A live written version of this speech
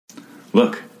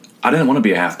Look, I didn't want to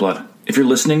be a half-blood. If you're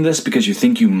listening to this because you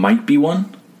think you might be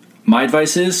one, my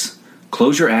advice is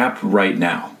close your app right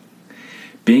now.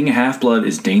 Being a half-blood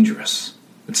is dangerous.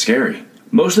 It's scary.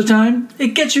 Most of the time, it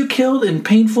gets you killed in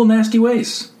painful, nasty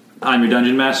ways. I'm your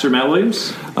Dungeon Master, Matt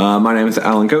Williams. My name is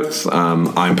Alan Coates.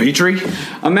 I'm Petrie.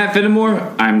 I'm Matt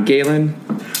Fenimore. I'm Galen.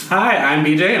 Hi, I'm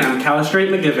BJ, and I'm Calistrate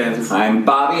McGivens. I'm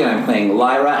Bobby, and I'm playing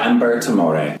Lyra Ember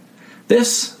Tamore.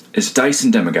 This is Dice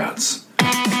and Demigods.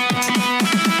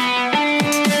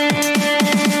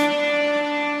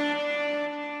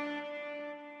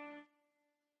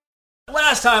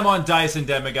 Last time on Dice and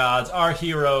Demigods, our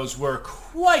heroes were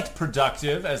quite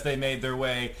productive as they made their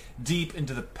way deep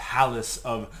into the palace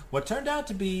of what turned out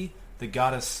to be the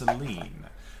goddess Selene.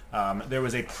 There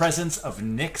was a presence of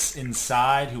Nyx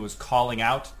inside who was calling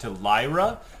out to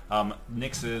Lyra,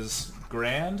 Nyx's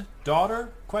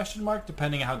granddaughter,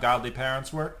 depending on how godly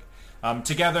parents work.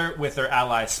 Together with their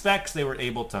ally Specs, they were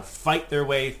able to fight their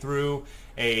way through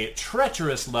a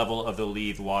treacherous level of the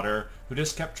Leith Water, who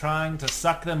just kept trying to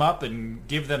suck them up and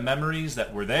give them memories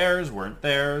that were theirs, weren't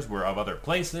theirs, were of other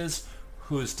places.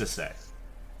 Who's to say?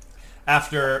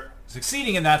 After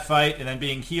succeeding in that fight and then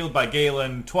being healed by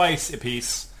Galen twice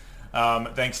apiece,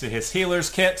 thanks to his healer's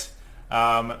kit,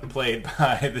 played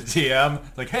by the DM,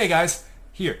 like, hey guys,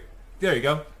 here, there you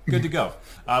go, good to go.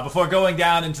 Before going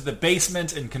down into the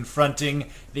basement and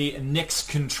confronting the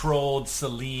Nyx-controlled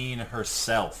Selene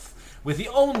herself, with the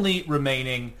only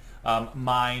remaining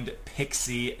mind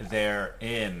pixie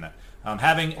therein.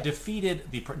 Having defeated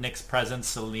the Nyx presence,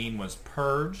 Selene was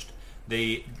purged.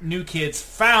 The new kids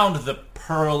found the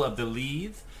Pearl of the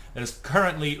Leith that is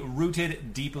currently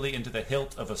rooted deeply into the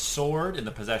hilt of a sword in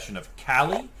the possession of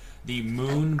Callie, the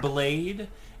Moon Blade,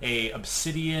 a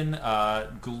obsidian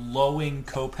glowing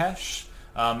Khopesh,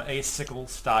 a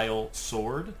sickle-style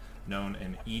sword known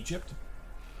in Egypt,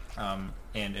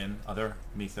 and in other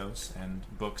mythos and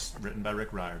books written by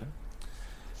Rick Riordan.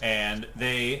 And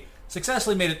they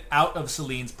successfully made it out of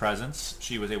Selene's presence.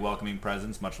 She was a welcoming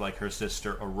presence, much like her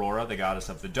sister Aurora, the goddess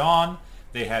of the dawn.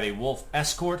 They had a wolf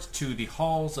escort to the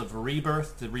halls of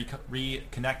rebirth to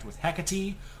reconnect with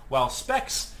Hecate, while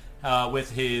Specs,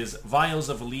 with his vials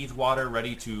of Leith water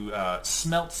ready to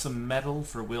smelt some metal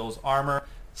for Will's armor,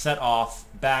 set off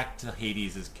back to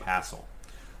Hades' castle.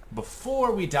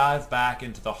 Before we dive back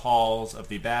into the halls of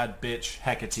the bad bitch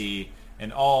Hecate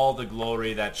and all the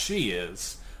glory that she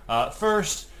is,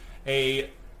 first, a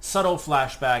subtle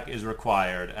flashback is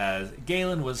required, as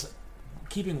Galen was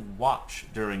keeping watch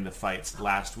during the fights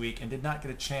last week and did not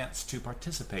get a chance to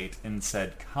participate in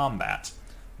said combat.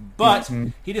 But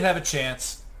he did have a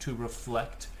chance to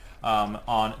reflect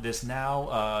on this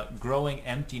now growing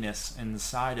emptiness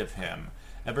inside of him.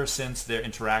 Ever since their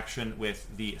interaction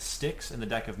with the Styx in the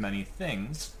Deck of Many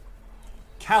Things,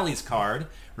 Callie's card,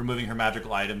 removing her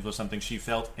magical items, was something she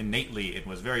felt innately. It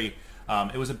was very,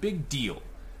 it was a big deal.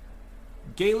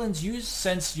 Galen's, you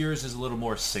sense yours is a little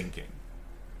more sinking.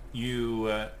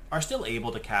 You are still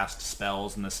able to cast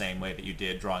spells in the same way that you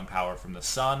did, drawing power from the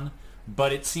sun,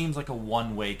 but it seems like a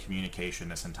one-way communication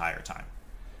this entire time.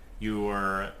 You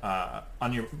were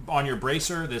on your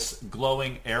bracer, this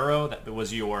glowing arrow that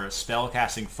was your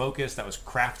spell-casting focus that was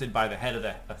crafted by the head of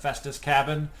the Hephaestus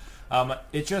cabin.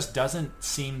 It just doesn't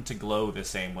seem to glow the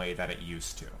same way that it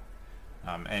used to.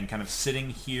 And kind of sitting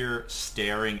here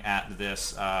staring at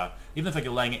this, even if like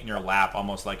you're laying it in your lap,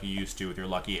 almost like you used to with your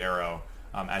lucky arrow,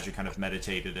 as you kind of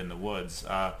meditated in the woods.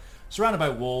 Surrounded by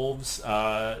wolves,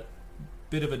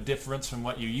 bit of a difference from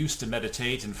what you used to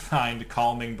meditate and find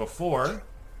calming before.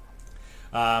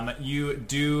 You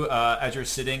do, as you're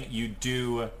sitting, you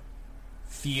do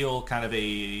feel kind of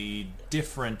a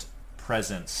different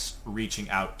presence reaching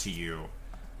out to you,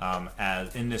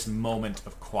 as in this moment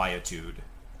of quietude.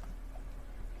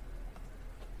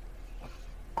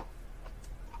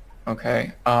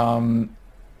 Okay. I'm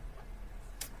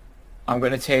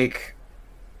going to take...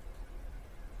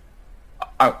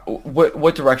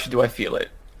 what direction do I feel it?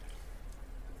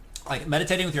 Like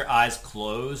meditating with your eyes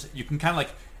closed, you can kind of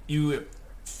like... You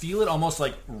feel it almost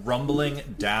like rumbling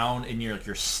down in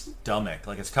your stomach,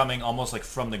 like it's coming almost like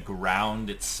from the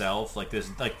ground itself, like this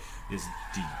deep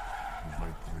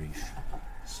vibration,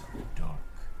 so dark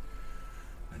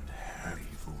and heavy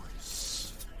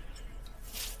voice.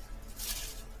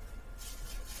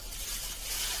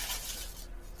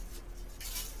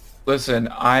 Listen,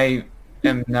 I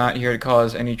am not here to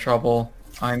cause any trouble.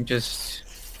 I'm just...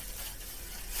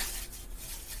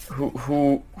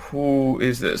 Who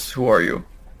is this? Who are you?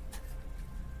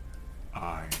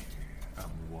 I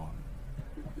am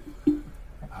one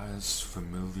as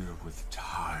familiar with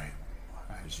time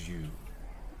as you.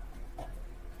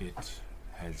 it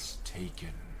has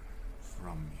taken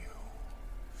from you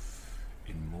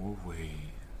in more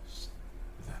ways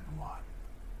than one.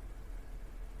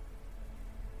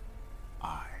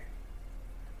 I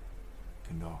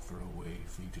can offer a way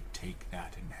for you to take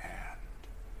that in hand,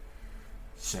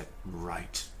 set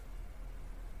right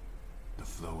the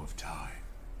flow of time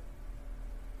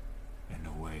in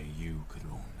a way you could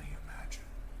only imagine.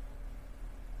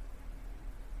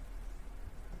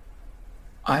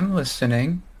 I'm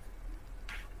listening.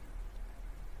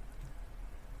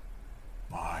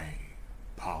 My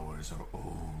powers are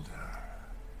older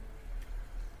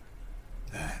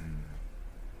than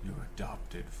your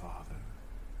adopted father,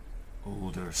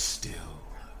 older still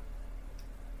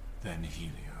than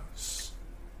Helios.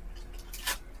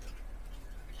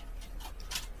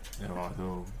 There are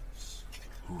those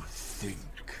who think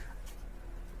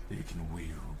they can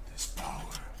wield this power.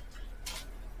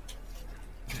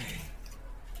 They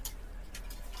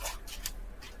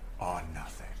are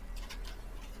nothing.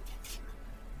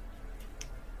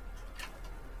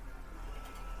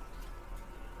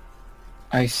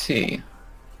 I see.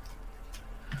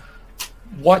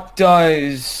 What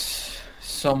does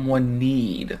someone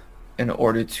need in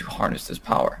order to harness this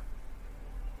power?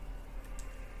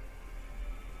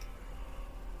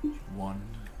 One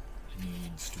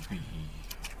needs to be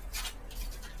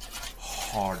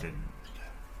hardened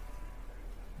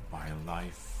by a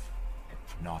life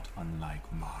not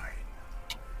unlike mine,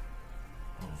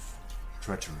 of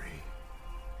treachery,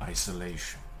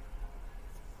 isolation.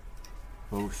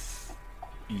 Both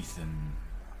Ethan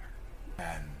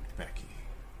and Becky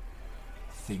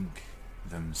think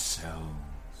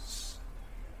themselves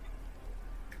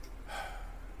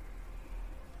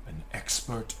an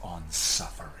expert on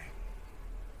suffering.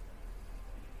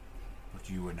 But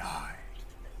you and I,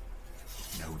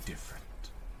 no different.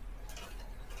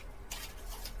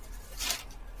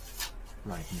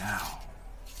 Right now,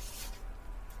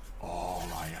 all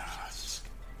I ask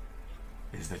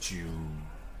is that you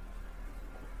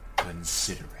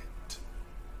consider it.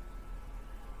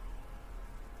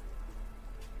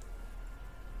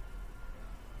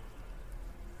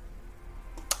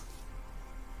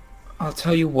 I'll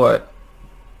tell you what.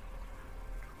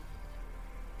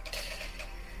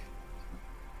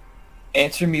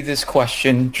 Answer me this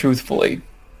question truthfully,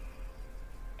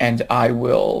 and I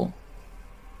will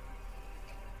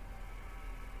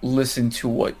listen to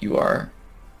what you are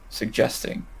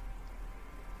suggesting.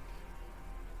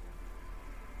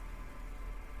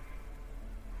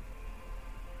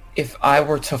 If I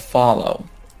were to follow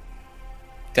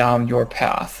down your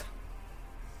path,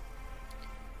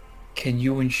 can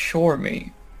you ensure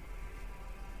me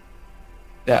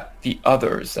that the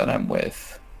others that I'm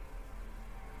with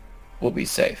will be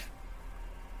safe?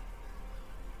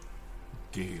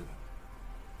 Galen,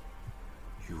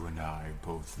 you and I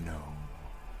both know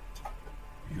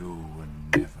you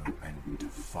were never meant to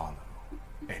follow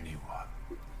anyone.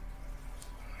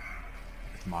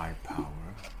 With my power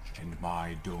and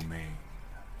my domain,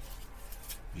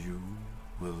 you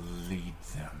will lead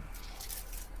them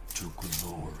to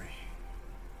glory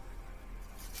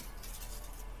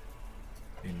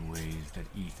in ways that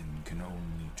Ethan can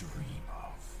only dream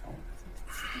of.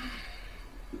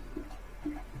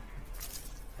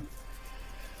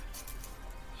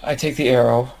 I take the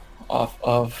arrow off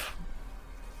of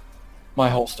my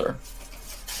holster.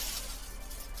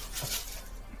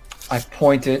 I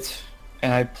point it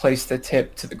and I place the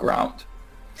tip to the ground.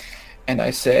 And I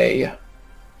say,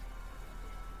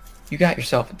 you got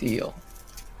yourself a deal.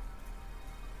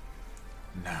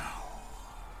 Now,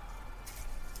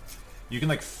 you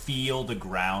can feel the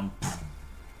ground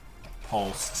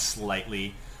pulse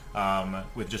slightly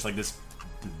with just this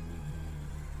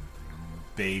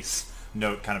bass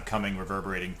note kind of coming,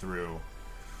 reverberating through.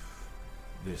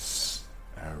 This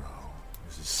arrow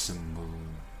is a symbol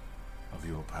of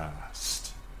your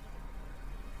past.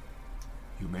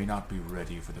 You may not be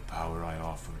ready for the power I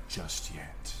offer just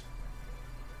yet.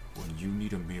 When you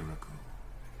need a miracle,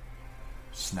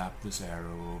 snap this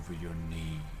arrow over your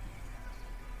knee,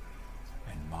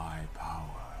 and my power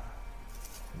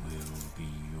will be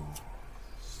yours.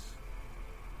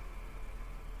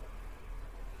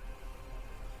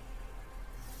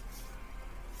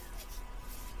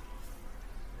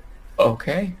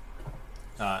 Okay.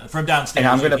 From downstairs, And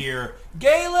I'm gonna- you hear,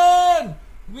 Galen!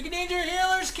 We need your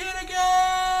healer's kit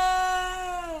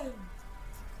again!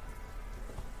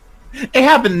 It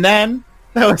happened then.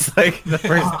 That was the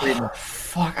first 3 months.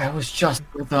 Fuck, I was just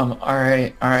with them.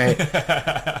 Alright.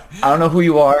 I don't know who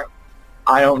you are.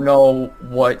 I don't know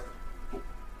what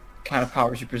kind of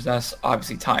powers you possess.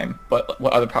 Obviously time, but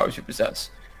what other powers you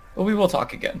possess. But we will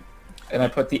talk again. and I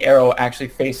put the arrow actually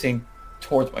facing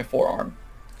towards my forearm.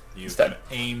 You Instead.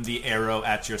 aim the arrow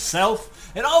at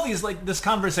yourself, and all these, like, this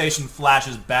conversation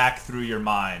flashes back through your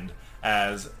mind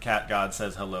as Cat God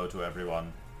says hello to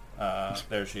everyone.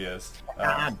 There she is.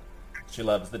 She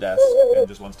loves the desk and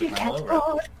just wants to climb all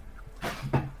over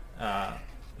it.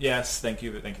 Yes, thank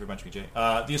you very much, BJ.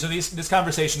 This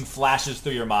conversation flashes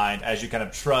through your mind as you kind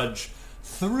of trudge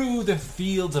through the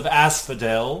fields of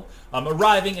Asphodel,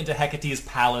 arriving into Hecate's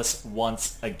palace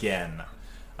once again.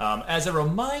 As a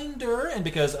reminder, and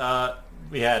because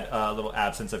we had a little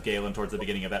absence of Galen towards the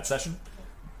beginning of that session,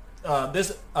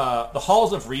 the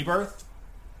Halls of Rebirth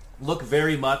look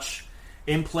very much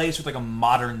in place with like a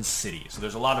modern city. So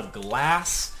there's a lot of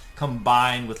glass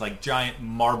combined with like giant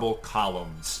marble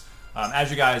columns. As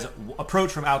you guys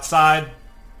approach from outside,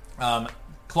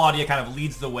 Claudia kind of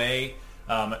leads the way.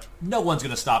 No one's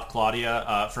going to stop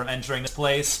Claudia from entering this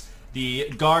place. The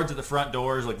guards at the front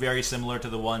doors look very similar to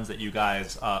the ones that you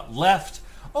guys left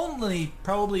only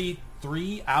probably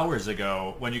 3 hours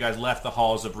ago when you guys left the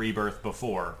Halls of Rebirth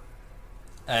before.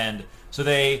 And so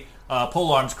they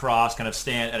pole arms crossed, kind of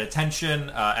stand at attention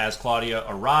as Claudia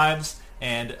arrives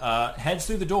and heads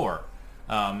through the door.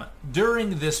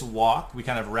 During this walk, we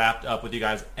kind of wrapped up with you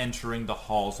guys entering the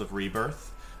Halls of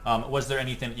Rebirth. Was there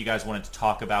anything that you guys wanted to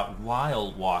talk about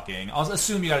while walking? I'll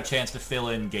assume you got a chance to fill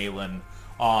in Galen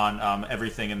on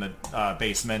everything in the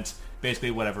basement.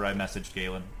 Basically, whatever I messaged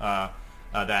Galen.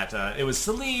 That it was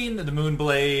Celine, the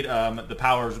Moonblade, the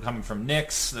powers were coming from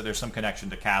Nyx, that there's some connection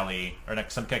to Callie, or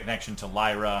some connection to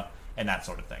Lyra, and that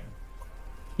sort of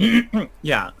thing.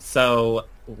 Yeah, so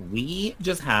we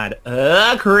just had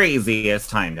a craziest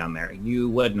time down there. You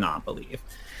would not believe.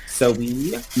 So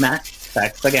we met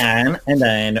Sex again, and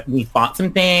then we fought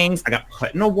some things. I got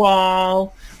put in a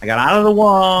wall. I got out of the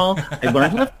wall. I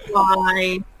learned how to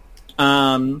fly.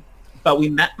 But we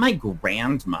met my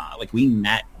grandma. Like, we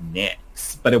met Nyx.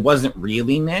 But it wasn't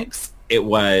really Nyx. It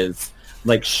was,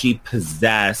 like, she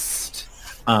possessed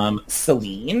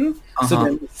Celine. So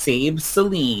then we saved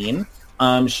Celine.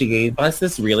 She gave us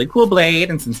this really cool blade,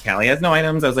 and since Callie has no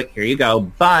items, I was like, here you go.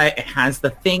 But it has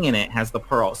the thing in it. It has the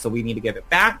pearl. So we need to give it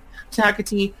back to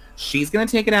Hecate. She's going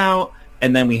to take it out,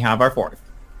 and then we have our fourth.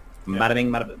 Yep. Bada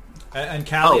bing, bada boom. And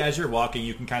Callie, as you're walking,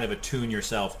 you can kind of attune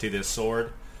yourself to this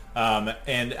sword.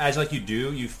 And as like you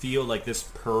do, you feel like this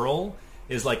pearl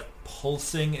is like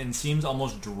pulsing and seems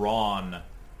almost drawn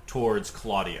towards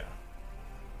Claudia.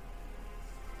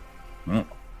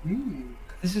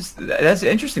 That's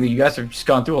interesting that you guys have just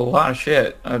gone through a lot of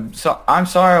shit. I'm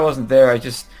sorry I wasn't there. I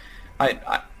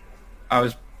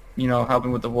was,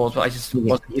 helping with the wolves, but I just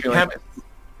wasn't feeling it.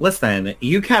 Listen,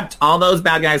 you kept all those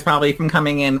bad guys probably from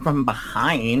coming in from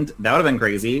behind. That would have been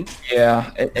crazy.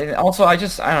 Yeah, and also I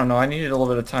don't know. I needed a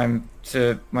little bit of time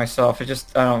to myself. I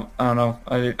don't know.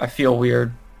 I feel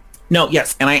weird. No,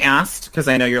 yes, and I asked, because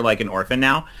I know you're like an orphan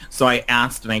now, so I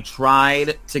asked and I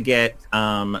tried to get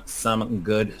some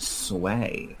good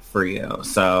sway for you.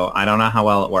 So I don't know how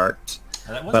well it worked,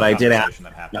 but I did ask.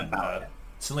 That happened.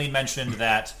 Celine mentioned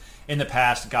that in the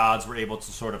past, gods were able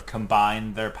to sort of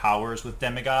combine their powers with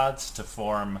demigods to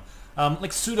form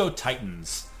like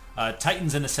pseudo-titans.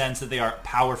 Titans in the sense that they are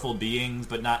powerful beings,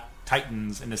 but not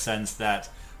titans in the sense that,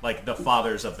 like, the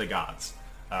fathers of the gods.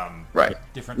 Right.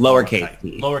 Different lowercase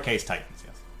t. Lowercase titans,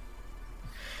 yes.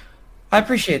 I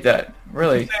appreciate that.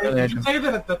 Really. Did you say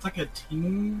that that's like a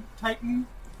teen titan?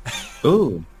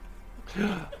 Ooh.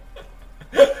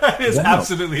 That is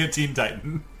absolutely a teen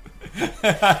titan.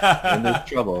 When there's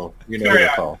trouble, you know where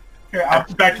to call. Here, I'll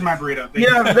back to my burrito.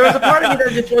 Yeah, there was a part of me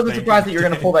that just wasn't surprised that you were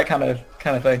going to pull that kind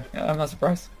of thing. I'm not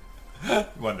surprised.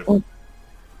 Wonderful.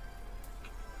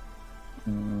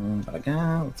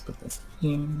 Let's put this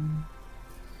here.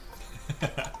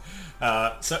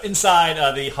 So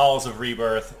inside the Halls of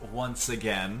Rebirth, once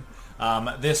again,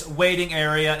 this waiting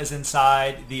area is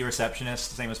inside the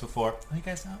receptionist, same as before. Oh, you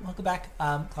guys, welcome back.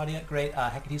 Claudia, great.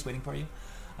 Hecate's waiting for you.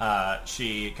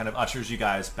 She kind of ushers you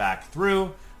guys back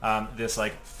through this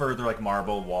like further like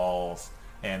marble walls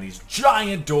and these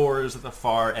giant doors at the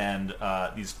far end,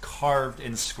 these carved,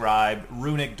 inscribed,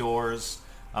 runic doors,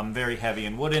 very heavy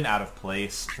and wooden, out of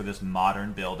place for this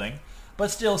modern building, but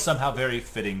still somehow very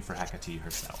fitting for Hecate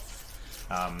herself.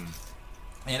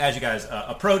 And as you guys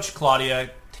approach, Claudia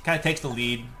kind of takes the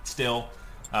lead still,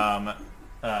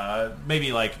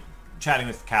 maybe like chatting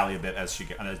with Callie a bit as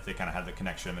they kind of have the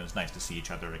connection. It's nice to see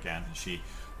each other again. She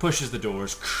pushes the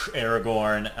doors,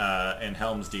 Aragorn in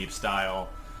Helm's Deep style,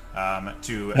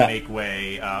 to make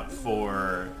way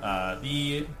for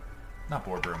the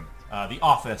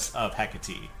office of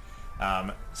Hecate.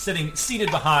 Seated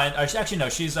behind. Actually, no,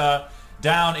 she's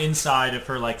down inside of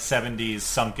her like 70s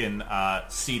sunken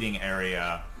seating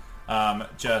area,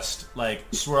 just like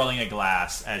swirling a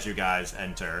glass as you guys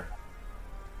enter.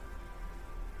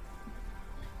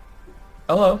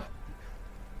 Hello.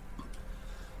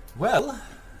 Well,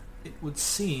 it would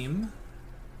seem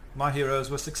my heroes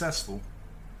were successful.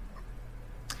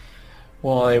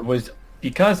 Well, it was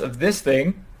because of this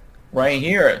thing right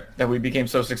here that we became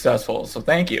so successful. So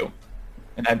thank you.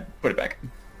 And I put it back.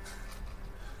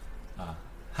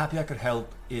 Happy I could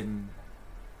help in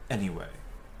any way.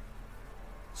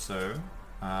 So,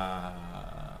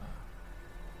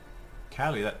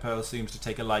 Callie, that pearl seems to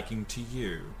take a liking to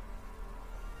you.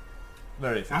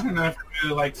 Very I fitting. don't know if it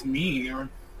really likes me or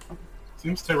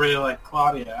seems to really like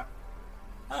Claudia.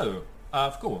 Oh,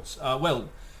 of course. Well,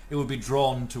 it would be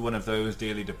drawn to one of those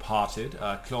dearly departed.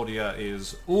 Claudia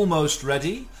is almost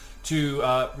ready to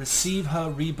receive her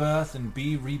rebirth and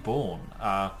be reborn.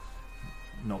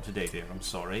 Not today, dear, I'm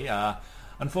sorry.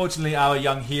 Unfortunately, our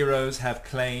young heroes have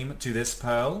claim to this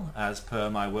pearl, as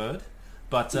per my word.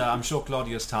 But I'm sure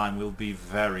Claudia's time will be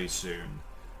very soon.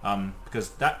 Because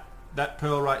that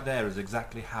pearl right there is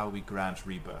exactly how we grant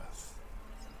rebirth.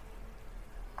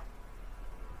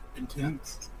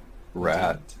 Intense.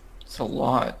 Rad. It's a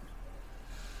lot.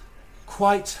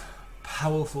 Quite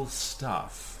powerful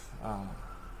stuff.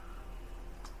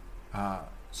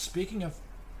 Speaking of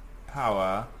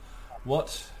power,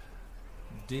 what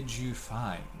did you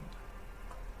find?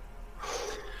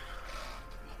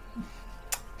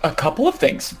 A couple of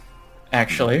things,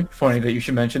 actually. Funny that you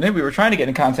should mention it. We were trying to get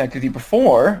in contact with you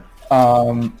before.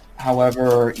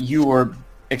 However, you were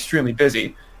extremely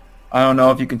busy. I don't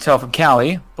know if you can tell from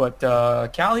Callie, but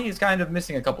Callie is kind of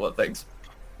missing a couple of things.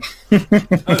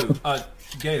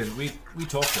 Galen, we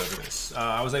talked over this.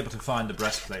 I was able to find the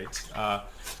breastplate.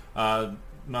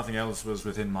 Nothing else was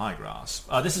within my grasp.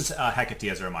 This is Hecate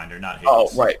as a reminder, not his. Oh,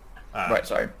 right. Right,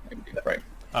 sorry. Right.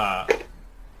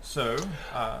 So,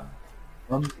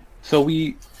 So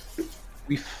we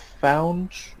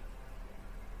found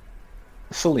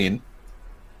Celine,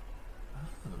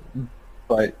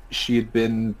 but she had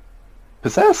been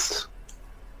possessed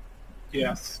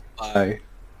Yes. by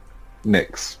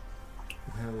Nyx.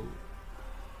 well,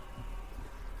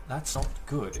 that's not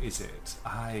good, is it?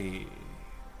 I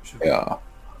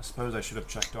suppose I should have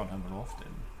checked on her more often.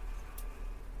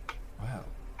 Well,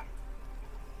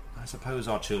 I suppose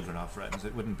our children are friends.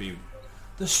 It wouldn't be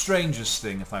the strangest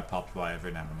thing if I popped by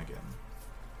every now and again.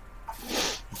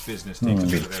 Business takes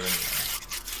me there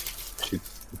anyway.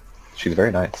 She's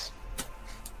very nice.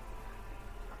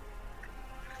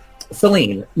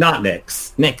 Celine, not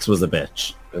Nyx. Nyx was a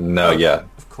bitch. No, yeah.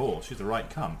 Of course, she's the right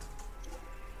cunt.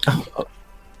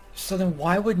 So then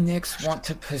why would Nyx want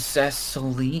to possess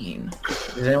Celine?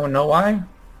 Does anyone know why?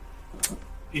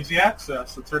 Easy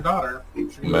access. It's her daughter. She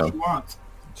can do No. what she wants.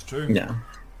 It's true. Yeah.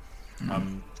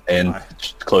 And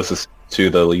closest to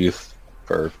the youth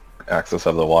for access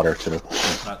of the water too.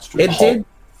 That's true. It did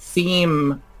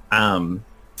seem,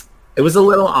 it was a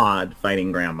little odd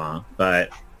fighting Grandma, but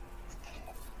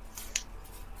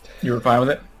You were fine with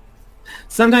it?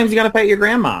 sometimes you gotta fight your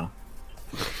grandma.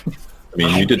 I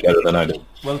mean, you did better than I did.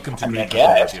 Welcome to I mean, me, I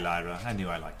guess. Lyra. I knew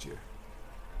I liked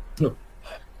you.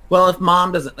 Well, if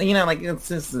Mom doesn't, like,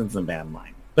 it's a bad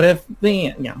line. But if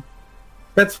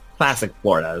that's classic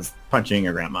Florida, is punching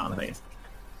your grandma in the face.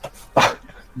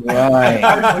 Right.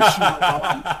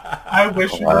 I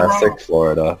wish you were wrong. Classic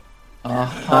Florida.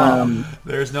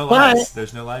 There's no But- lies.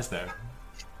 There's no lies there.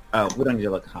 Oh, we don't need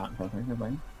to look hot.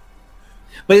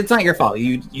 But it's not your fault.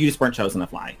 You just weren't chosen to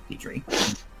fly, Petrie.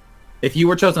 If you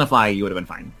were chosen to fly, you would have been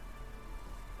fine.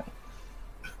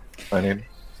 I mean,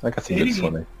 I got some good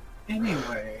swimming.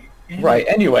 Anyway. Right,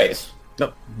 anyways.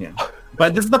 No, yeah.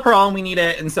 But this is the pearl, and we need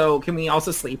it. And so, can we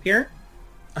also sleep here?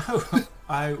 Oh,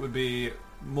 I would be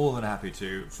more than happy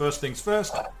to. First things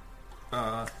first.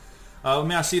 May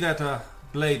I see that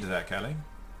blade there, Kelly?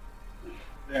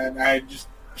 And I just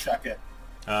chuck it.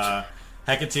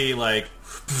 Hecate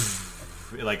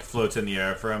it floats in the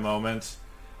air for a moment,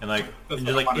 and That's just, what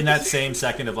I wanted in to that see. same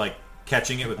second of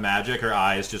catching it with magic, her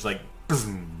eyes just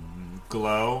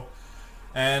glow,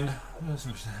 and with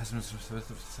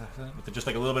just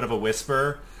a little bit of a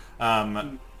whisper.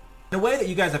 In a way that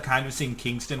you guys have kind of seen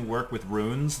Kingston work with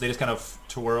runes, they just kind of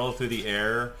twirl through the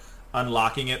air,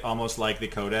 unlocking it almost like the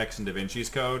Codex in Da Vinci's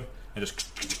Code, and just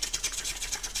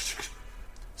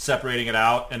separating it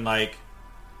out, and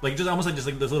just almost like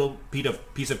this little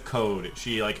piece of code.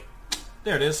 She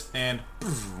there it is, and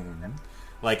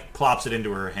plops it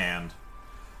into her hand.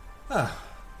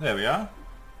 There we are.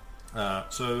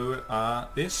 So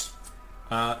this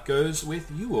goes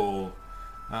with you all.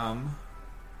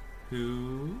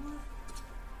 who?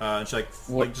 And she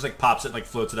just pops it, and,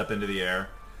 floats it up into the air.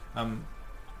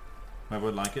 Whoever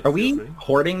would like it. Are we feel free.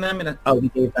 hoarding them? We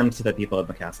gave them to the people of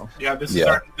the castle. Yeah, this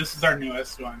is our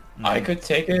newest one. I could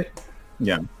take it.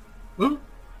 Yeah. Ooh.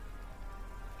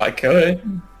 I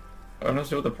could. I don't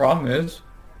see what the problem is.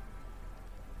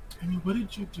 I mean, what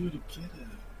did you do to get it?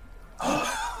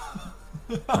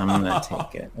 I'm gonna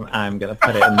take it. I'm gonna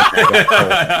put it in the bag of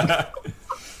holding.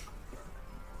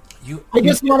 I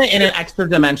just want it in an extra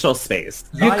dimensional space.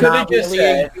 You could have just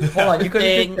said, hold on, you could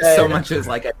have just said, so much as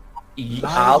like a...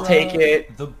 I'll take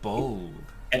it. The bold.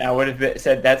 And I would have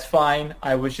said, that's fine.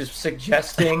 I was just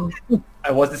suggesting.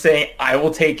 I wasn't saying, I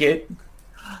will take it.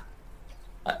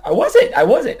 I wasn't.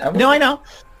 No, I know.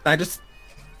 I know.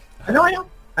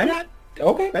 I'm not.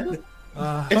 Okay.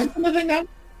 It's another now.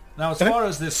 Now, as far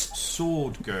as this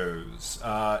sword goes,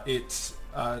 it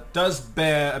does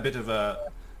bear a bit of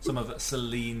some of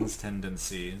Celine's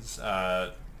tendencies.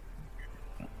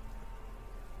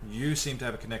 You seem to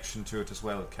have a connection to it as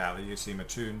well, Callie. You seem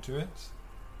attuned to it.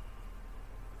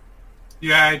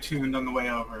 Yeah, I tuned on the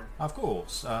way over. Of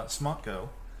course. Smart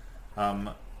girl. And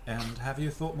have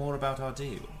you thought more about our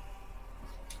deal?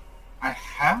 I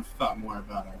have thought more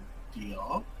about our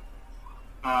deal.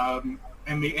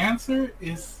 And the answer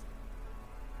is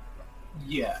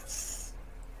yes.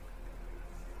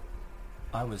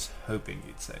 I was hoping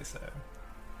you'd say so.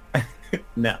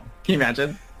 No. Can you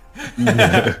imagine?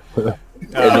 And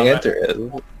the answer is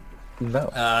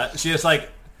no. She just and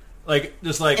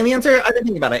the answer, I've been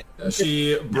thinking about it.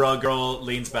 She, bruh girl,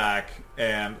 leans back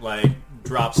and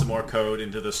drops some more code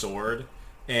into the sword,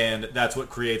 and that's what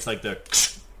creates the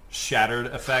shattered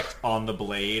effect on the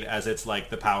blade as it's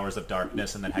the powers of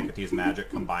darkness and then Hecate's magic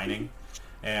combining,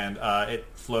 and it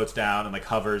floats down and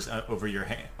hovers over your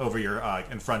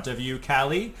in front of you,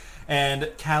 Callie. And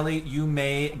Callie, you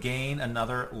may gain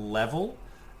another level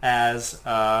as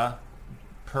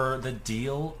per the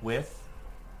deal with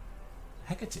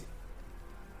Hecate.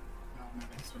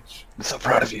 I'm so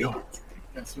proud of you.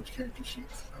 Gotta switch character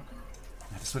sheets. Okay.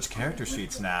 I have to switch character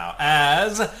sheets now,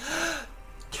 as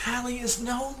Callie is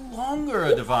no longer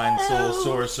a Divine Soul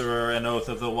Sorcerer and Oath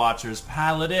of the Watcher's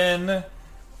Paladin.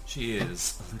 She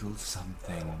is a little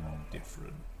something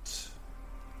different.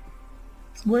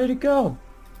 Way to go.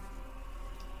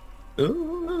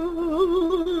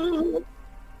 Ooh.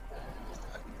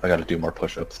 I gotta do more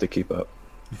push-ups to keep up.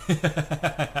 Just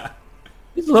a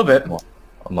little bit.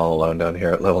 I'm all alone down here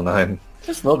at level 9.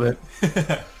 Just a little bit.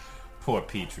 Poor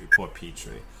Petrie, poor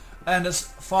Petrie. And as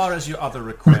far as your other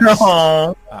requests,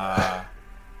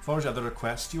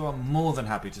 you are more than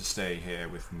happy to stay here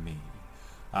with me.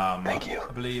 Thank you.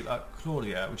 I believe,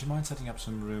 Claudia, would you mind setting up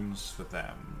some rooms for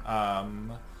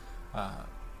them?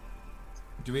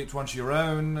 Do each want your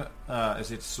own?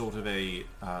 Is it sort of a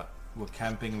we're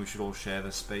camping, we should all share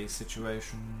the space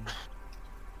situation?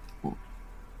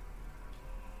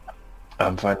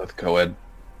 I'm fine with co-ed.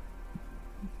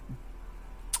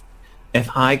 If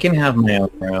I can have my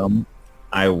own room,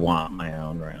 I want my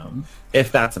own room.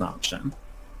 If that's an option.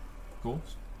 Of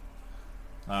course.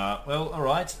 Well, all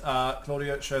right.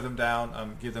 Claudia, show them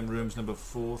down. Give them rooms number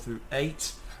 4 through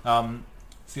 8.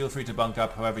 Feel free to bunk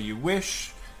up however you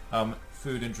wish.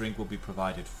 Food and drink will be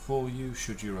provided for you,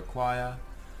 should you require.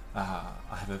 I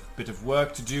have a bit of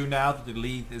work to do now that the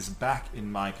lead is back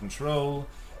in my control.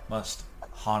 Must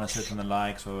harness it and the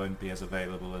like, so I won't be as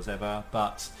available as ever.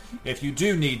 But if you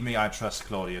do need me, I trust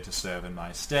Claudia to serve in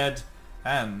my stead.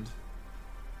 And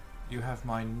you have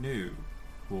my new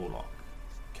warlock,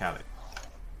 Callie.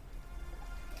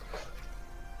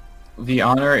 The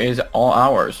honor is all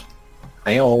ours.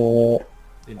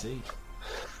 Indeed.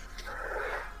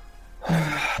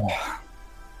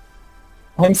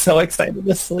 I'm so excited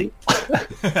to sleep.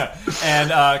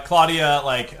 And Claudia,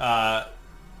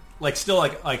 still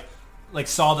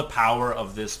saw the power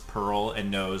of this pearl and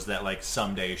knows that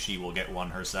someday she will get one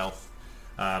herself.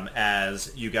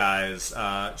 As you guys,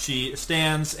 she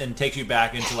stands and takes you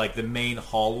back into the main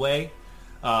hallway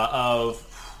of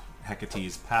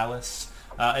Hecate's palace,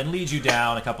 and leads you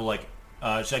down a couple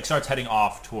she starts heading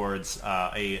off towards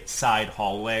a side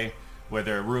hallway where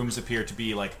their rooms appear to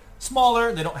be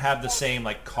smaller. They don't have the same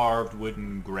carved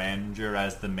wooden grandeur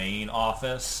as the main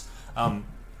office,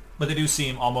 but they do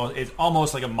seem it's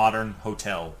almost like a modern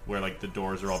hotel where the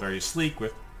doors are all very sleek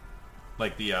with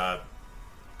the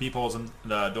peepholes in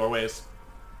the doorways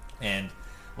and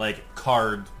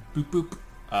carved boop boop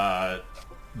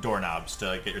doorknobs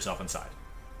to get yourself inside.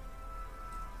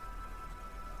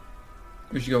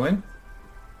 We should go in.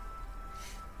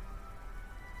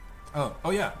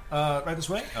 Oh yeah, right this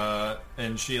way.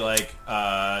 And she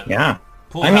Yeah.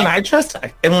 Pull I mean, out- I trust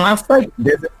unless like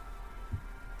there's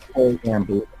a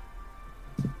bamboo.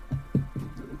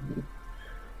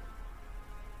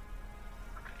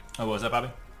 Oh, what was that, Bobby?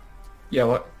 Yeah,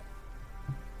 what?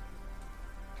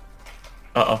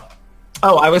 Uh-oh.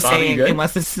 Oh, I was Bobby, you saying good?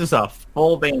 unless this is a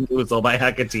full bamboozle by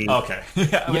Hecate. Okay.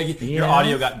 Yeah, I mean, your Yeah.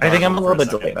 audio got. I think I'm a garbled little for bit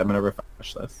second. delayed. I'm gonna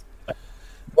refresh this.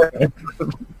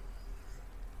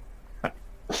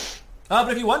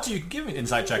 But if you want to, you can give me an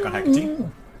insight check on Hecate.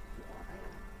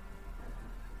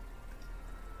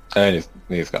 And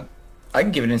he's gone. I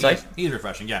can give an insight. He's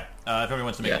refreshing, yeah. If everyone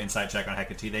wants to make Yeah. an insight check on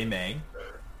Hecate, they may.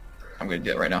 I'm gonna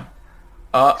do it right now.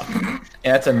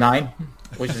 Yeah, it's a 9,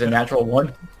 which is a natural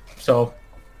 1. So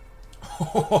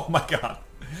Oh my god.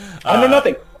 I know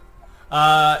nothing.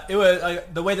 It was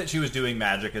the way that she was doing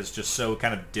magic is just so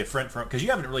kind of different from because you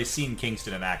haven't really seen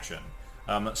Kingston in action.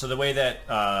 So the way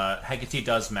that Hecate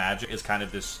does magic is kind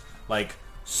of this like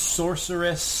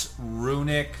sorceress,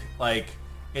 runic, like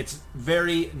it's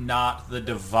very not the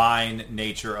divine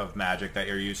nature of magic that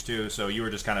you're used to. So you were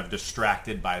just kind of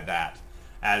distracted by that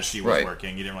as she was Right.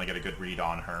 working. You didn't really get a good read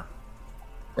on her.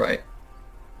 Right.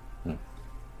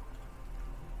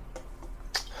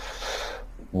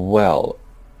 Well,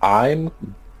 I'm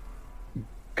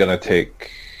gonna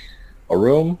take a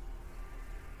room.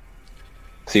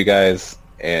 See you guys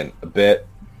in a bit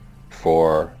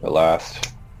for the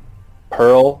last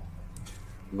pearl.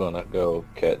 I'm gonna go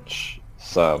catch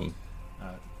some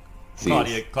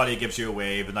seas. Claudia gives you a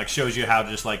wave and like shows you how to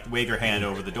just like wave your hand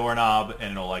over the doorknob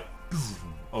and it'll like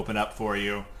open up for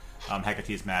you.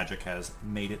 Hecate's magic has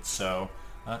made it so.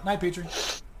 Night, Petrie.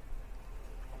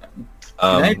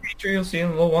 Night, Petrie. You'll see in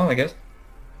a little while, I guess.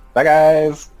 Bye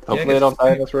guys. Hopefully I they guess- don't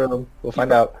die in this room. We'll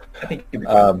find out. I think you'll be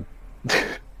fine.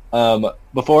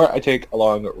 Before I take a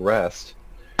long rest,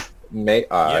 may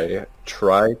I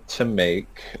try to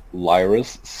make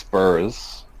Lyra's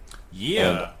spurs? Yeah.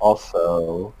 And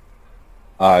also,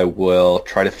 I will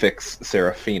try to fix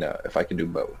Seraphina if I can do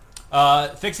both.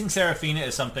 Fixing Seraphina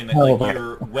is something that Oh, like,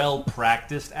 you're well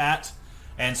practiced at,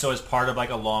 and so as part of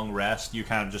like a long rest, you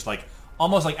kind of just like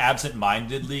almost like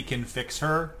absent-mindedly can fix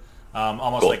her.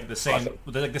 Almost Cool. like the same,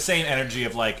 like the same energy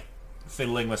of like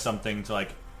fiddling with something to like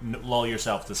lull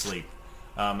yourself to sleep.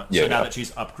 So Yeah, now yeah. that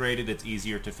she's upgraded, it's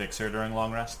easier to fix her during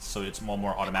long rests, so it's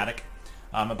more automatic.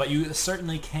 But you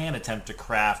certainly can attempt to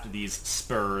craft these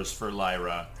spurs for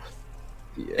Lyra.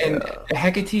 Yeah. And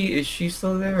Hecate, is she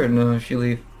still there or no? She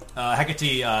leave?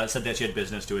 Hecate said that she had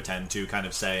business to attend to, kind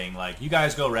of saying like, "You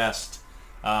guys go rest."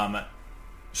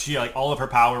 She like all of her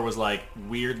power was like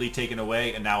weirdly taken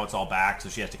away, and now it's all back, so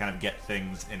she has to kind of get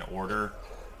things in order.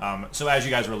 So as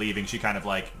you guys were leaving, she kind of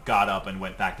like got up and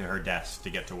went back to her desk to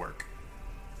get to work.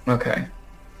 Okay.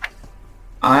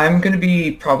 I'm gonna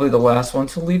be probably the last one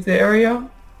to leave the area,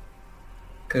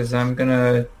 because I'm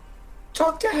gonna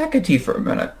talk to Hecate for a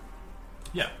minute.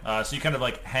 Yeah. So you kind of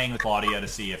like hang with Claudia to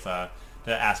see if to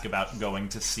ask about going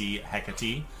to see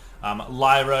Hecate.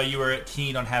 Lyra, you were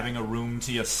keen on having a room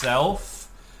to yourself.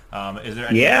 Is there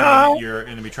anything Yeah. you're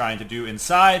going to be trying to do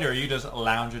inside, or are you just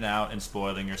lounging out and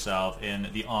spoiling yourself in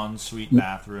the ensuite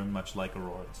bathroom, much like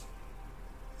Aurora's?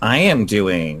 I am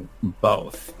doing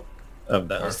both of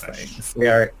those Perfect. things. We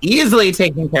are easily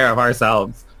taking care of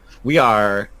ourselves. We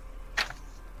are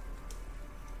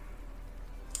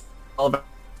all of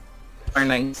our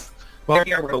nights. Well,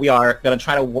 we are going to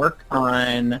try to work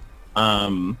on. I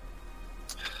feel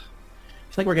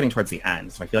like we're getting towards the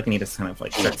end, so I feel like I need to kind of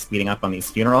like start speeding up on these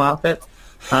funeral outfits.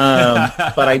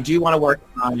 But I do want to work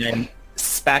on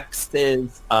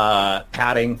Spex's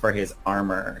padding for his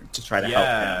armor to try to help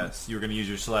him. Yes, you're going to use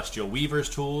your Celestial Weaver's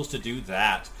tools to do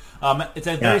that. It's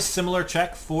a very similar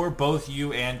check for both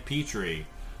you and Petrie.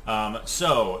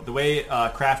 So the way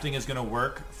crafting is going to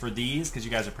work for these, because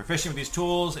you guys are proficient with these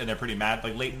tools and they're pretty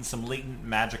some latent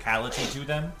magicality to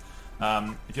them.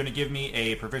 If you want to give me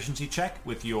a proficiency check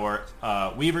with your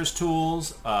Weaver's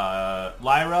tools,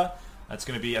 Lyra, that's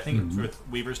going to be, I think with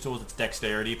Weaver's tools, it's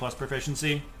dexterity plus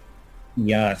proficiency.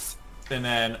 Yes. And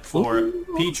then for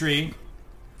Petrie,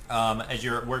 as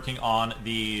you're working on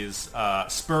these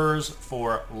spurs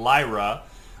for Lyra,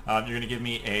 you're going to give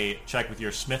me a check with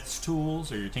your Smith's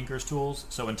tools or your Tinker's tools,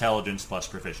 so intelligence plus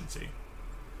proficiency.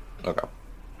 Okay.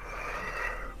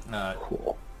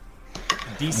 Cool.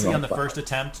 DC on the first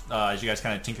attempt, as you guys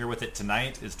kind of tinker with it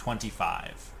tonight, is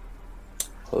 25.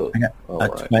 Oh, I got all a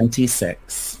right.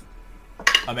 26.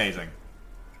 Amazing.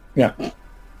 Yeah.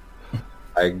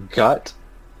 I got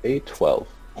a 12.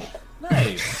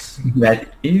 Nice.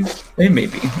 That is a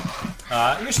maybe.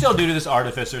 You're still new to this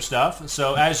artificer stuff,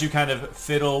 so as you kind of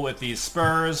fiddle with these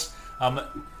spurs,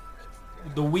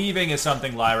 the weaving is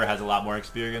something Lyra has a lot more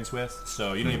experience with,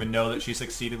 so you don't even know that she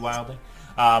succeeded wildly.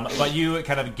 But you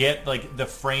kind of get like the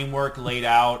framework laid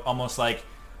out, almost like,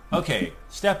 okay,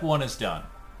 step 1 is done,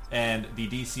 and the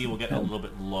DC will get a little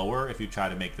bit lower if you try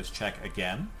to make this check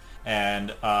again.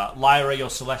 And Lyra, your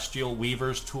Celestial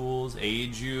Weaver's tools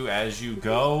aid you as you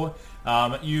go.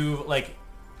 You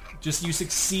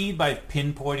succeed by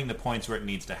pinpointing the points where it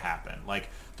needs to happen, like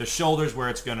the shoulders where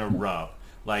it's going to rub,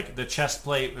 like the chest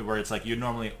plate where it's like you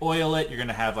normally oil it, you're going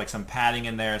to have like some padding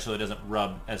in there so it doesn't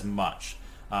rub as much.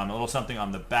 A little something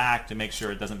on the back to make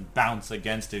sure it doesn't bounce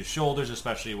against his shoulders,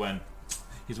 especially when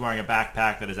he's wearing a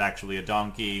backpack that is actually a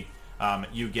donkey.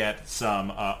 You get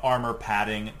some armor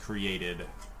padding created.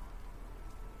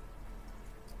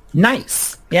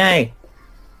 Nice. Yay.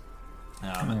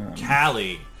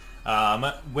 Callie,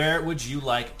 where would you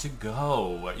like to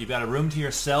go? You've got a room to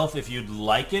yourself if you'd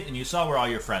like it, and you saw where all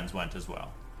your friends went as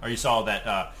well. Or you saw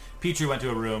that Petrie went to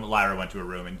a room, Lyra went to a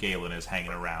room, and Galen is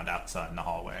hanging around outside in the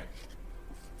hallway.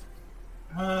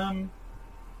 I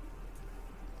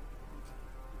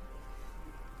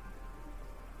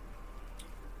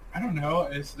don't know.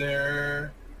 Is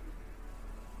there...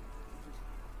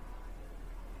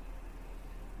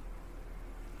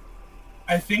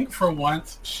 I think for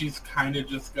once she's kind of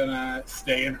just gonna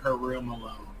stay in her room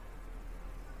alone.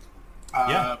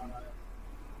 Yeah.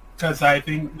 Because I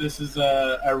think this is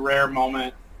a rare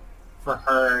moment for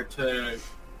her to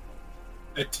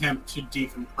attempt to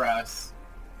decompress.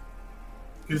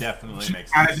 Definitely she's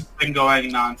makes kind of sense. just been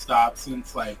going nonstop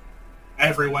since like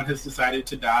everyone has decided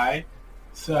to die.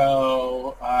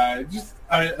 So just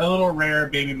a little rare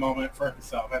baby moment for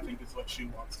herself, I think, is what she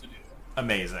wants to do.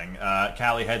 Amazing.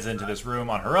 Callie heads into this room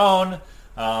on her own.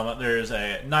 There's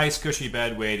a nice cushy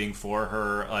bed waiting for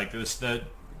her. Like the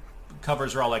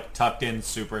covers are all like tucked in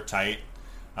super tight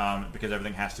because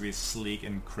everything has to be sleek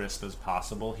and crisp as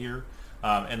possible here.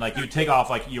 And like you take off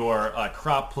like your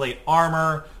crop plate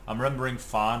armor. I'm remembering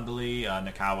fondly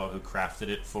Nakawa, who crafted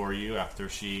it for you after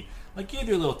she like gave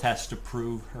you a little test to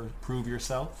prove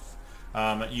yourself.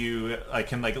 You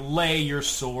can like lay your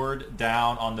sword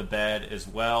down on the bed as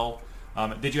well.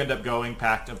 Did you end up going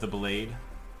Pact of the Blade?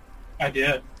 I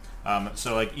did.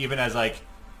 So like even as like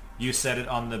you set it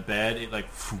on the bed, it like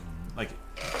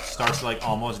starts to like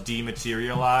almost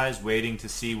dematerialize, waiting to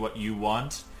see what you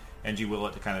want, and you will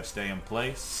it to kind of stay in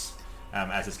place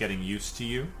as it's getting used to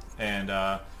you. And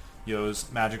those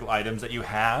magical items that you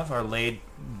have are laid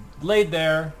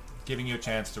there, giving you a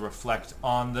chance to reflect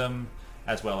on them,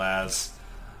 as well as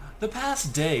the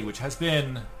past day, which has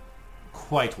been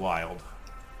quite wild.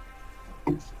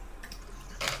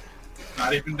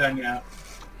 Not even done yet.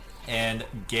 And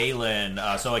Galen,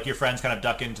 so like your friends kind of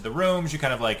duck into the rooms, you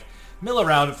kind of like mill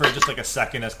around for just like a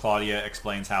second as Claudia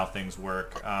explains how things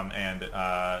work.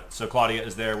 So Claudia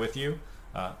is there with you.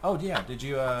 Oh yeah, did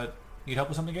you need help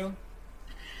with something, Galen?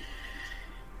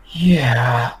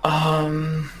 Yeah,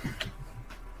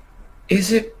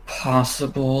 is it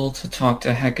possible to talk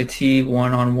to Hecate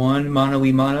one-on-one,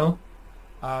 mano-y-mano?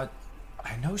 I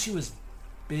know she was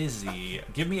busy.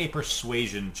 Give me a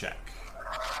persuasion check.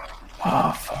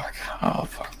 Oh, fuck. Oh,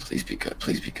 fuck. Please be good.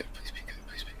 Please be good. Please be good.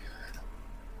 Please be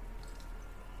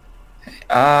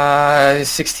good.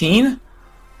 16?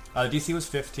 DC was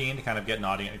 15 to kind of get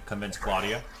naughty and convince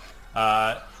Claudia.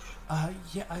 Yeah,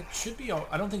 it should be.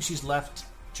 I don't think she's left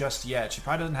just yet. She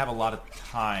probably doesn't have a lot of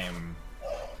time.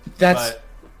 That's but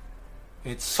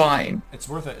it's fine. It's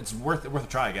worth it. It's worth a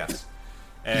try, I guess.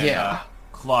 And, Yeah.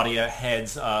 Claudia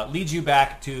leads you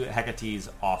back to Hecate's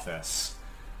office.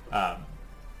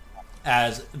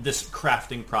 As this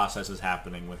crafting process is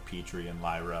happening with Petrie and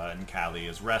Lyra, and Callie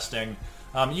is resting.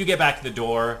 You get back to the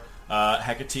door.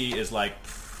 Hecate is like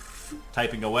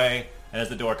typing away, and as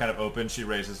the door kind of opens, she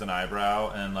raises an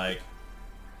eyebrow and like,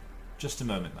 just a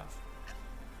moment,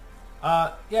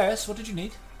 love. Yes, what did you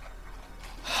need?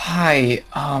 Hi,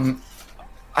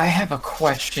 I have a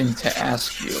question to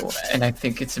ask you, and I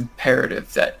think it's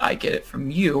imperative that I get it from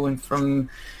you and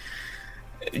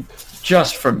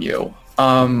just from you.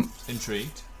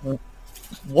 Intrigued.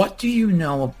 What do you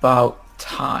know about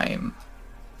time?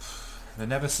 There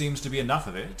never seems to be enough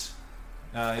of it,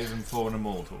 even for an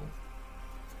immortal.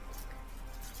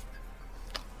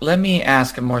 Let me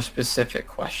ask a more specific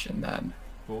question then.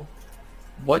 Cool.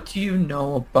 What do you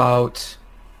know about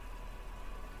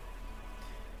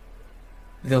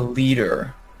the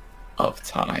leader of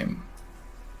time?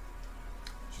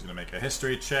 She's gonna make a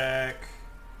history check.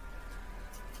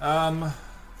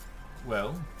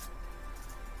 Well,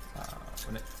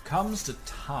 when it comes to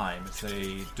time, it's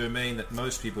a domain that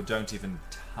most people don't even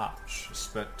touch.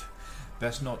 But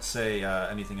best not say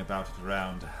anything about it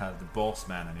around the boss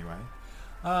man anyway.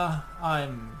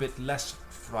 I'm a bit less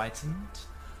frightened.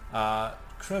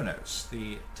 Kronos,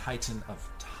 the Titan of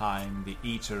Time, the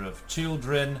Eater of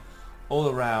Children, all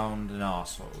around an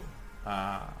arsehole.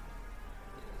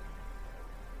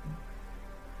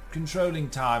 Controlling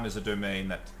time is a domain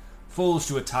that falls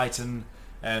to a Titan,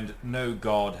 and no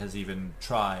god has even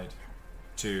tried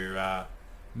to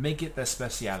make it their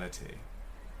speciality.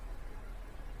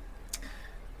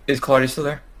 Is Claudia still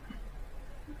there?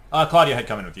 Claudia had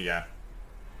come in with you, yeah.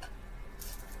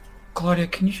 Claudia,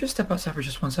 can you just step outside for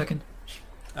just 1 second?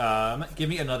 Give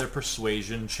me another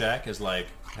persuasion check as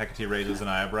Hecate raises an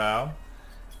eyebrow,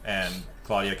 and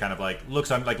Claudia kind of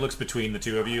looks between the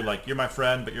two of you, like, you're my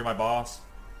friend, but you're my boss.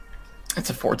 It's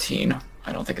a 14.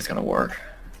 I don't think it's gonna work.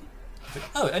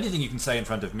 Oh, anything you can say in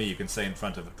front of me, you can say in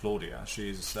front of Claudia.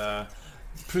 She's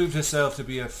proved herself to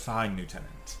be a fine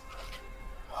lieutenant.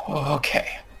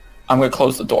 Okay. I'm gonna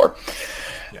close the door.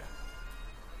 Yeah.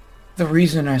 The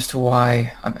reason as to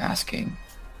why I'm asking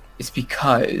is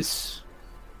because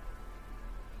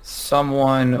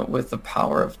someone with the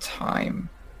power of time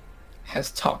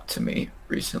has talked to me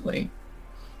recently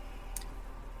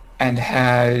and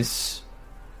has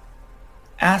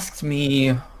asked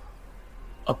me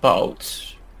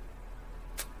about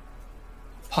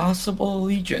possible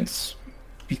allegiance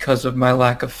because of my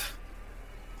lack of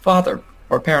father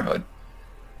or parenthood.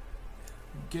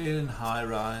 Galen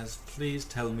High-Rise, please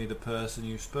tell me the person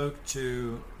you spoke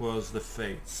to was the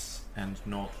Fates and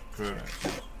not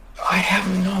Kronos. I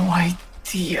have no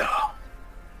idea.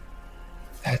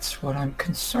 That's what I'm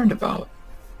concerned about.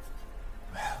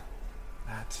 Well,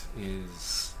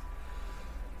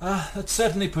 that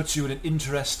certainly puts you in an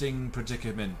interesting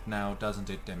predicament now, doesn't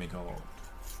it, Demigod?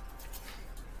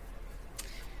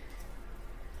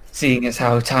 Seeing as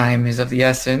how time is of the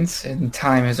essence, and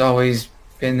time has always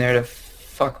been there to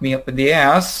fuck me up in the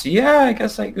ass, yeah, I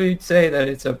guess I could say that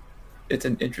it's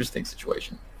an interesting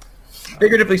situation.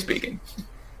 Figuratively speaking.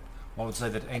 I would say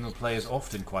that anal play is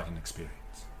often quite an experience.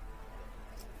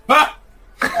 Ah!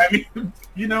 I mean,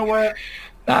 you know what?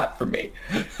 Not for me.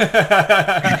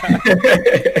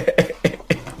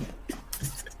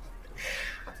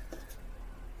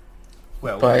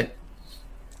 Well, but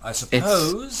I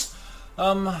suppose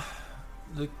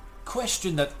the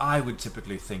question that I would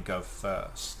typically think of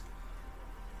first: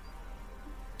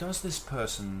 does this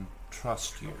person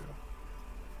trust you?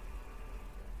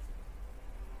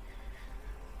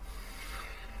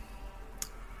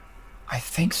 I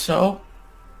think so,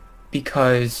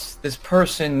 because this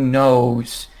person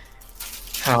knows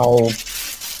how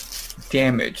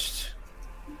damaged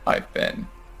I've been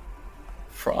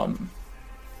from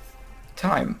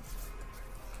time.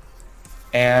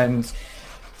 And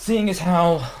seeing as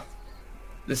how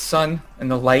the sun and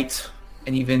the light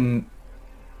and even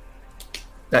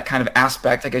that kind of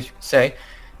aspect, I guess you could say,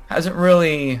 hasn't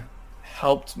really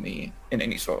helped me in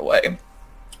any sort of way.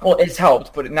 Well, it's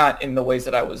helped, but not in the ways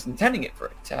that I was intending it for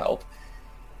it to help.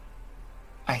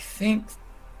 I think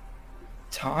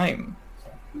time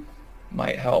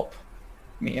might help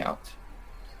me out.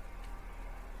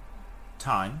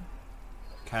 Time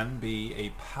can be a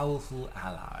powerful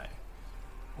ally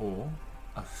or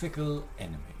a fickle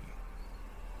enemy.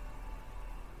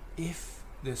 If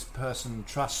this person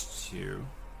trusts you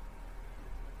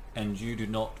and you do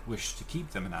not wish to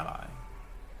keep them an ally,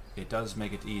 it does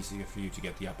make it easier for you to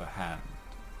get the upper hand.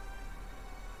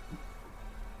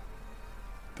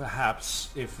 Perhaps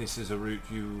if this is a route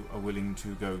you are willing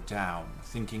to go down,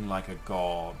 thinking like a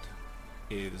god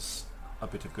is a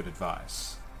bit of good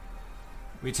advice.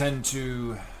 We tend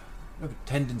to have a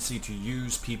tendency to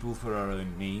use people for our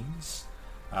own means,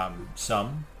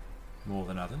 some more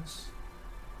than others.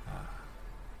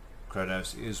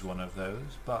 Kronos is one of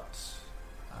those, but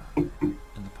in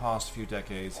the past few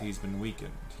decades he's been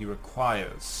weakened. He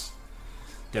requires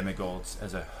demigods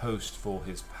as a host for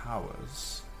his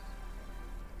powers.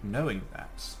 Knowing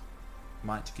that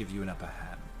might give you an upper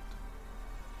hand.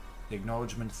 The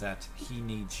acknowledgement that he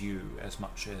needs you as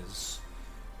much as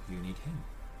you need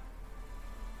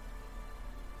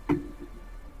him.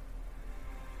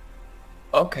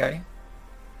 Okay.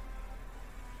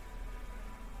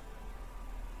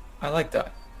 I like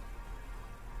that.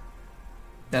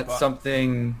 That's But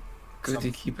something good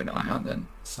to keep an eye on then.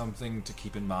 Something to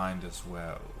keep in mind as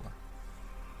well.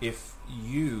 If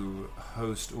you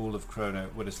host all of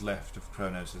what is left of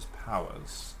Kronos'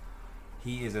 powers,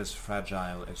 he is as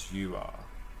fragile as you are.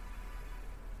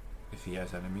 If he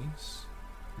has enemies,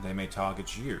 they may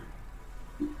target you.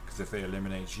 Because if they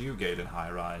eliminate you, Galen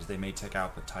High-Rise, they may take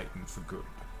out the Titan for good.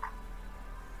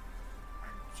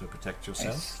 So protect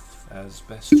yourself as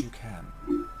best you can.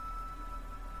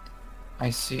 I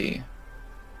see.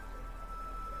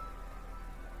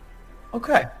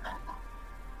 Okay.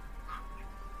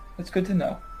 That's good to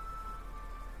know.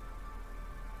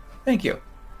 Thank you.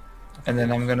 And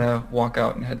then I'm gonna walk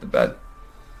out and head to bed.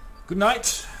 Good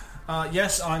night.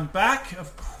 Yes, I'm back.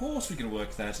 Of course we can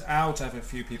work that out. I have a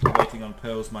few people waiting on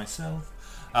pearls myself.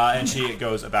 And she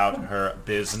goes about her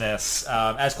business.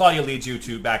 As Claudia leads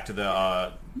you back to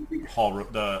the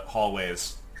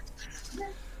hallways.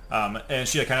 And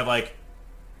she kind of like...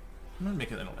 I'm going to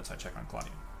make an insight check on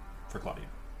Claudia. For Claudia.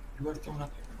 You were thrown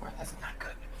up everywhere. That's not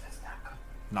good. That's not good.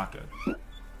 Not good.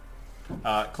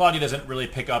 Claudia doesn't really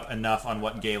pick up enough on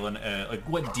what Galen,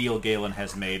 what deal Galen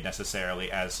has made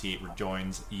necessarily as he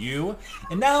rejoins you.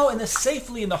 And now,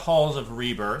 safely in the halls of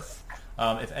Rebirth,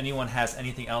 if anyone has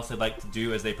anything else they'd like to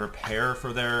do as they prepare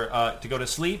for their to go to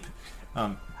sleep,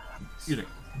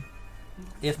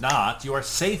 if not, you are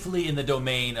safely in the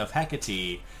domain of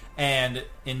Hecate, and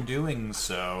in doing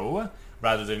so,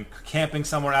 rather than camping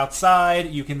somewhere outside,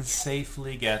 you can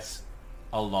safely get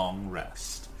a long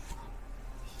rest.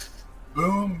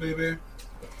 Boom, baby.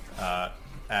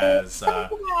 As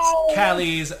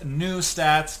Callie's new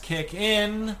stats kick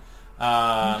in,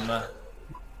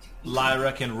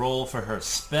 Lyra can roll for her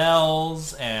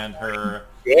spells, and her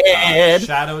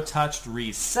Shadow Touched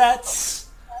resets.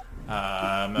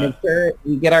 Make sure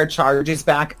we get our charges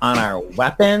back on our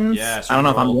weapons. Yes, I don't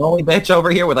know if I'm the only bitch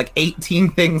over here with like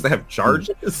 18 things that have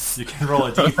charges. You can roll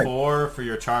a d4 for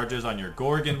your charges on your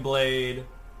Gorgon Blade.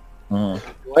 Do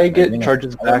I get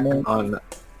charges back on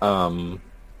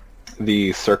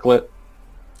the circlet?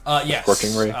 Yes.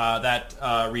 Scorching ray? That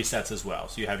resets as well.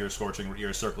 So you have your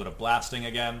your circlet of blasting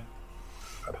again.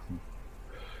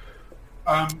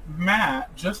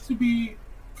 Matt, just to be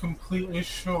completely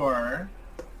sure,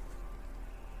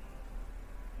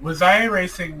 was I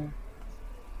erasing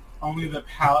only the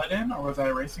paladin, or was I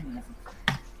erasing everything?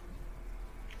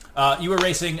 You were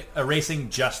erasing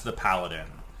just the paladin.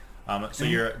 So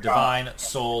your divine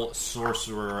soul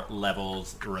sorcerer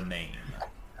levels remain.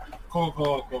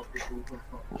 Cool.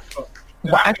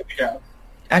 Well,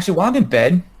 actually, while I'm in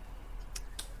bed,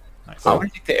 Nice. I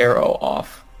want to take the arrow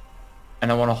off,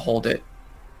 and I want to hold it.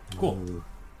 Cool.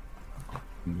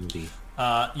 Moody.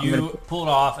 You pull it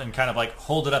off and kind of like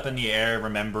hold it up in the air,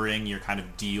 remembering your kind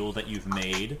of deal that you've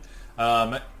made.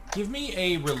 Give me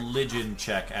a religion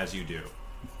check as you do.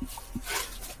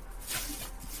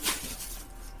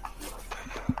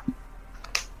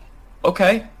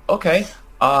 Okay.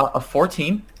 A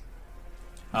 14.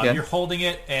 Yeah. You're holding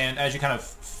it, and as you kind of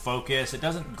focus, it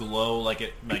doesn't glow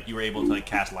like you were able to like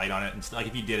cast light on it, and like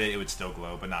if you did it, it would still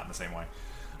glow, but not in the same way.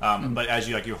 But as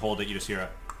you hold it, you just hear a.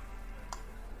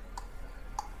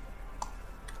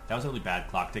 That was a really bad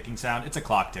clock ticking sound. It's a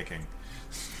clock ticking.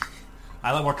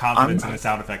 I have more confidence in the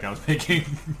sound effect I was making.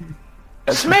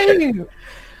 That's me.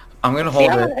 I'm gonna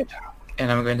hold it,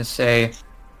 and I'm going to say,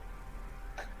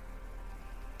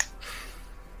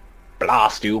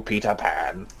 Blast you, Peter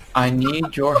Pan. I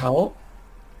need your help,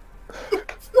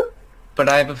 but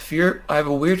I have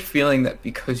a weird feeling that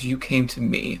because you came to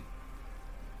me,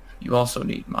 you also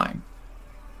need mine.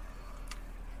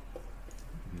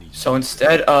 So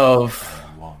instead of...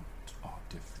 Want are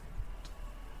different.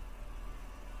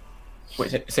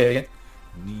 Wait, say it again.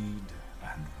 Need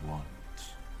and want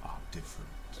are different.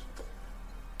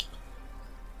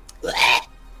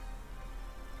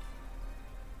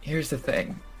 Here's the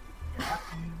thing.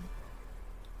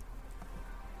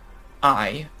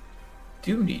 I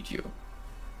do need you.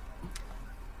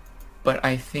 But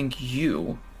I think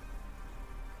you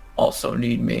also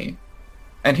need me.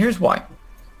 And here's why.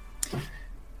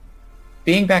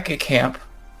 Being back at camp,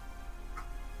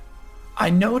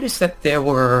 I noticed that there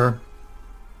were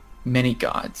many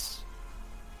gods.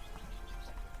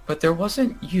 But there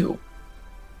wasn't you.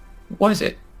 Was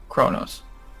it, Kronos?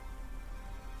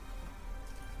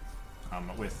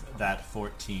 With that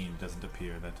 14, doesn't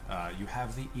appear that you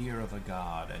have the ear of a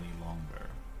god any longer.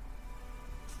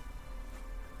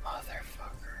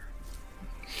 Motherfucker.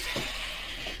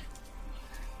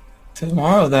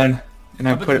 Tomorrow then, and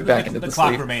I put it back into the clock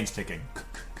sleep. remains ticking.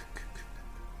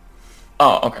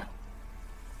 Oh, okay.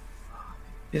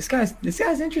 This guy's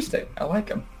interesting. I like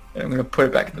him. And I'm gonna put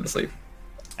it back into the sleep.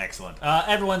 Excellent.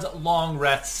 Everyone's long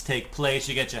rests take place.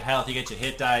 You get your health, you get your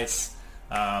hit dice.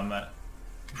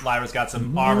 Lyra's got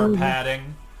some armor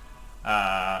padding.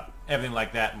 Everything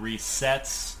like that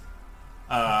resets.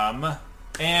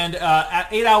 And at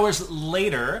 8 hours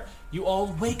later, you all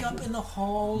wake up in the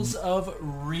halls of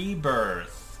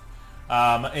Rebirth.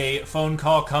 A phone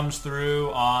call comes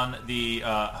through on the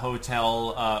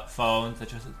hotel phone that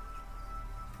just says,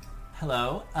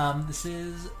 "Hello, this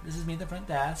is me at the front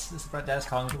desk. This is the front desk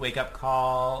calling with a wake-up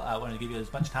call. I wanted to give you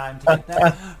as much time to get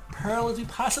that pearl as we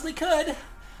possibly could.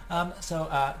 So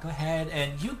go ahead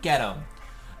and you get them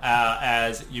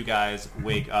as you guys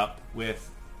wake up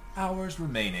with hours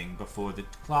remaining before the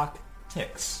clock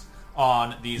ticks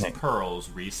on these pearls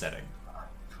resetting."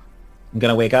 I'm going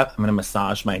to wake up, I'm going to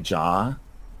massage my jaw,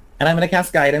 and I'm going to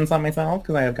cast guidance on myself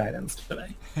because I have guidance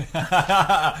today.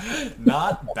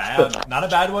 Not bad. Not a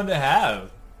bad one to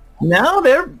have. No,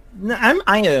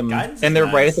 I am. Guidance And is they're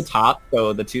right nice. at the top,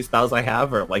 so the 2 spells I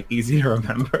have are like easy to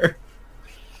remember.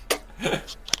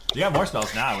 You got more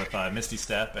spells now with Misty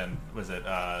Step and was it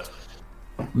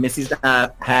Missy's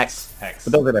Hex. Hex.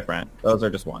 But those are different. Those are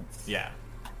just ones. Yeah.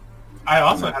 I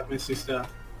also have Misty Step.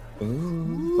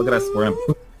 Ooh, look at us. We're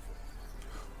gonna...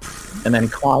 And then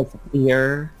Claws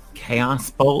Fear,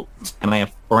 Chaos Bolt, and I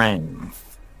have Friends.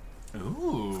 Ooh.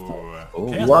 Ooh,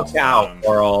 Chaos Look Bolt's out, fun.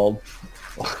 world.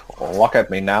 Look at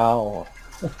me now.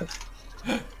 I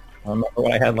don't remember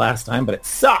what I had last time, but it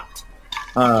sucked.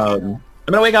 I'm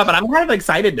gonna wake up and I'm kind of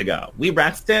excited to go. We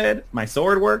rested. My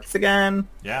sword works again.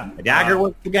 Yeah. My dagger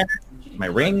works again. My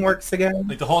ring works again.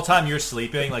 Like the whole time you're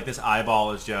sleeping, like this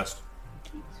eyeball is just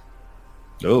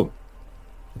Ooh,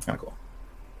 that's kind of cool.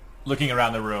 looking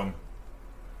around the room.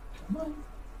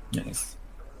 Nice.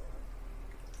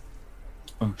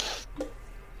 Oh.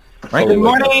 Right, good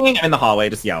morning. I'm in the hallway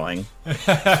just yelling.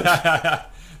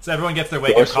 So everyone gets their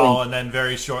wake-up call, and then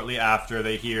very shortly after,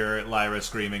 they hear Lyra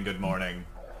screaming, "Good morning."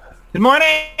 Good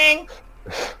morning.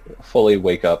 Fully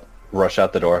wake up, rush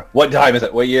out the door. What time is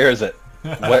it? What year is it?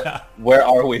 Where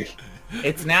are we?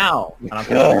 It's now. I don't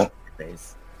care what your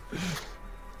face.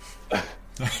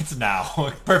 It's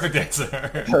now. Perfect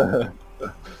answer.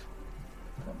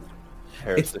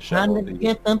 Here's It's the time to shovel.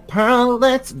 get the pearl.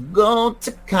 Let's go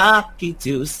to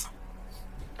Cocky-Tooth.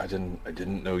 I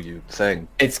didn't know you sang.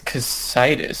 It's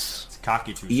Casitis. It's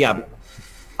cocky too. Yeah,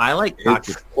 I like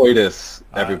Cocky. It's coitus,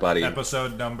 everybody.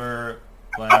 Episode number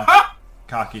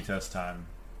cocky test time.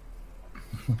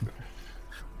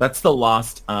 That's the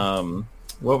lost.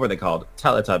 What were they called?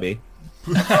 Teletubby.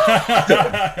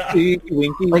 Tinky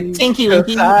Winky. Like Tinky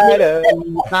Winky. Casitis.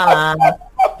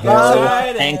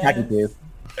 And Cocky-Tooth.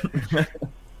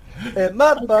 And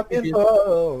motherfucking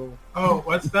bow. Oh,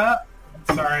 what's that?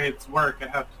 Sorry, it's work. I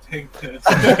have to take this.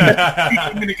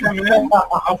 I'm gonna come in.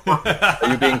 Are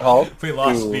you being called? We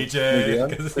lost to BJ Museum?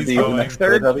 because To he's the going. next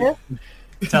Teletubby?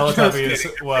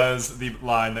 Teletubbies was the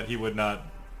line that he would not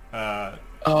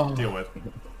deal with.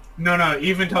 No,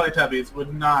 even Teletubbies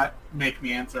would not make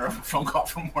me answer a phone call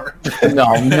from work.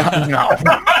 No.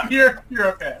 You're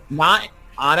okay. Not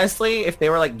honestly, if they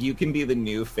were like, you can be the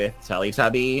new 5th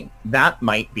Teletubby, that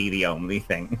might be the only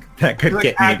thing that could Like,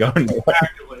 get me going.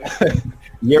 Actually.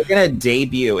 You're gonna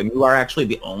debut, and you are actually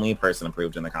the only person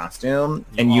approved in the costume,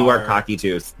 and you are are.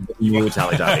 Cocky-Tooth, the new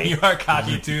Teletubby. You are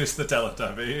Cocky Tooth, the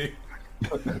Teletubby.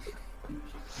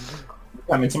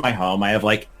 Come into my home. I have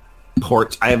like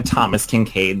I have Thomas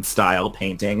Kincaid style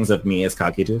paintings of me as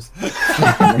Cocky-Tooth. The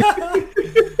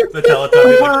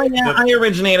Teletubby. Oh yeah, I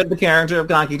originated the character of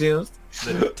Cocky-Tooth.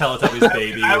 The Teletubby's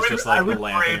baby I was would, just I like the would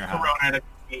lamp in brave your house. Corona to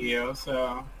meet you,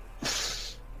 so...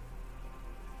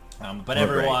 But We're great.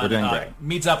 everyone We're doing great.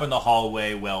 meets up in the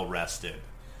hallway well rested.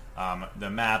 The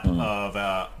map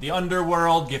of the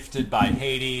underworld, gifted by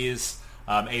Hades,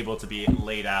 able to be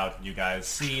laid out. You guys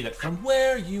see that from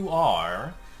where you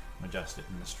are. I'm adjust it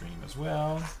in the stream as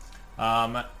well.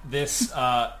 The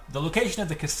location of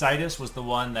the Casitis was the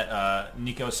one that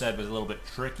Nico said was a little bit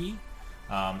tricky.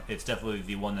 It's definitely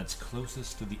the one that's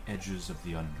closest to the edges of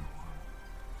the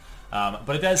underworld.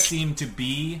 But it does seem to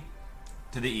be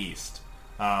to the east.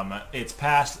 It's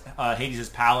past Hades'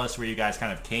 palace where you guys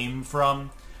kind of came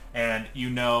from, and you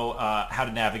know how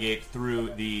to navigate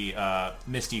through the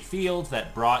misty fields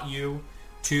that brought you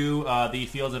to the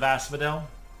fields of Asphodel,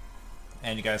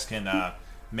 and you guys can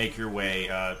make your way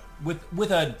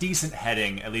with a decent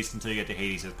heading, at least until you get to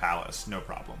Hades' palace. No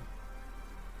problem.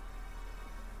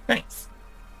 Thanks.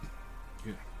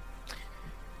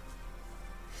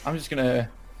 I'm just gonna,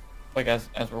 like, as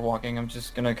we're walking, I'm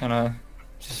just gonna kind of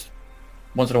just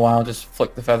once in a while just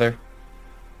flick the feather,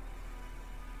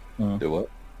 Do what?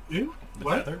 You? The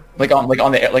What? feather? like on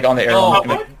the arrow. Oh,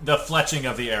 like, the fletching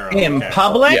of the arrow. In Okay.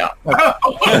 public? yeah.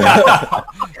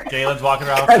 Galen's walking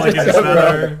around flicking his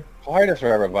feather. Quietest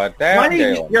forever, but Why damn are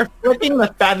you, Galen. you're flicking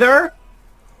the feather?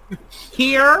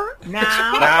 Here?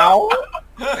 Now? Now?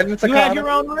 And it's a You had condom.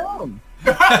 your own room.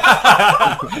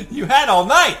 You had all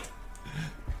night.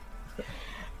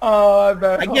 Oh, I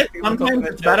bet. I get sometimes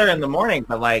it's better in the morning,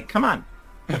 but like, come on.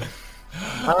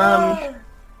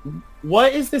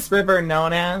 What is this river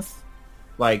known as?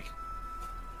 Like,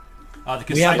 The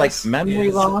we have like Casitas memory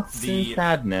is loss the and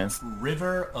sadness.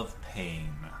 River of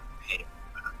Pain.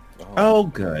 Oh,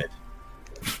 good.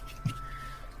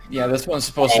 Yeah, this one's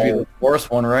supposed to be the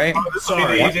worst one, right? Oh, this will be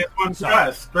Sorry. the easiest one for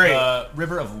us. Great.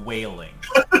 River of Wailing.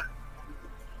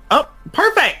 Oh,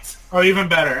 perfect! Oh, even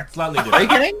better. Slightly Are you different.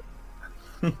 kidding?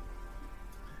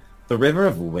 The River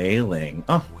of Wailing.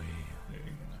 Oh,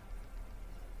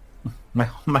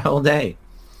 Wailing. my whole day.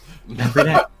 Every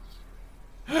day.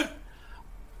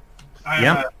 I am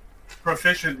Yeah.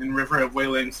 proficient in River of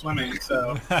Wailing swimming,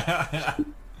 so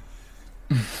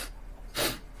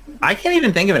I can't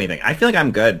even think of anything. I feel like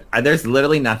I'm good. There's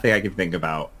literally nothing I can think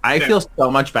about. I feel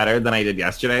so much better than I did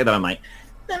yesterday that I'm like...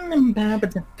 Do I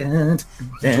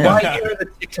hear the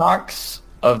TikToks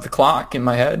of the clock in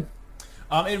my head?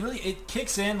 It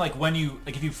kicks in like when you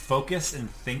if you focus and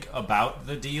think about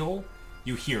the deal,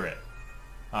 you hear it.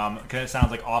 Because it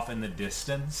sounds like off in the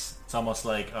distance. It's almost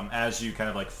like as you kind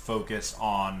of like focus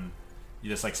on, you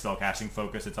just like spellcasting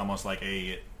focus. It's almost like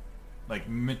a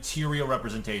material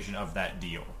representation of that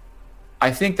deal.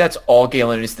 I think that's all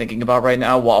Galen is thinking about right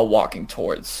now while walking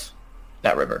towards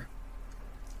that river.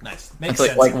 Nice. Makes It's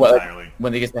sense like entirely.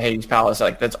 when they get to Hades Palace,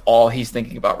 like that's all he's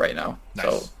thinking about right now. Nice.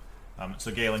 So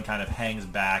So Galen kind of hangs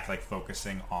back, like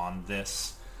focusing on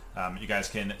this. You guys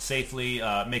can safely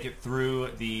make it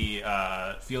through the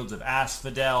fields of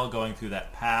Asphodel, going through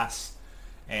that pass,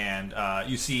 and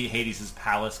you see Hades'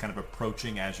 palace kind of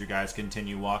approaching as you guys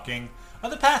continue walking on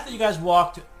the path that you guys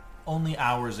walked only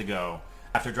hours ago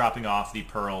after dropping off the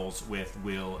pearls with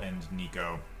Will and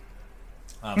Nico.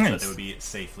 So that they would be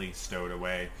safely stowed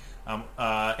away.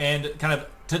 And kind of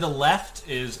to the left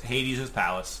is Hades'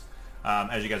 palace.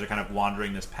 As you guys are kind of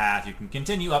wandering this path, you can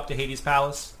continue up to Hades'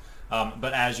 palace.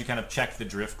 But as you kind of check the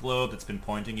drift globe that's been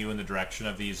pointing you in the direction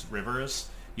of these rivers,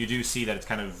 you do see that it's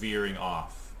kind of veering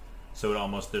off. So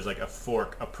there's like a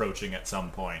fork approaching at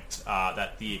some point.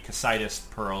 That the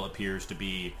Casitas Pearl appears to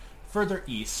be further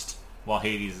east, while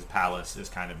Hades' palace is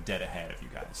kind of dead ahead of you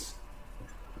guys.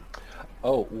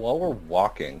 Oh, while we're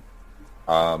walking,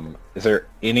 is there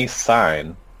any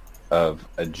sign of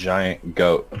a giant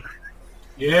goat?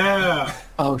 yeah.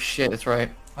 oh shit, that's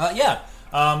right. Yeah.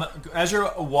 As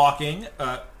you're walking,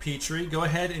 Petrie, go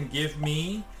ahead and give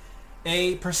me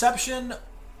a perception.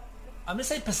 I'm gonna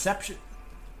say perception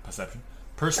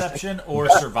or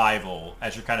survival,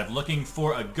 as you're kind of looking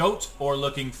for a goat or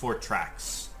looking for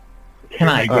tracks. Can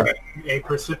I? A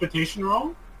precipitation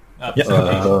roll?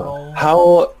 Perception roll.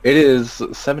 How it is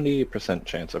 70%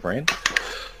 chance of rain.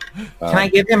 Can I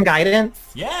give him guidance?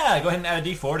 Yeah, go ahead and add a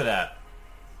D4 to that.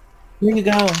 Here you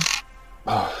go.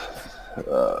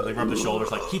 They rub the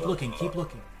shoulders like, keep looking.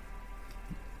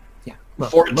 Yeah.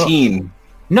 Look, 14. look.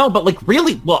 No, but like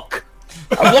really look.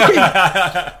 I'm looking.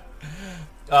 A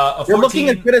You're 14, looking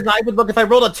as good as I would look if I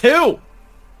rolled a 2.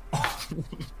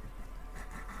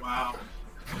 Wow.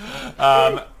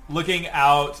 looking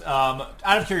out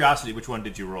of curiosity, which one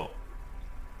did you roll?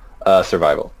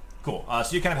 Survival. Cool.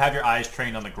 So you kind of have your eyes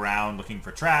trained on the ground looking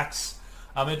for tracks.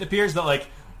 It appears that like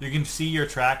you can see your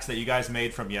tracks that you guys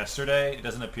made from yesterday. It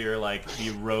doesn't appear like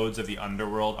the roads of the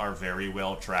underworld are very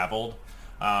well traveled.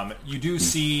 You do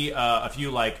see a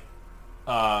few like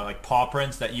paw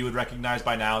prints that you would recognize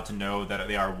by now to know that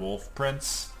they are wolf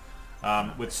prints,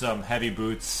 with some heavy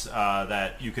boots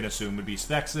that you can assume would be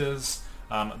Spex's.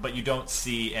 But you don't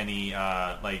see any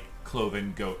like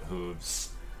cloven goat hooves.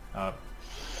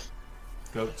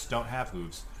 Goats don't have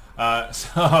hooves.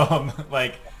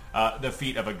 The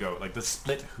feet of a goat, like the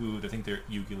split hoof. I think they're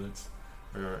ungulates,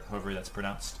 or however that's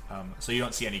pronounced. So you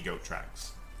don't see any goat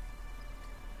tracks.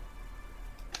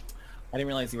 I didn't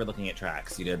realize you were looking at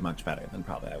tracks. You did much better than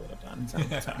probably I would have done. So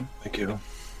that's fine. Thank you.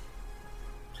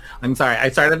 I'm sorry. I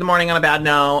started the morning on a bad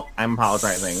note. I'm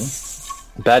apologizing.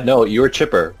 Bad note, you were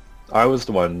chipper. I was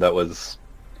the one that was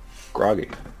groggy.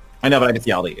 I know, but I just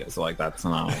yelled at you, so like that's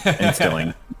not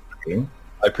instilling.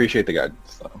 I appreciate the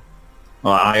guidance, though.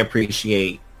 Well, I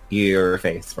appreciate your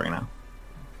face right now.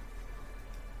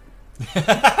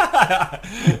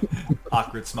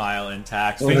 Awkward smile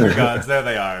intact. Finger guns. There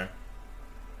they are.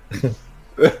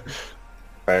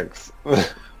 Thanks.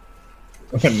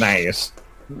 Nice.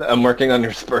 I'm working on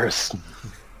your spurs.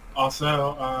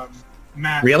 Also,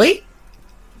 Matt. Really?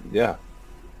 Yeah.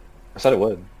 I said it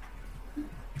would.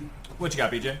 What you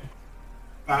got, BJ?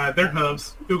 They're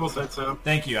hooves. Google said so.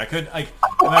 Thank you. I could, in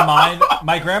my mind,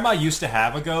 my grandma used to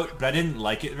have a goat, but I didn't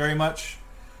like it very much.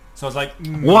 So I was like,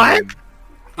 What?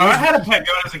 Oh, I had a pet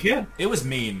goat as a kid. It was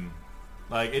mean.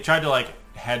 Like, it tried to, like,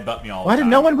 headbutt me all Why the did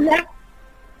time. no one react?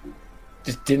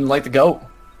 Just didn't like the goat.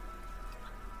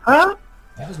 Huh?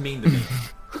 That was mean to me.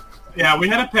 Yeah, we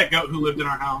had a pet goat who lived in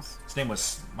our house. His name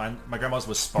was my grandma's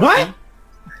was Sparky.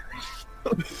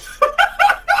 What?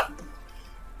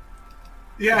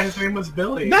 Yeah, his name was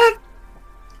Billy.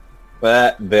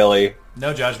 That Billy.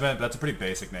 No judgment, but that's a pretty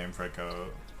basic name for a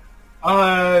goat.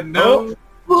 No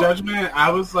judgment. I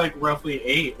was like roughly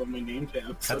 8 when we named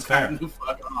him. So That's fair. kind of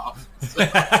fuck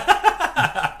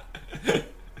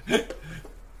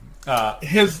off.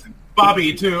 His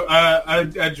Bobby, to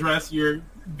address your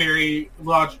very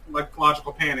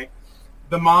logical panic.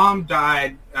 The mom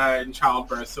died in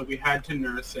childbirth, so we had to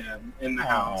nurse him in the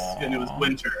house, and it was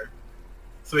winter,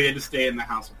 so he had to stay in the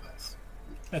house with us.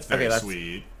 That's very Okay,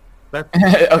 sweet.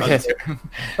 Okay.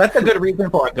 That's a good reason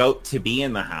for a goat to be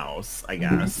in the house, I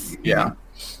guess. Yeah.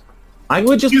 I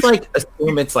would just like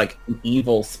assume it's like an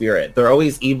evil spirit. There are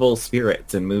always evil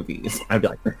spirits in movies. I'd be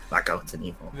like, that goat's an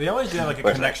evil. They always do have like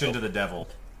a connection to the devil.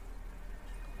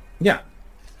 Yeah.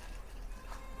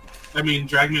 I mean,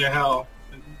 Drag Me to Hell.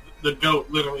 The goat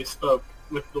literally spoke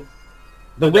with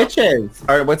The witches.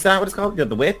 Or what's that? What it's called?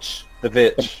 The witch? The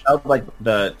Vitch. Oh, like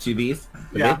the two V's?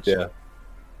 The Yeah. witch? Yeah.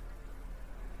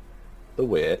 The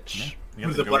Witch. You got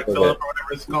was the it Black goat. Phillip or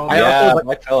whatever it's called. I Yeah, also-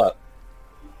 Black Phillip.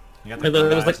 You got I the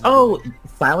literally was like, guys. oh,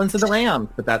 Silence of the Lambs,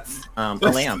 but that's a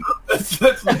lamb.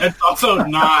 That's also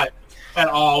not at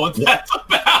all what that's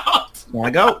about. Want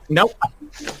to go? Nope.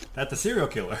 That's the serial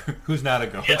killer who's not a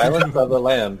goat. Silence of the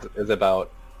Lambs is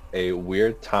about a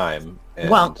weird time. And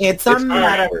Well, it's a weird.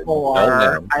 metaphor.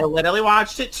 No, no. I literally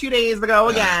watched it 2 days ago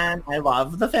again. I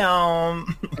love the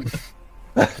film.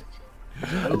 I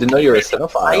didn't know you were a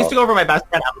cinephile. I used to go over to my best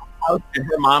friend's house, and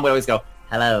her mom would always go,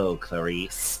 hello,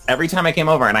 Clarice. Every time I came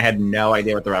over, and I had no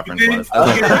idea what the reference was.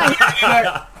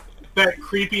 That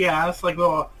creepy ass like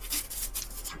little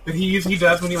that he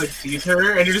does when he like sees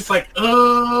her, and you're just like,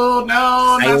 oh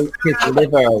no, I ate his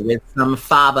liver with some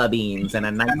fava beans and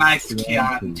a nice, a nice Chianti.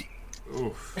 Chianti.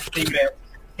 Oof.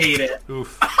 Hate it.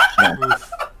 Oof. Yeah.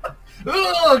 Oof.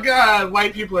 Oh god,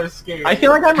 white people are scary. I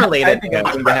feel like I'm I related think to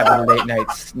I'm going to have a late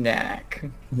night snack.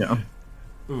 Yeah.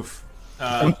 Oof.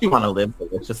 Don't you want to live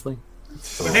deliciously?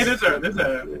 But hey, there's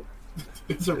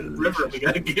a river we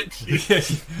gotta get to.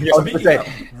 Speaking of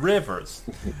rivers,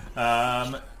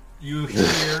 you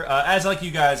hear as like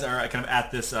you guys are kind of at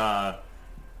this like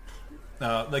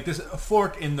this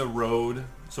fork in the road,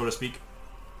 so to speak.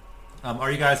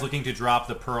 Are you guys looking to drop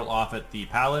the pearl off at the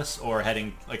palace, or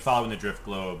heading like following the drift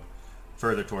globe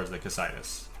further towards the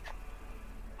Casitas?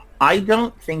 I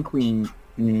don't think we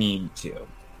need to.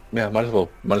 Yeah, might as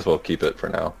well keep it for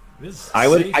now. It is I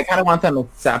safe. kind of want them as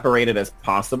separated as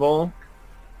possible,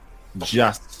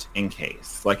 just in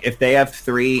case. Like if they have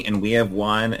 3 and we have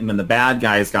 1, and then the bad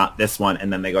guys got this one,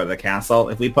 and then they go to the castle.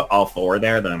 If we put all 4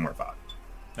 there, then we're fucked.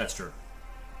 That's true.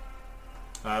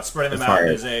 Spreading them As out far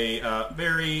is a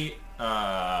very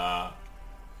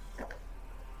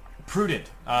prudent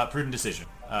decision.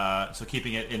 So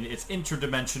keeping it in its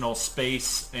interdimensional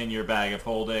space in your bag of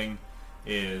holding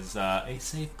is a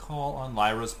safe call on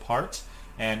Lyra's part.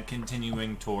 And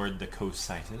continuing toward the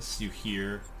Cositus, you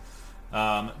hear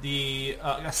the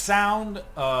sound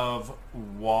of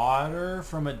water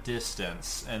from a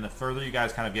distance. And the further you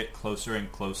guys kind of get closer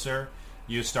and closer,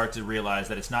 you start to realize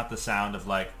that it's not the sound of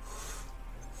like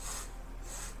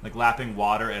lapping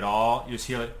water at all. You just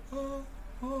hear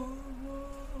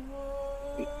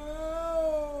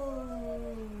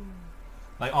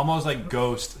like almost like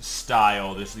ghost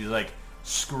style. There's these like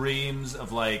screams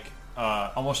of like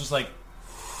almost just like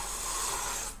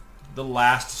the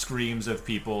last screams of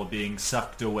people being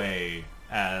sucked away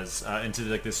as into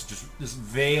like this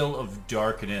veil of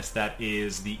darkness that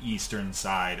is the eastern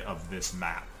side of this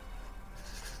map.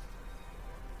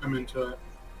 I'm into it.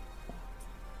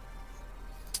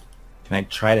 Can I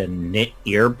try to knit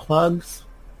earplugs?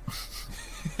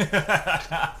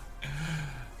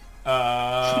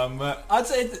 I'd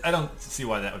say I don't see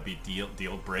why that would be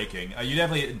deal breaking. You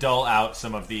definitely dull out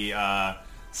some of the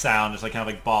sound, just like kind of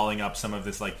like balling up some of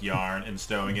this like yarn and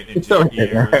stowing it into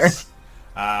your ears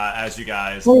as you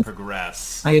guys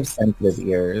progress. I have sensitive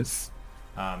ears.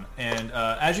 And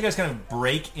as you guys kind of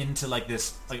break into like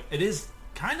this, like it is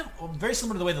kind of very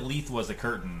similar to the way the Leaf was a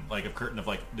curtain of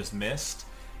like this mist.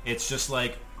 It's just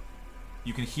like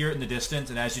you can hear it in the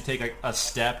distance, and as you take like a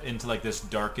step into like this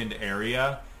darkened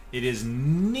area, it is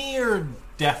near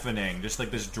deafening, just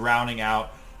like this drowning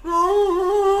out,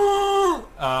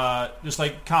 just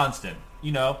like constant,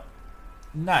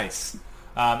 nice,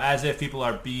 as if people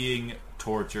are being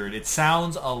tortured. It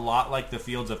sounds a lot like the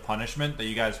Fields of Punishment that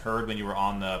you guys heard when you were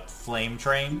on the flame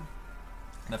train,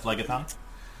 the Phlegethon.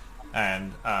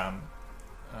 And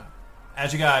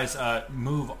as you guys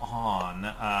move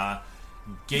on,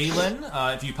 Galen,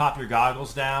 if you pop your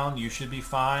goggles down, you should be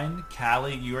fine.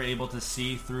 Callie, you are able to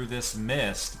see through this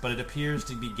mist, but it appears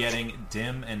to be getting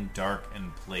dim and dark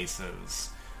in places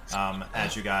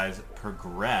as you guys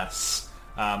progress.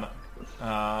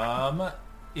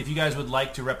 If you guys would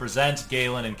like to represent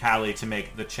Galen and Callie to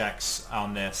make the checks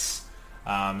on this,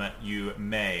 you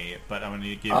may. But I'm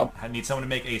going to I need someone to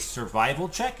make a survival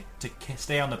check to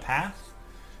stay on the path,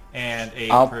 and a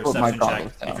perception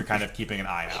check if you're kind of keeping an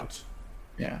eye out.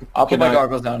 Yeah, I'll put my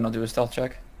goggles down and I'll do a stealth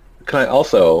check. Can I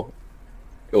also...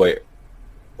 Wait,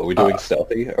 are we doing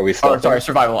stealthy? Are we stealthy? Oh, sorry,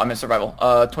 survival. I meant survival.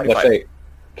 25. Let's say,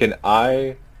 can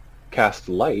I cast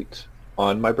light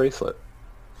on my bracelet?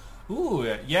 Ooh,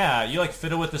 yeah. You like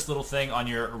fiddle with this little thing on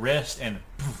your wrist, and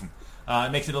poof,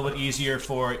 it makes it a little bit easier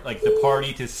for like the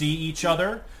party to see each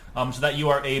other, so that you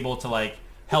are able to like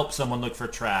help someone look for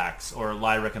tracks, or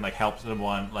Lyra can like help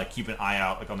someone like keep an eye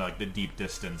out like on the, like the deep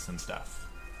distance and stuff.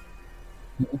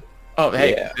 Oh,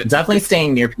 hey. Yeah. Definitely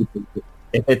staying near people.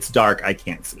 If it's dark, I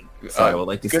can't see. So I would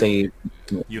like to stay...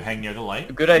 You hang near the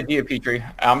light? Good idea, Petrie.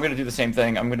 I'm going to do the same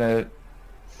thing. I'm going to...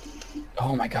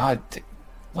 Oh my god.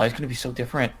 Light's going to be so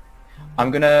different.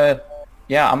 I'm going to...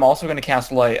 Yeah, I'm also going to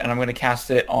cast light, and I'm going to cast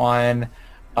it on...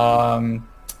 I'm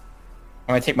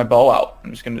going to take my bow out. I'm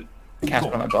just going to cast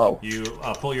it on my bow. You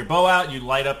pull your bow out, you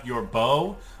light up your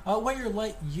bow. Where your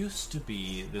light used to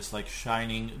be, this like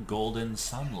shining golden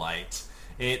sunlight.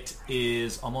 It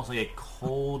is almost like a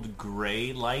cold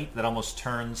gray light that almost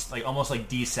turns, like almost like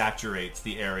desaturates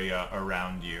the area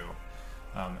around you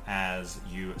as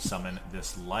you summon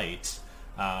this light.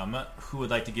 Who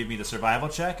would like to give me the survival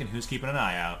check, and who's keeping an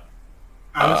eye out?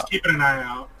 I was keeping an eye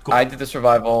out. Cool. I did the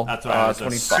survival. That's what I was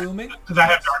 25. assuming. Because I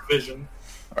have dark vision.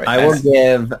 Right, I will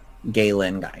give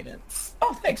Galen guidance.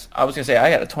 Oh, thanks. I was going to say I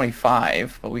had a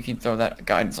 25, but we can throw that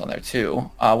guidance on there too.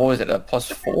 What was it, a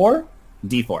 +4?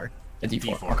 D4. A D4.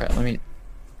 D4. Okay, let me...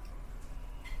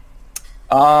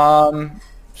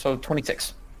 So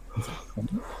 26.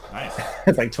 Nice.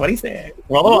 It's like 26.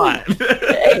 Roll a 1.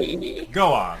 Hey.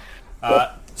 Go on.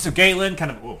 So Galen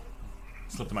kind of... Whoa,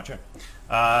 slipped in my chair.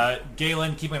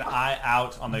 Galen keeping an eye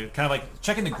out on the... Kind of like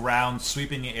checking the ground,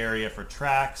 sweeping the area for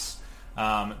tracks.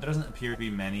 There doesn't appear to be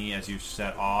many as you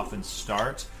set off and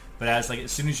start. But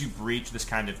as soon as you breach this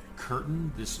kind of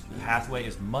curtain, this pathway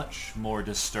is much more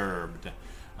disturbed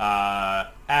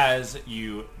as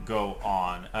you go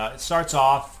on. It starts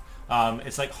off...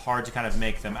 it's like hard to kind of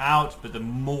make them out, but the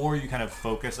more you kind of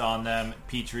focus on them,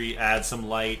 Petrie adds some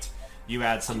light, you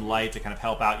add some light to kind of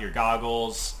help out your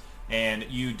goggles, and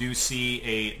you do see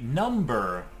a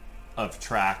number of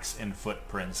tracks and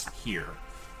footprints here,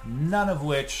 none of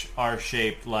which are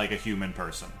shaped like a human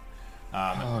person.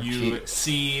 You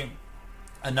see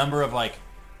a number of like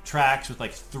tracks with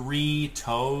like 3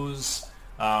 toes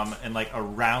and like a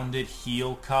rounded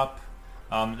heel cup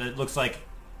that looks like...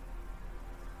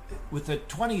 With the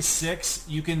 26,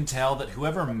 you can tell that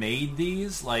whoever made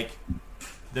these, like,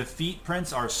 the feet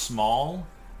prints are small,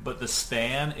 but the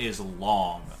span is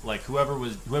long. Like,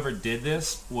 whoever did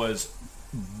this was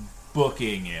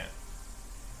booking it.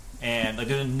 And, like,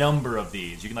 there's a number of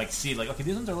these. You can, like, see, like, okay,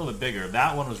 these ones are a little bit bigger.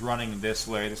 That one was running this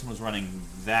way. This one was running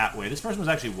that way. This person was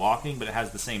actually walking, but it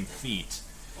has the same feet.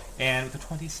 And with the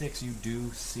 26, you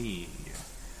do see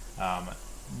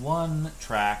one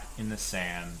track in the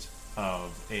sand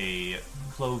of a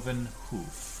cloven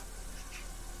hoof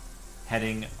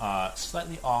heading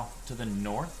slightly off to the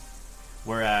north,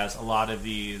 whereas a lot of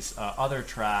these other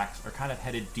tracks are kind of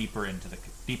headed deeper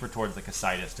towards the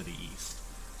Casitas to the east.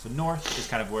 So north is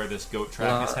kind of where this goat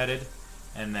track is headed,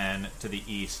 and then to the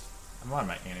east, why am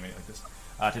I animating like this?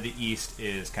 To the east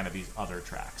is kind of these other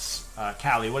tracks.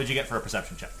 Callie, what did you get for a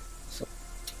perception check?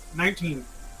 19.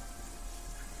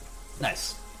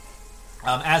 Nice.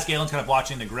 As Galen's kind of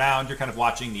watching the ground, you're kind of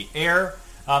watching the air.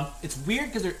 It's weird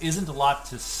because there isn't a lot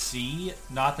to see.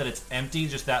 Not that it's empty,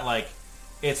 just that like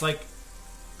it's like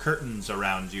curtains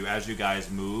around you as you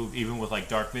guys move. Even with like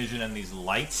dark vision and these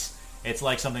lights, it's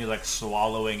like something is like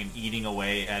swallowing and eating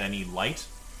away at any light.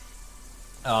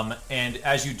 And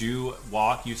as you do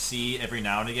walk, you see every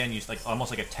now and again, you like almost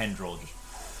like a tendril just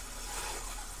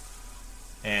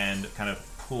and kind of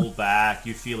pull back.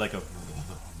 You feel like a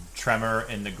tremor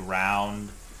in the ground.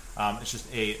 It's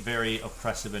just a very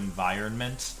oppressive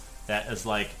environment that is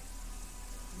like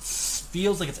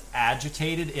feels like it's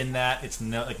agitated in that it's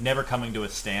like never coming to a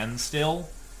standstill,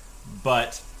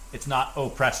 but it's not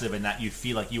oppressive in that you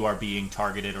feel like you are being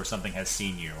targeted or something has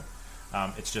seen you.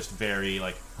 It's just very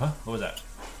like, huh? What was that?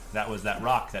 That was that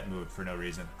rock that moved for no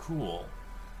reason. Cool.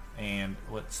 And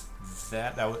what's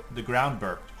that? The ground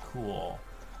burped. Cool.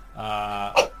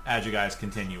 As you guys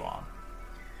continue on.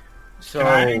 So, Can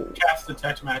I cast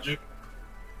Detect Magic?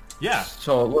 Yeah.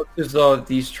 so it looks as though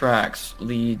these tracks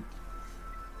lead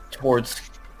towards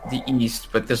the east,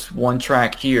 but this one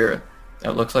track here,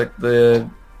 that looks like the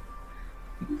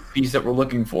beast that we're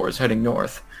looking for is heading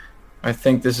north. I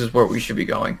think this is where we should be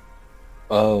going.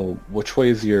 Oh, which way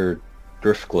is your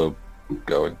drift globe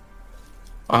going?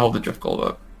 I hold the drift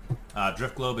globe up.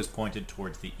 Drift globe is pointed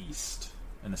towards the east,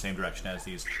 in the same direction as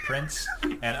these prints.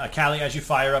 And Callie, as you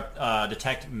fire up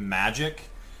Detect Magic,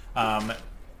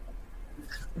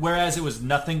 whereas it was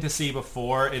nothing to see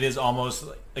before, it is almost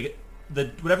like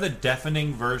whatever the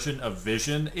deafening version of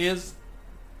vision is,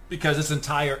 because this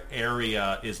entire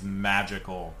area is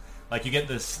magical. Like, you get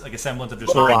this, like, a semblance of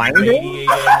just radiating.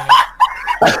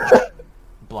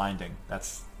 Blinding.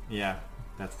 That's the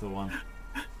one.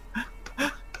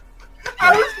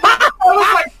 I was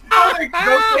like,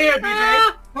 don't say it,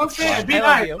 BJ. Don't say it. Be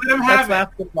nice. Let him have it.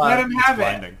 Let him have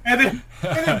it. Blinding.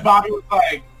 And then Bobby was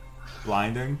like,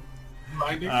 Blinding?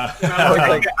 blinding. And I was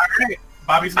like, all right.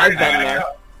 Bobby's I've ready. been there.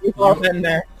 We've all been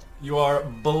there. You are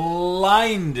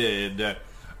blinded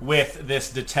with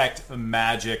this Detect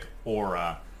Magic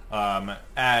aura.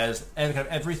 As kind of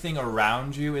everything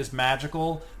around you is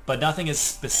magical, but nothing is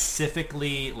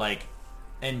specifically like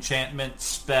enchantment,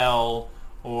 spell,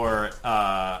 or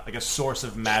like a source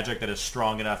of magic that is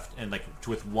strong enough and like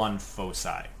with one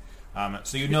foci.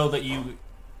 So you know that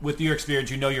with your experience,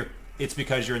 you know it's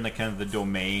because you're in the kind of the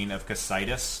domain of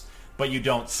Casitas, but you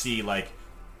don't see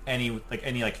any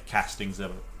castings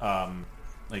of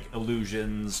like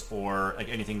illusions or like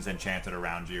anything's enchanted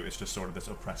around you. It's just sort of this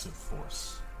oppressive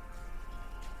force.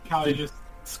 Callie just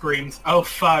screams, "Oh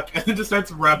fuck!" and then just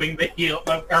starts rubbing the heel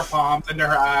of her palms into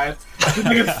her eyes. This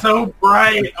thing is so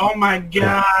bright. Oh my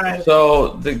god! So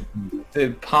the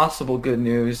possible good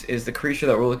news is the creature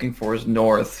that we're looking for is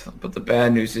north, but the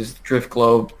bad news is the drift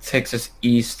globe takes us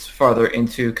east, farther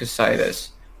into Casitas.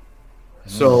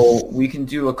 So we can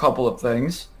do a couple of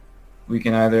things. We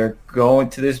can either go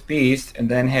into this beast and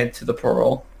then head to the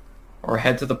Pearl, or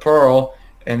head to the Pearl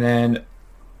and then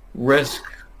risk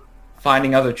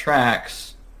finding other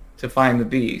tracks to find the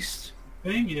beast.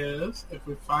 Thing is, if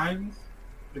we find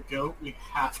the goat, we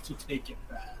have to take it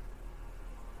back.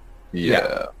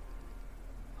 Yeah.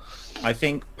 I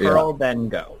think Pearl, then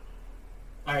go.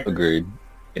 I agree. Agreed.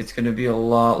 It's going to be a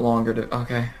lot longer to...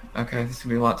 Okay, this is going to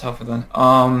be a lot tougher then.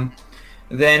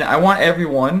 Then I want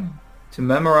everyone to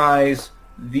memorize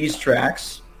these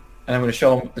tracks, and I'm going to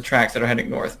show them the tracks that are heading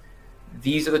north.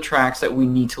 These are the tracks that we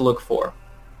need to look for.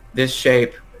 This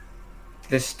shape,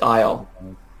 this style.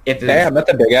 Damn,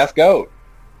 that's a big ass goat.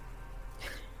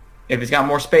 If it's got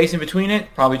more space in between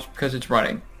it, probably because it's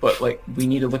running. But like, we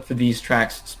need to look for these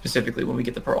tracks specifically when we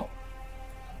get the Pearl.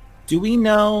 Do we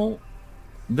know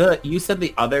you said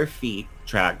the other feet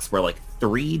tracks were like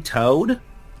 3-toed?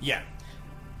 Yeah.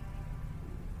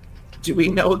 Do we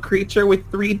know a creature with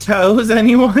 3 toes,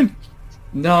 anyone?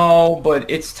 No,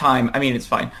 but it's time. I mean, it's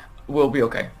fine. We'll be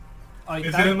okay.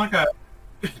 Is it in like a...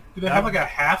 Do they have like a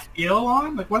half eel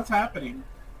on? Like, what's happening?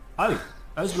 Oh,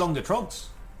 those belong to Trogs.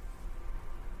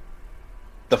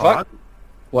 The fuck?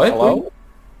 What? Hello?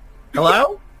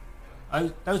 Hello?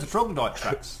 Those are troglodyte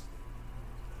tracks.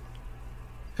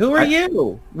 Who are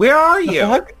you? Where are you?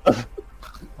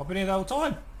 I've been here the whole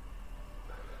time.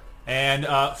 And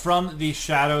from the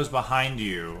shadows behind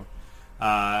you,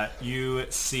 you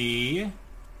see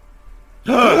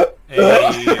a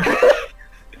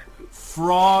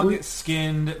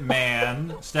frog-skinned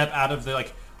man step out of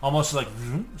the almost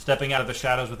stepping out of the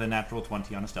shadows with a natural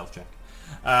 20 on a stealth check.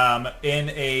 In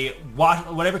a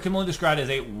whatever can only describe as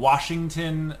a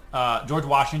George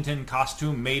Washington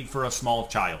costume made for a small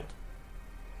child.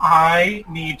 I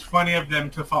need 20 of them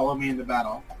to follow me into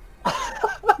battle.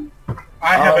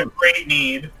 I have a great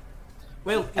need.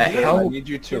 Well, I need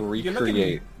you to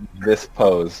recreate this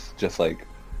pose, just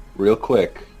real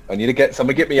quick. I need to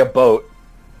get me a boat.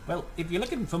 Well, if you're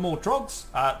looking for more trogs,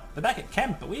 they're back at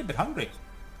camp, but we're a bit hungry.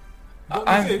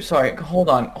 I'm sorry. Hold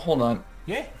on.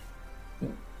 Yeah.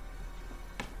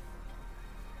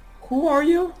 Who are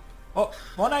you? Oh,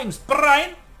 my name's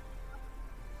Brian.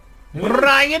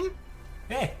 Brian?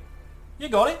 Yeah, you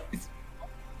got it.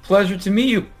 Pleasure to meet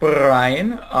you,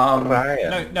 Brian.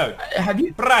 Brian. No. Have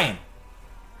you... Brian.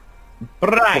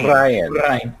 Brian.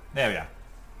 There we are.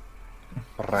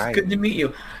 Brian. Good to meet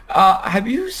you. Have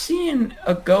you seen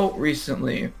a goat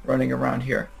recently running around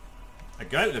here? A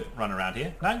goat that run around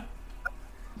here? No,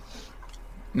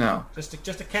 No. just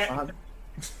a cat.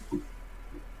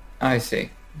 I see.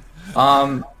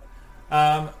 What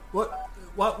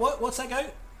What's that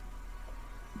goat?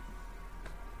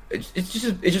 It's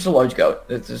just a large goat.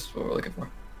 That's just what we're looking for.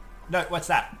 No, what's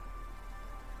that?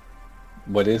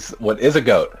 What is a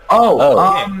goat? Oh,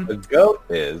 the goat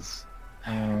is.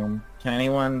 Can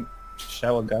anyone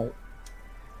show a goat?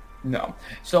 no.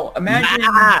 So imagine.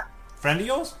 Friend of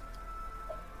yours?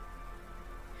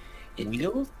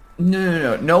 Wheels?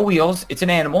 No wheels. It's an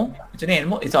animal.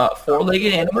 It's a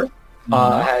four-legged animal.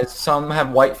 Some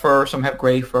have white fur, some have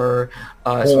gray fur.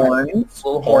 Some have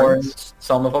little horns.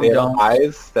 Some of them They have don't.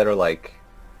 eyes that are like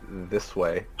this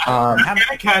way. I'm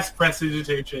gonna cast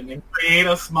prestidigitation and create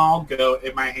a small goat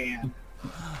in my hand.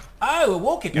 Oh, a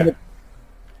wall kicker.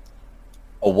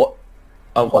 A what?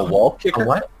 A A wall kicker? A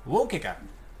what? Wall kicker.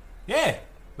 Yeah,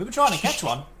 we've been trying to catch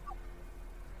one.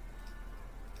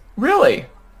 Really?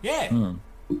 Yeah,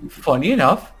 Funny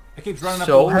enough. it keeps running up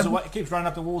So the walls have- away. It keeps running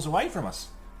up the walls away from us.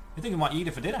 You think we might eat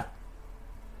it for dinner?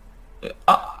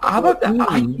 How about that?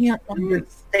 I can't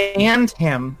understand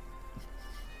him.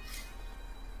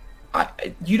 You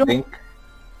I don't. think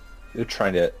you're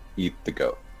trying to eat the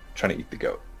goat.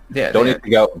 Yeah, Don't yeah. eat the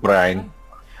goat, Brian.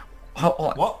 Hold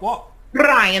on. What?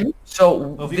 Brian. So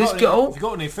Well, if you this got goat if you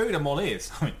got any food, I'm all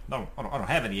ears. I mean, no, I don't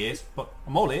have any ears, but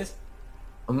I'm all ears.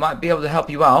 might be able to help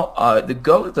you out. The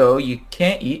goat, though, you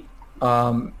can't eat.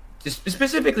 Just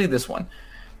specifically this one.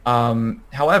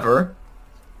 However,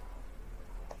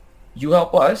 you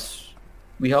help us,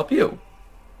 we help you.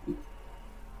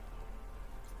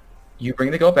 You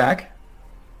bring the goat back,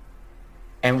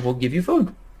 and we'll give you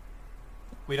food.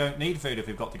 We don't need food if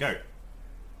we've got the goat.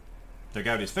 The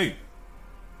goat is food.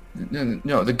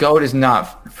 No, the goat is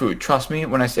not food. Trust me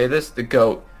when I say this.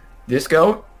 This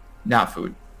goat, not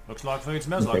food. Looks like food,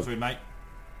 smells like food, mate.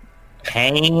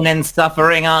 Pain and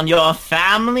suffering on your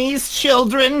family's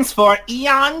children's for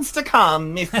eons to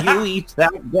come if you eat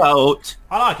that goat.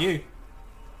 I like you.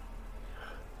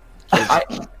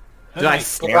 Did I Mate,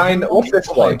 scare Brian, him? what's this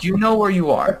Oh, way? do you know where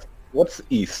you are? What's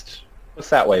east? What's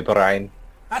that way, Brian?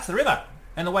 That's the river,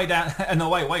 and the way down, and the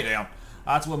way down.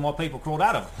 That's where my people crawled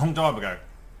out of a long time ago.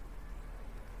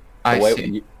 I The way,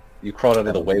 see. you crawled out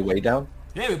of the way down?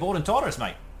 Yeah, we bought and taught us,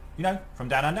 mate. You know, from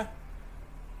down under,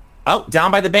 Oh, down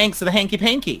by the banks of the Hanky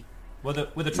Panky. where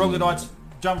the troglodytes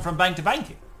jump from bank to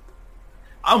bank.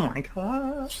 Oh my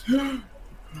gosh.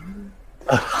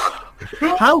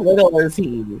 How little is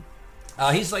he?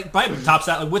 He's like, babe, tops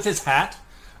out with his hat.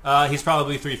 He's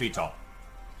probably 3 feet tall.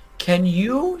 Can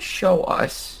you show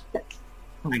us?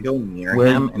 Can I go near Where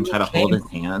him and try to hold came- his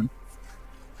hand?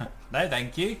 No,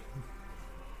 thank you.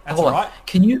 That's Hold all on. right.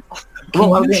 Can you?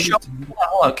 Well, Can you okay. show?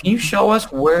 Hold on. Can you show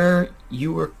us where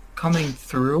you were coming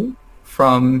through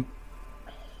from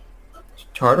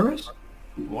Tartarus?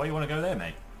 Why you want to go there,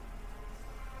 mate?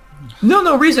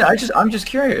 No reason. I'm just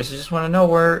curious. I just want to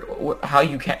know how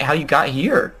you got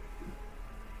here.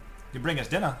 You bring us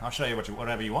dinner. I'll show you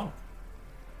whatever you want.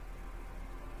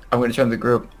 I'm going to turn to the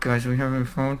group. Guys, do we have any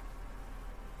phone?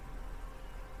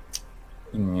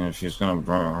 Yeah, she's gonna.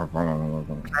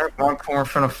 One corner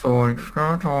for the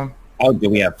phone. Oh, do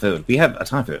we have food? We have a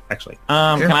ton of food, actually.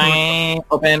 Can I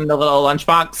open the little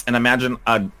lunchbox and imagine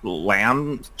a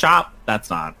lamb chop? That's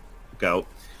not goat.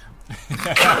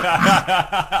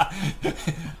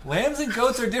 Lambs and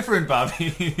goats are different,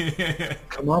 Bobby.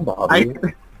 Come on, Bobby.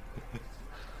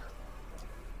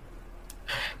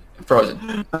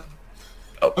 Frozen.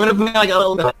 I'm gonna put like a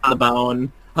little bit on the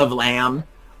bone of lamb.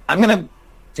 I'm gonna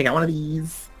take out one of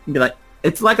these and be like,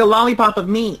 it's like a lollipop of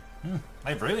meat.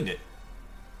 They've ruined it.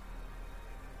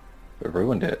 We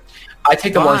ruined it. I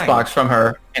take the Why? lunchbox from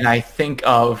her and I think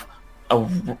of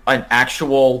an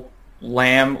actual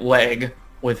lamb leg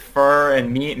with fur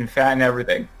and meat and fat and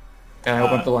everything. And I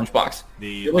open up the lunchbox. The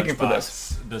You're looking for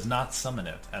this. lunchbox does not summon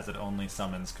it, as it only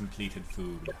summons completed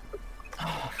food.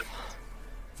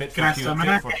 Fit Can I for, summon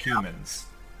fit it? for humans.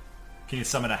 Can you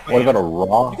summon a ham? What about a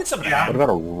raw? You can summon a Yeah. What ham.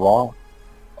 about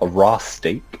a raw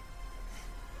steak?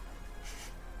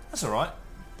 That's alright.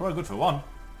 Probably good for one.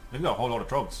 They've got a whole lot of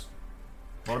trogs.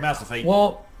 A lot of mouths to feed.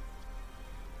 Well,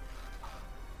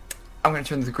 I'm going to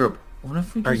turn to the group. What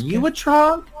if we Are just you get- a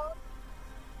trog?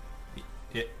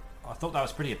 Yeah, I thought that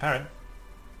was pretty apparent.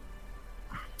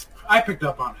 I picked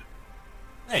up on it.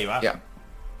 There you are. Yeah.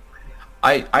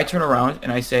 I turn around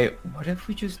and I say, what if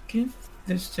we just give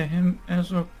this to him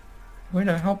as a way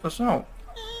to help us out?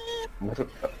 How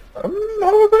are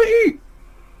we gonna eat?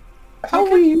 How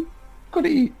are we gonna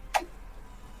eat?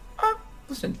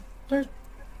 Listen, there's,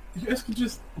 You guys could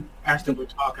just actively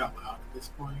talk out loud at this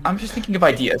point. I'm just thinking of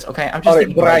ideas, okay? I'm just All right,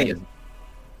 thinking of ideas.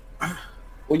 Brian.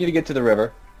 We need to get to the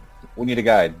river. We need a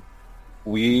guide.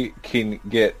 We can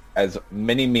get as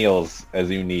many meals as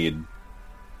you need.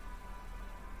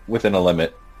 within a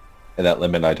limit, and that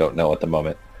limit I don't know at the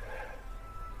moment.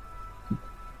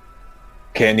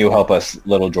 Can you help us,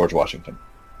 little George Washington?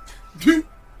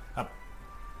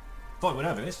 Thought we'd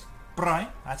over this. Brian,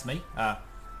 that's me. Not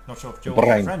sure if George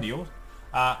Brian. is a friend of yours.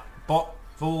 But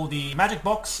for the magic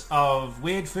box of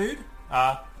weird food,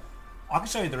 I can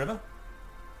show you the river.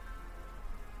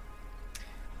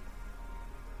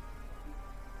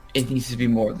 It needs to be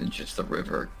more than just the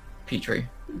river, Petrie.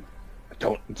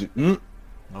 Well,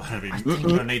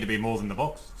 it'll need to be more than the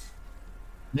box.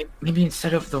 Maybe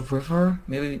instead of the river,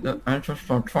 maybe the entrance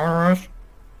to Taurus.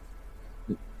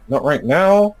 Not right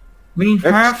now. We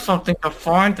have something to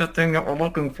find the thing that we're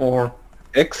looking for.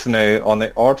 Ixnay on the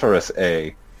Arteris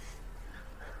A.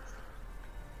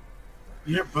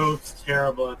 You're both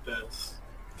terrible at this.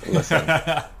 Listen.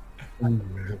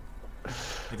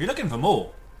 If you're looking for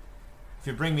more, if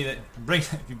you bring me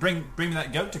me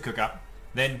that goat to cook up,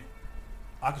 then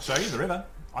I can show you the river.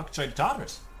 I can show you the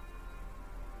Tartarus.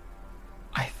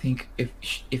 I think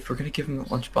if we're gonna give him the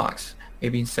lunchbox,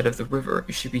 maybe instead of the river,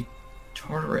 it should be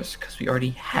Tartarus, because we already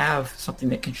have something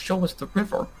that can show us the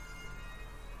river.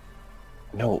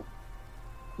 No.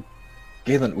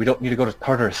 Galen, we don't need to go to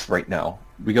Tartarus right now.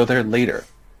 We go there later.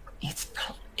 It's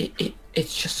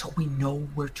just so we know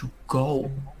where to go.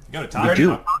 Go to Tartarus.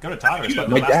 do. Go to Tartarus. But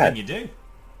the My last dad. thing you do.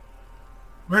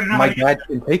 Where did My I dad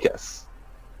can take us.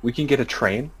 We can get a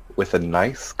train with a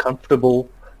nice, comfortable,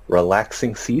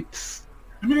 relaxing seats.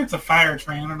 I mean, it's a fire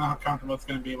train. I don't know how comfortable it's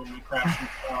going to be when we crash and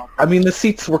fall. I mean, the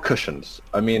seats were cushions.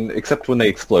 I mean, except when they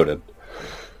exploded.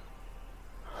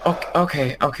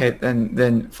 Okay,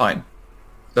 then fine.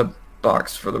 The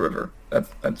box for the river.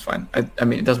 That's fine. I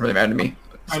mean, it doesn't really matter to me.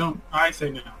 I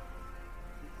say no.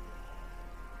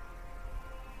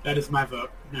 That is my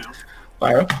vote. No.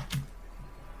 Lyra?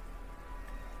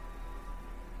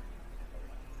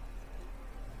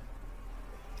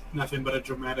 Nothing but a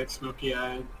dramatic,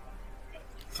 smoky-eyed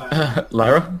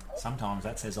Lyra? Sometimes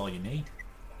that says all you need.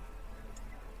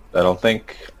 I don't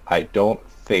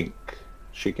think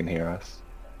she can hear us.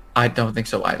 I don't think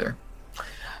so either. If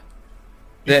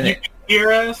Then you can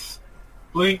hear us,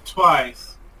 blink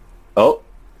twice. Oh.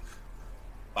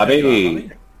 Bobby.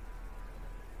 Bobby.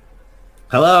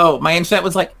 Hello, my internet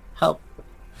was like, help.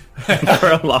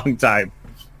 For a long time.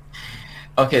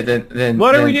 okay, then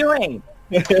What are we doing?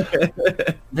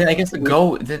 Then I guess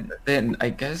then I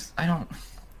guess I don't.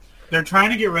 They're trying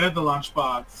to get rid of the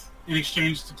lunchbox in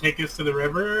exchange to take us to the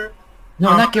river.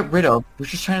 No, not get rid of. We're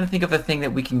just trying to think of a thing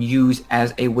that we can use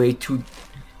as a way to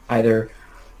either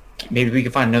maybe we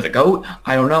can find another goat.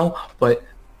 I don't know, but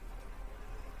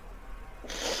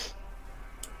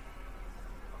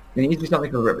there needs to be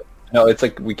something for the river. No, it's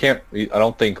like we can't. I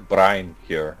don't think Brian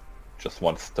here just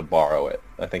wants to borrow it.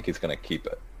 I think he's going to keep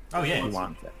it. Oh yeah. He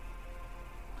wants it.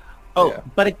 Oh, Yeah.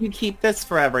 but if you keep this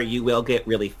forever, you will get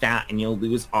really fat and you'll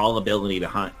lose all ability to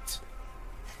hunt.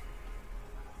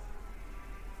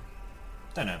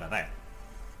 Don't know about that.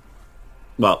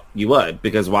 Well, you would,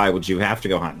 because why would you have to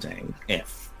go hunting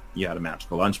if you had a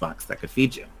magical lunchbox that could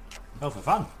feed you? Oh, for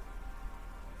fun.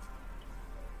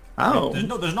 Oh.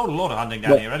 There's not a lot of hunting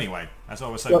down here anyway. That's why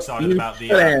we're so excited you about the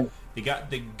shouldn't. like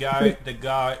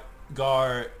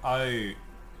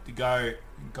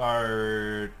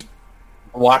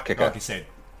Wakaka. you said.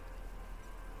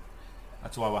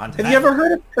 That's why we're hunting. Have you ever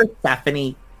heard of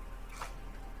Persephone?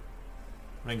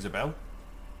 Rings a bell.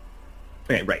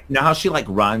 Okay, right. Know how she like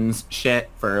runs shit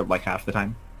for like half the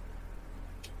time?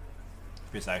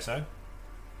 If you say so.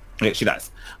 Okay, she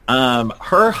does.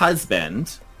 Her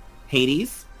husband,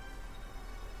 Hades.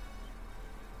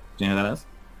 Do you know who that is?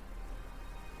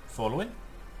 Following.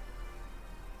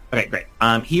 Okay, great.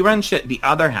 He runs shit the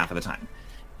other half of the time.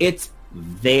 It's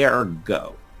their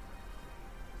go.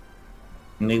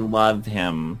 And they love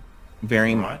him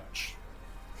very Right. much.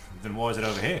 Then why is it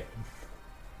over here?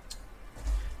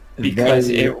 Because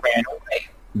it ran away.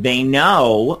 They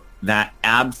know that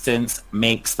absence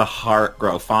makes the heart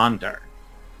grow fonder.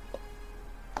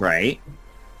 Right?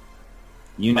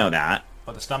 You know that.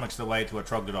 But the stomach's the way to a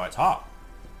troglodyte's heart.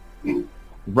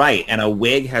 Right, and a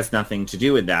wig has nothing to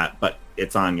do with that, but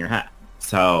it's on your head.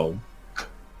 So,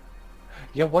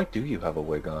 Yeah, why do you have a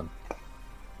wig on?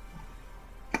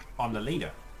 I'm the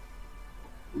leader.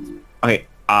 okay,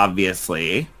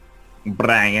 obviously,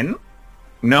 Brian,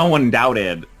 no one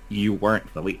doubted you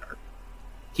weren't the leader.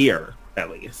 Here, at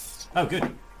least. Oh, good. I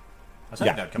was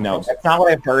hoping that'd come No, across. that's not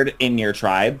what I've heard in your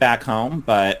tribe back home,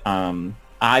 but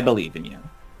I believe in you.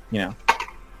 You know.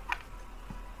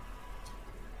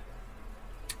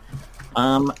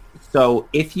 So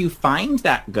if you find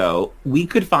that goat, we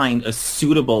could find a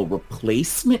suitable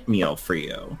replacement meal for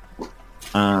you.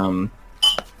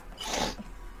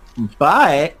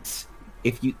 But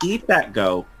if you eat that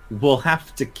goat, we'll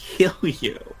have to kill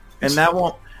you. And that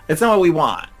won't... It's not what we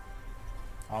want.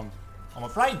 I'm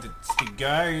afraid it's the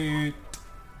goat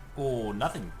or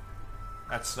nothing.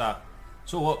 That's sort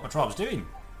of what my tribe's doing.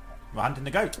 We're hunting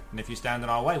the goat, and if you stand in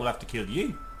our way, we'll have to kill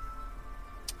you.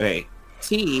 Wait.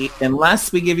 T,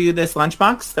 unless we give you this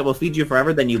lunchbox that will feed you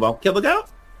forever, then you won't kill the goat?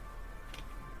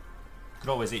 Could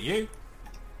always eat you.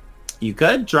 You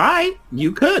could try.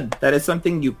 You could. That is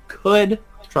something you could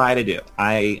try to do.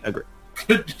 I agree.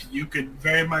 You could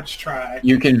very much try.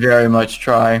 You can very much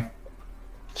try.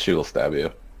 She will stab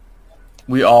you.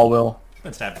 We all will.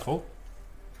 Been stabbed before.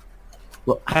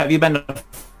 Well, have you been to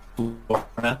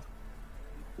Florida?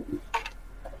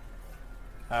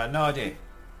 No idea.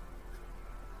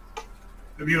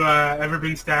 Have you ever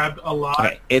been stabbed a lot?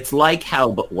 Okay, it's like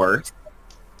hell, but worse.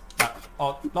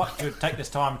 I'd like to take this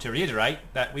time to reiterate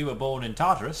that we were born in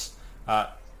Tartarus,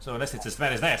 so unless it's as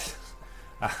bad as that,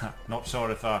 not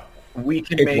sure if... We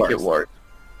can It make works. it work.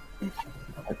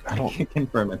 I can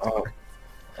confirm it. Oh,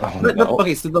 But, no.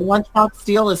 okay, so the lunchbox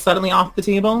deal is suddenly off the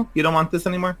table? You don't want this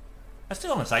anymore? That's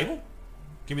still on the table.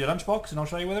 Give me the lunchbox and I'll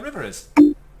show you where the river is.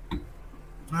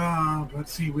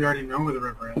 Let's see. We already know where the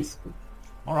river is.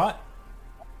 Alright.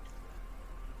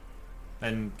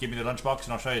 Then give me the lunchbox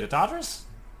and I'll show you the Tartarus?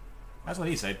 That's what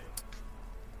he said.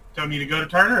 Don't need to go to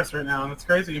Tartarus right now. That's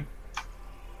crazy.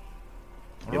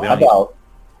 Alright.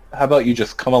 How about you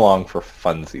just come along for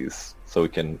funsies so we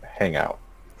can hang out?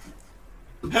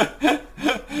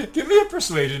 Give me a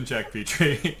persuasion check,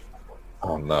 Petrie.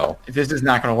 Oh no. This is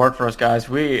not going to work for us, guys.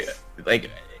 We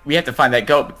have to find that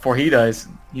goat before he does.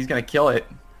 He's going to kill it.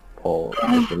 Paul,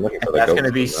 I've been looking for the That's goats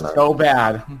going to be for a minute. so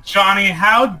bad. Johnny,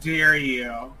 how dare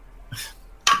you?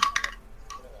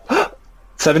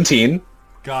 17.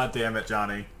 God damn it,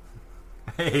 Johnny.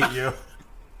 I hate you.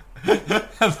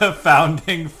 The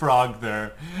founding frog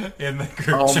there in the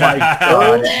group Oh chat. my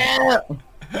god.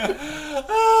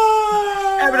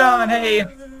 Abaddon, hey.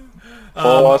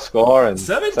 4 score and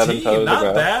 17, 7 toes not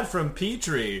ago. bad from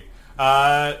Petrie.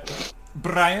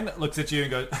 Brian looks at you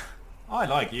and goes, I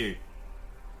like you.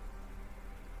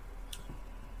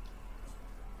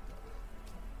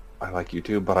 I like you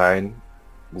too, Brian.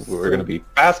 We're gonna be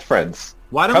fast friends.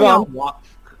 Why don't Come we all on. walk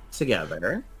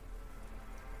together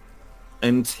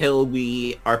until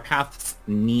our paths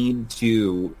need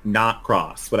to not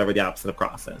cross, whatever the opposite of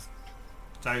cross is.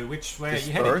 So which way are you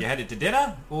Disperse? headed? You headed to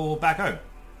dinner or back home?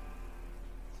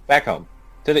 Back home.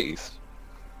 To the east.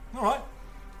 Alright.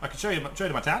 I can show you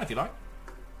my town if you like.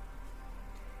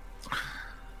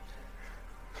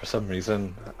 For some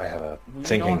reason, I have a We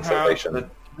sinking don't have sensation.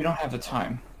 we don't have the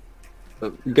time.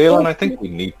 Galen, I think we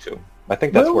need to. I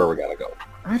think that's Well- where we gotta go.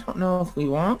 I don't know if we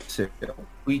want to.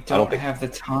 We don't don't think- have the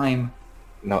time.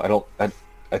 No, I don't.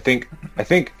 I think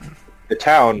the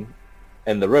town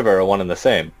and the river are one and the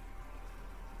same.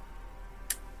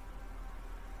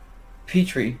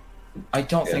 Petrie, I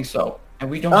don't Yeah. think so. And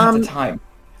we don't have the time.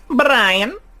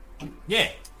 Brian, Yeah.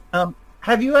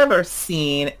 have you ever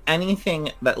seen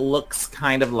anything that looks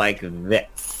kind of like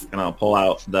this? And I'll pull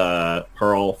out the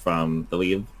pearl from the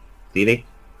leaf. Didi?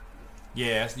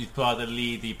 Yes, you pull out the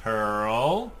Leathy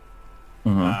Pearl.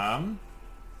 I'm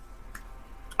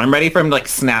ready for him to like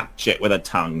snap shit with a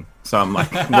tongue. So I'm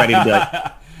like ready to be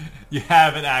like, You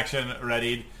have an action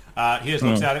readied. He just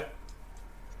looks at it.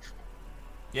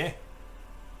 Yeah.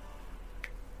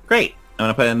 great. I'm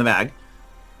gonna put it in the bag.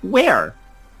 Where?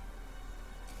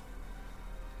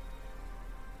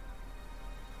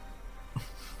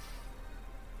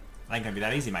 Ain't gonna be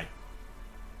that easy, mate.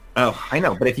 Oh, I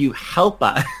know, but if you help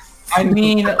us. I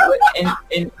mean, in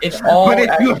all But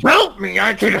if you act- help me,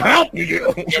 I can help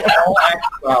you. in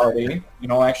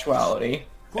all actuality,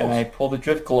 and I pull the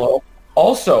drift glow,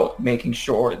 also making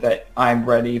sure that I'm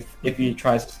ready if he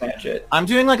tries to snatch it. I'm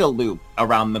doing like a loop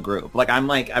around the group. Like I'm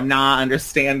not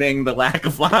understanding the lack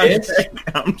of logic.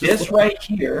 I'm just This right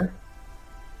here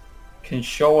can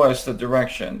show us the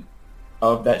direction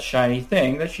of that shiny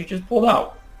thing that she just pulled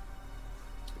out.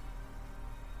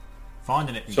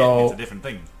 Finding it and So- getting it's a different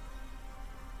thing.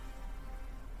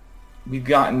 We've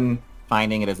gotten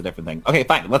finding it is a different thing. Okay,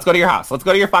 fine. Let's go to your house. Let's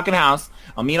go to your fucking house.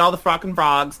 I'll meet all the fucking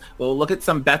frogs. We'll look at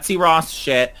some Betsy Ross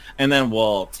shit, and then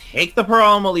we'll take the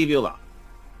pearl and we'll leave you alone.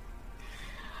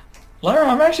 Lara,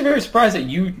 I'm actually very surprised that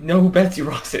you know who Betsy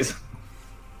Ross is.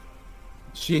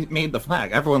 She made the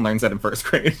flag. Everyone learns that in first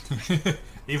grade.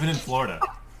 Even in Florida.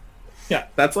 Yeah,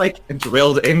 that's like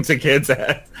drilled into kids'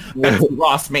 heads. Betsy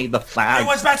Ross made the It flag.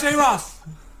 was Betsy Ross!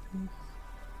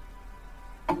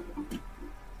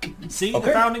 See, Okay.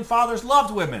 the founding fathers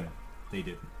loved women. They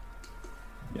didn't.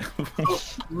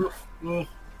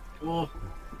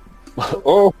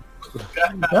 Oh,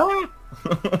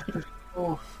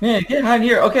 Man, get out of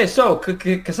here. Okay, so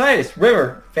Casitas,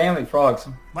 river, family, frogs.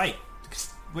 Wait,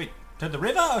 to the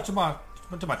river or to my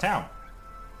town?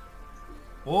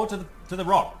 Or to the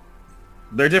rock?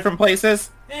 They're different places.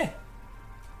 Yeah.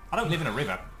 I don't live in a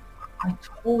river. I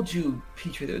told you,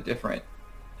 Petrie, they're different.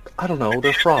 I don't know.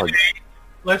 They're frogs.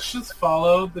 Let's just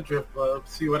follow the drift globe,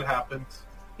 see what happens.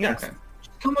 Yes. Okay.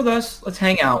 Come with us. Let's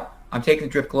hang out. I'm taking the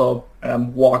drift globe and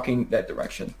I'm walking that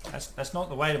direction. That's not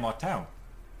the way to my town.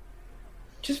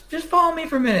 Just follow me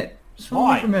for a minute. Just follow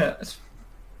Why? me for a minute.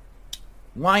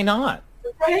 Why not?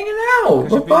 We're hanging out. We're You've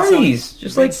been so- buddies. Just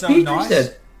you've been like so Petrie nice.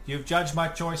 said. You've judged my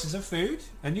choices of food,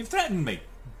 and you've threatened me.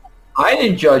 I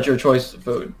didn't judge your choice of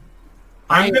food.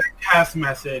 I'm going to cast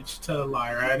message to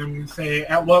Lyra, and I'm going to say,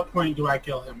 at what point do I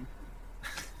kill him?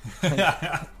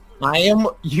 I am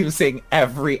using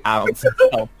every ounce of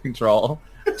self-control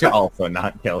to also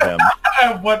not kill him.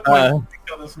 At what point do I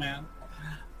kill this man?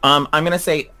 I'm gonna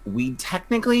say we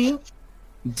technically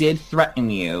did threaten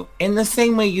you in the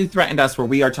same way you threatened us, where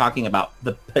we are talking about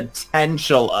the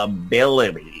potential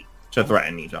ability to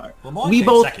threaten each other. Well, mine We came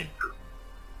both- second.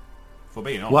 For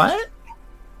being honest. What?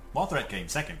 My threat came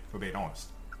second, for being honest.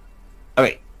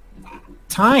 Okay,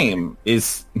 time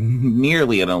is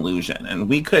merely an illusion, and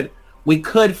we could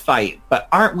fight, but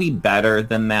aren't we better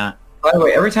than that? By the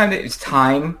way, every time that it's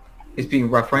time is being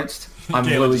referenced, I'm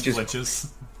Galen literally just just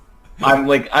flinches. I'm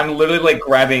literally like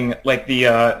grabbing like the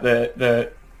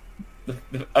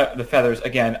feathers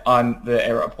again on the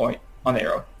arrow point on the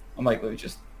arrow. I'm like literally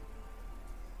just.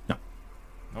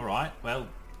 All right, well,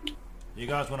 you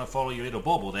guys want to follow your little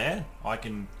bauble there? I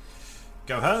can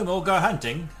go home or go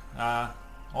hunting.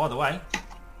 Either way.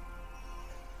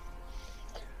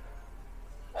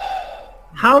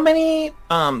 How many?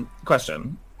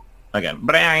 Question again,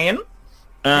 Brian.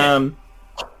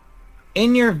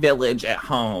 In your village at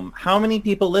home, how many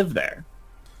people live there?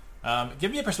 Give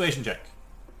me a persuasion check.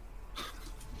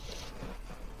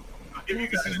 Give me a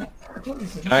guys.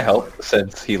 Can I help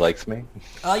since he likes me?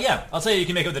 Yeah, I'll say you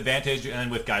can make it with advantage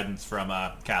and with guidance from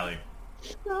Callie.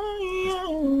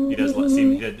 He does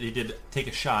seem he did take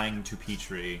a shine to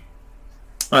Petrie.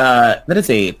 That is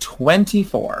a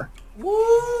 24. Woo!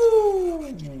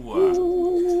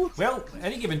 Well,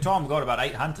 any given time we've got about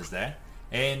 8 hunters there,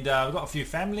 and we've got a few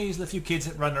families, a few kids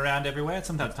that run around everywhere. It's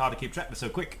sometimes hard to keep track. They're so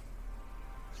quick.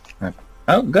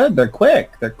 Oh, good. They're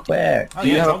quick. They're quick. Oh, Do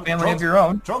you yeah, have a family of your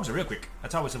own? Trogs are real quick.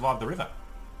 That's how we survived the river.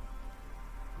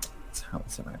 That's how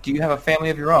it's about. Do you have a family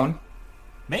of your own?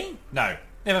 Me? No.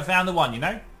 Never found the one, you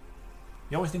know?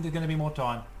 You always think there's going to be more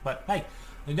time. But hey,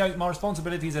 you know, my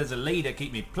responsibilities as a leader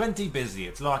keep me plenty busy.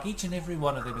 It's like each and every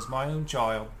one of them is my own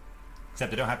child.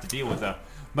 Except I don't have to deal with her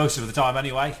most of the time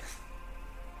anyway.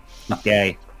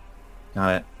 Gay.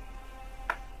 Got it.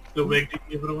 The wig didn't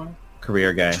give it away?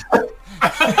 Career gay. All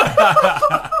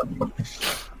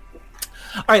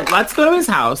right, let's go to his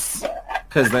house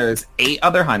because there's 8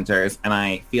 other hunters, and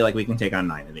I feel like we can take on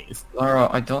 9 of these. Laura,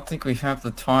 I don't think we have the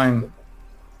time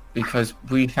because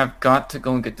we have got to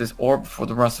go and get this orb before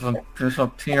the rest of them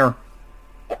disappear.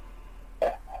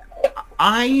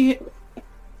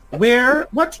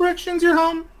 What direction's your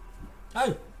home?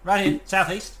 Oh, right here,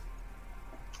 southeast.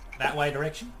 That way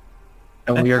direction.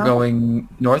 And we are going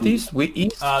northeast,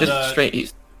 east, just the- straight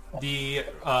east. The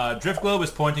drift globe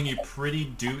is pointing you pretty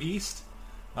due east.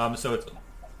 So it's...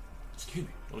 Excuse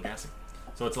me, a little gassy.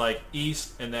 So it's like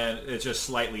east, and then it's just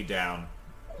slightly down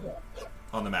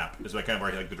on the map. Is like kind of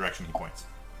where like the direction he points.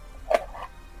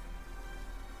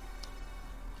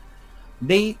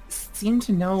 They seem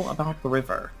to know about the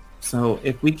river. So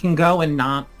if we can go and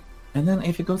not... And then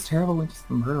if it goes terrible, we just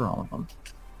murder all of them.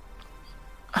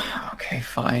 Okay,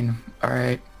 fine. All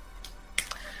right.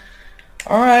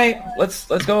 Let's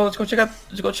go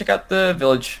check out the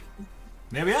village.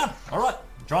 There we are. All right,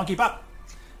 try and keep up.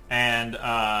 And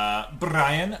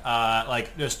Brian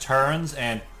like just turns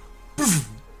and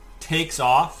takes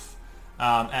off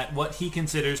at what he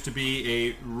considers to be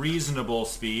a reasonable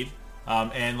speed,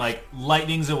 and like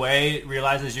lightnings away,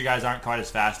 realizes you guys aren't quite as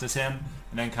fast as him,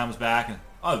 and then comes back and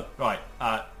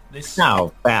this.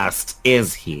 How fast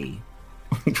is he?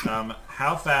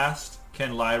 How fast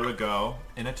can Lyra go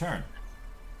in a turn?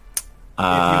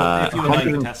 If you would like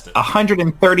to test it.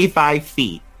 135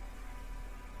 feet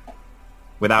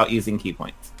without using key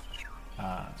points.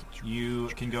 You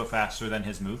can go faster than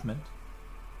his movement.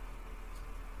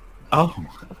 Oh.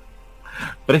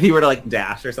 But if he were to like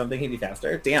dash or something, he'd be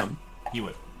faster. Damn. He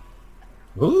would.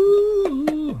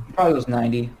 Ooh. Probably was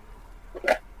 90.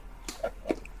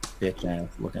 Bitch ass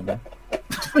looking back.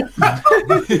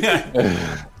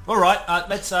 All right.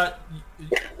 Let's.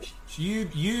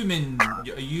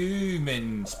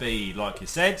 human speed, like you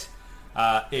said.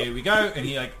 Here we go, and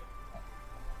he like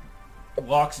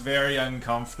walks very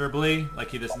uncomfortably,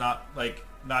 like he does not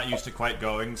used to quite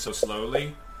going so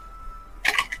slowly.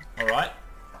 All right,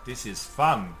 this is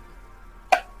fun.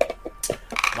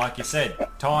 Like you said,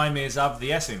 time is of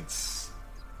the essence.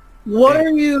 What are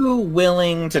you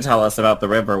willing to tell us about the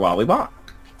river while we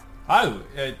walk? Oh,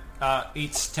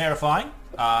 it's terrifying.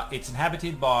 It's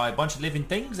inhabited by a bunch of living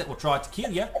things that will try to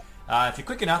kill you. If you're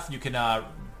quick enough, you can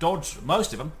dodge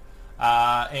most of them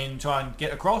and try and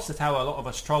get across. That's how a lot of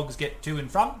us trogs get to and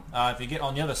from. If you get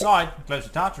on the other side, close to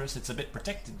Tartarus, it's a bit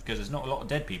protected because there's not a lot of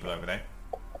dead people over there.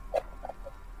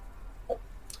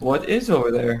 What is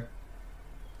over there?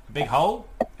 A big hole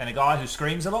and a guy who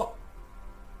screams a lot.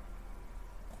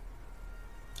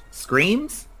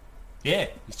 Screams? Yeah,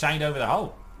 he's chained over the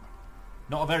hole.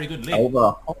 Not a very good lid. Over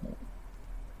a hole.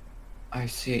 I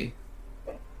see.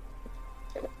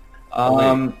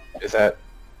 Is that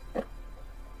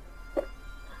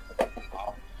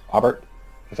Albert?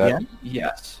 Is that Yeah.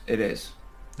 Yes, it is.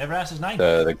 Never asked his name.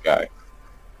 the guy?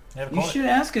 Never You called should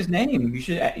ask his name. You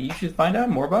should find out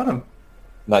more about him.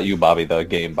 Not you, Bobby. The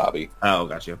game, Bobby. Oh,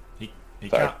 got you. it. He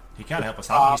Sorry. can't help us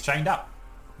out. He's chained up.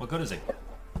 What good is he?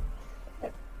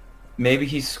 Maybe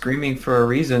he's screaming for a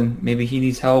reason. Maybe he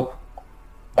needs help.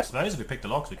 I suppose if we picked the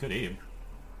locks, we could eat him.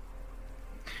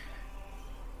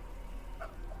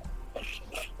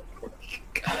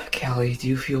 Callie, do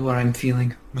you feel what I'm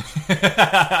feeling?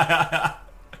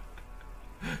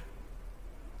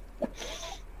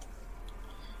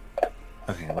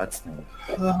 Okay, let's think.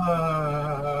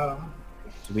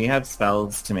 Do we have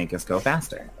spells to make us go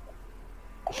faster?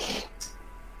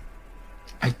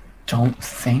 I don't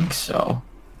think so.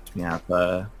 Do we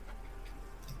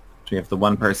have the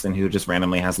one person who just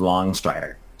randomly has long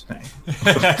strider today?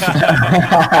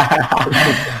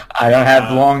 I don't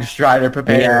have long strider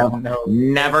prepared. Yeah. No.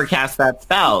 Never cast that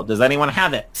spell. Does anyone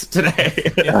have it today?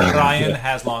 If Brian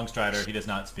has Longstrider, he does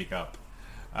not speak up.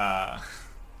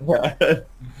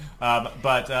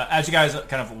 But as you guys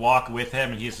kind of walk with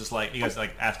him, and he's just like, you guys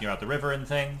like asking about the river and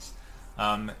things.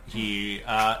 He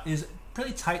is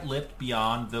pretty tight-lipped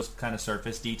beyond those kind of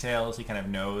surface details. He kind of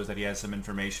knows that he has some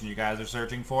information you guys are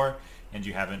searching for, and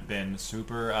you haven't been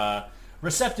super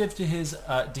receptive to his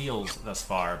deals thus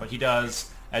far. But he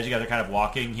does, as you guys are kind of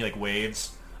walking, he like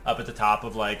waves up at the top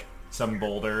of like some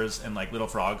boulders, and like little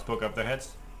frogs poke up their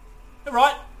heads. All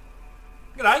right,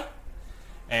 g'day,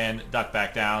 and duck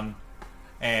back down.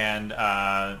 And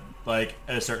like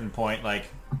at a certain point, like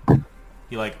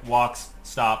he like walks,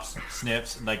 stops,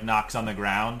 sniffs, and like knocks on the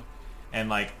ground, and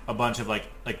like a bunch of like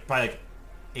probably like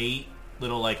 8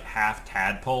 little like half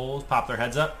tadpoles pop their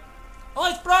heads up. Oh,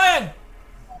 it's Brian!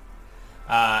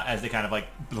 As they kind of like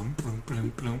bloom, bloom,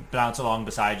 bloom, bloom, bounce along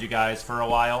beside you guys for a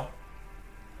while.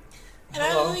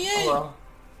 Hello, hello.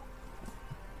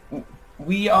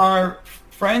 We are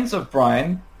friends of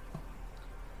Brian.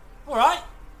 All right,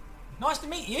 nice to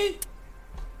meet you.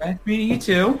 Nice meeting you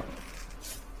too.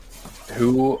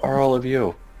 Who are all of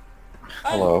you?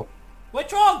 Hello. We're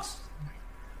trogs.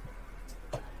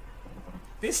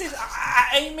 This is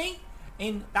Amy,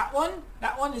 and that one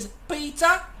is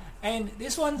Peter, and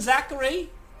this one's Zachary,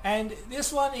 and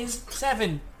this one is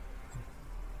Seven.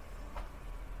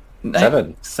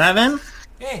 7. 7?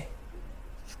 Yeah.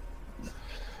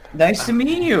 Nice to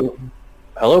meet you.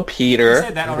 Hello, Peter. You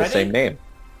said that We have already? the same name.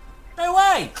 No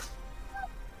way.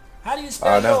 How do you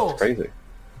spell Oh, no, yours? it's crazy.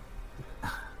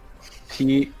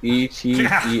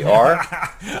 Peter.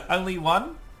 Only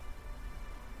one?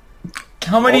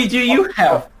 How many do you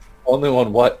have? Only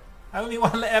one what? Only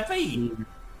one letter P.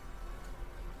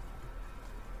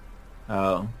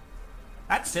 Oh.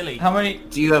 That's silly. How many?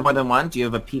 Do you have more than one? Do you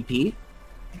have a PP?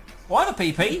 Why the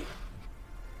PP?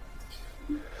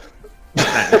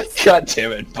 God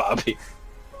damn it, Bobby.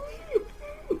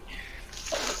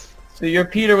 So you're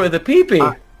Peter with a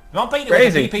PP. Not Peter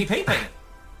Crazy. with the PP.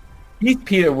 He's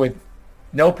Peter with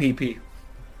no PP.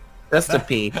 Just a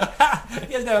P. He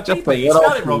doesn't have a Just PP. a You little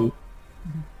spelled it wrong. P.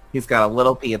 He's got a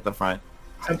little P at the front.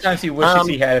 Sometimes he wishes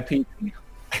he had a PP.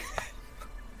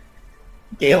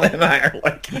 Galen and I are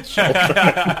like each other.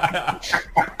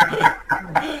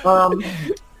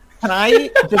 Can I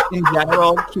just in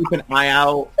general keep an eye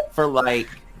out for like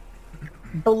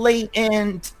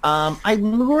blatant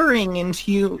I'm luring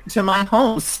into you to my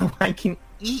home so I can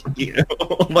eat you?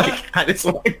 Like I just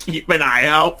want to keep an eye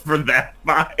out for that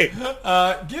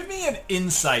vibe. Give me an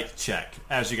insight check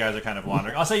as you guys are kind of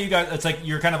wandering. I'll say you guys, it's like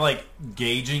you're kind of like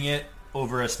gauging it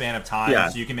over a span of time, Yeah.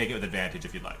 so you can make it with advantage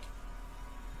if you'd like.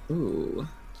 Ooh.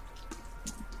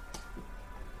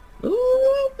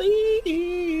 Ooh,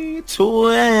 baby,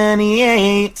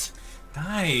 28.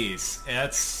 Nice.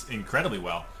 That's incredibly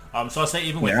well. So I'll say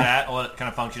even with Yeah. that, I'll let it kind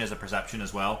of function as a perception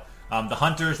as well. The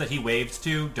hunters that he waves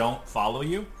to don't follow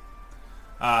you.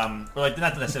 Or like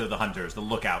not necessarily the hunters, the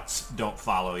lookouts don't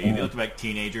follow you. They look like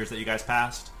teenagers that you guys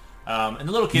passed. And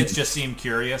the little kids just seem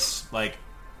curious. Like,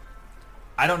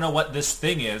 I don't know what this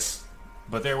thing is,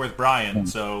 but they're with Brian,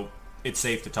 so it's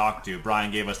safe to talk to.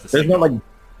 Brian gave us the There's no signal. like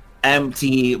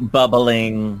empty,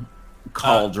 bubbling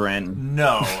cauldron.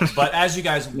 No, but as you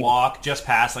guys walk just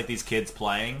past like these kids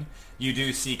playing, you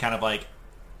do see kind of like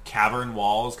cavern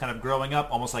walls kind of growing up,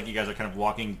 almost like you guys are kind of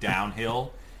walking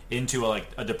downhill into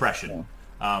a depression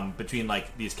between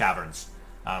like these caverns.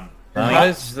 How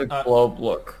does the globe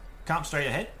look? Comp straight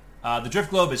ahead. The drift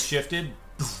globe is shifted,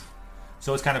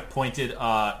 so it's kind of pointed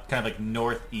kind of like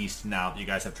northeast now that you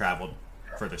guys have traveled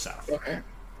further south. Okay.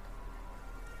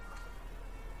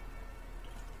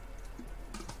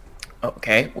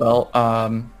 Okay. Well,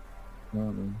 I'm Hey,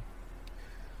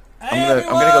 gonna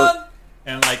go. everyone!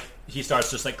 And like he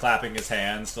starts just like clapping his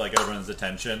hands to like everyone's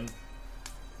attention.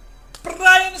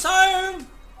 Brian's home.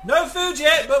 No food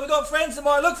yet, but we got friends that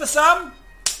might look for some.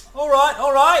 All right,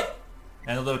 all right.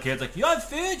 And the little kid's like, "You have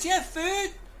food? You have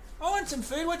food? I want some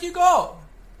food. What you got?"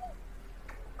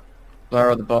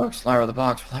 Flower of the box. Flower of the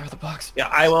box. Flower of the box. Yeah,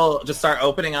 I will just start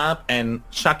opening up and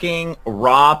chucking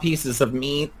raw pieces of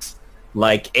meat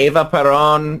like Eva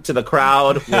Peron to the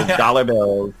crowd with dollar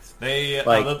bills. They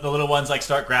Like- the little ones like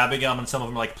start grabbing them, and some of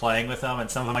them are like playing with them, and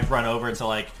some of them like run over into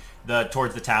like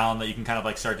towards the town that you can kind of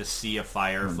like start to see a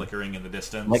fire flickering in the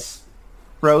distance. Like-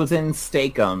 Frozen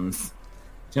steakums.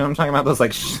 Do you know what I'm talking about? Those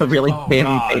like really Oh, thin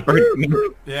God. paper meat.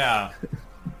 Yeah.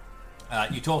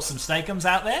 You tossed some steakums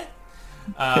out there.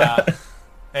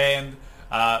 And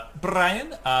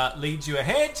Brian leads you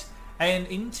ahead and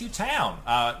into town.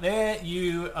 There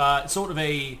you sort of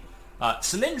a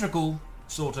cylindrical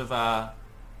sort of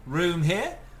room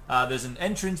here. There's an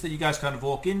entrance that you guys kind of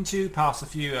walk into, past a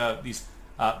few these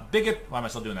bigger, why am I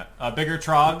still doing that? Bigger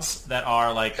trogs that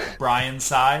are like Brian's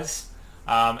size.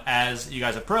 As you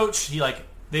guys approach,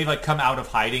 they've like come out of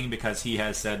hiding because he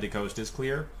has said the coast is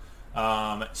clear.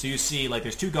 So you see like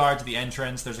there's 2 guards at the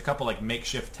entrance. There's a couple like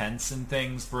makeshift tents and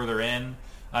things further in.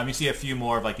 You see a few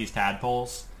more of like these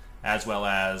tadpoles, as well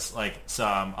as like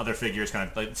some other figures kind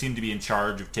of like seem to be in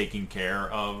charge of taking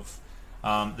care of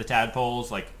the tadpoles,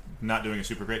 like not doing a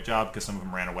super great job because some of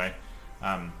them ran away.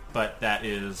 But that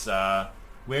is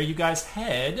where you guys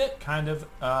head, kind of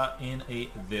in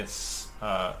this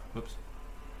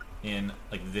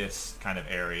kind of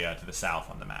area to the south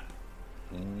on the map.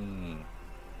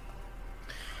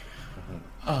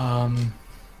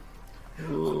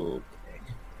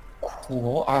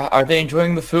 Cool. Are they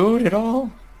enjoying the food at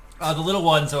all? The little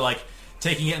ones are like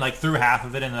taking it and like threw half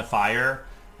of it in the fire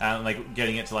and like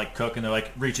getting it to like cook, and they're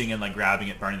like reaching in, like grabbing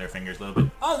it, burning their fingers a little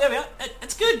bit. Oh, there we are.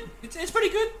 It's good. It's pretty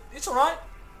good. It's all right.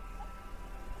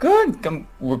 Good.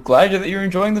 We're glad that you're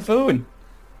enjoying the food.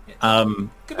 Could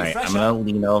be Alright, fresh, I'm gonna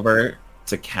lean over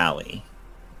to Callie,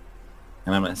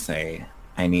 and I'm gonna say,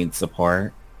 I need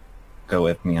support. Go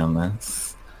with me on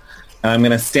this. And I'm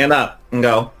gonna stand up and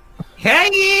go, Hey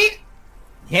ye!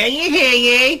 Hear ye, hear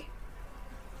ye!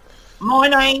 My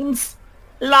name's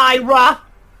Lyra,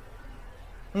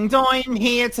 and I'm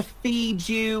here to feed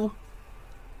you.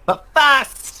 But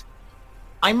first,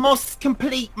 I must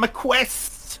complete my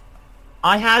quest.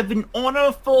 I have an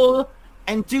honorful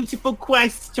and dutiful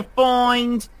quest to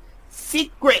find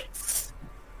secrets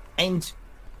and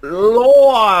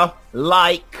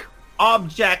lore-like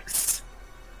objects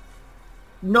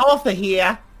north of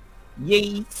here,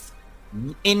 yes,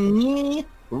 in Ye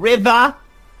River,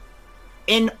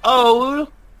 in Ol,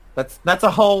 that's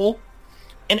a hole,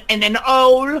 in an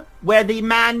Ol where the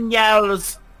man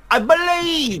yells, I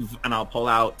believe, and I'll pull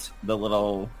out the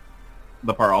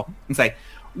pearl and say,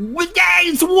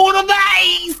 there's one of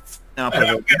these! And I'll put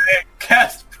I'm it gonna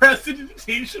cast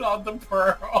prestidigitation on the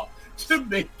pearl to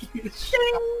make it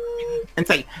shine. and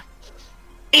say,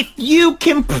 if you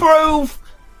can prove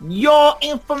your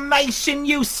information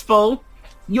useful,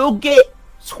 you'll get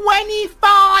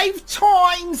 25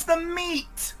 times the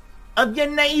meat of your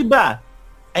neighbor.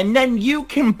 And then you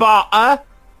can barter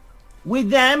with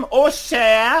them or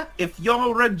share if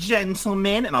you're a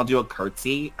gentleman. And I'll do a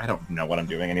curtsy. I don't know what I'm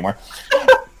doing anymore.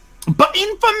 But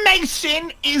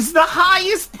information is the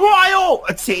highest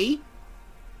priority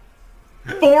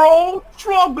for all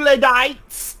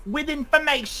troglodytes with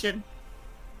information.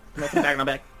 Nothing back, no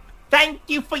back. Thank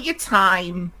you for your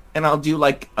time. And I'll do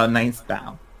like a nice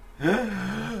bow.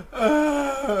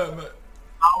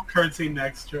 I'll curtsy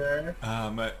next to her.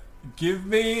 give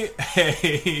me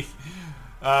a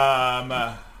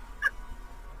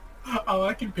All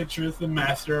I can picture is the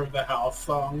Master of the House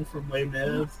song from Les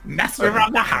Mis. Master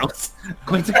of the house.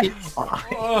 Going to be fine.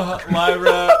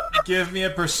 Lyra, give me a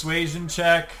persuasion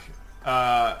check.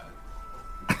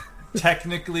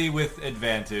 Technically with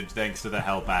advantage, thanks to the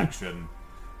help action.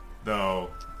 Though.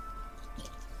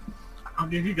 I'll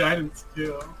give you guidance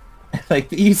too.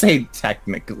 Like you say,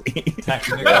 technically.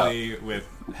 Technically with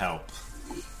help.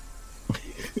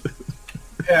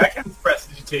 Yeah, I can press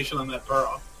digitation on that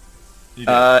pearl. You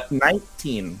do.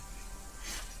 19.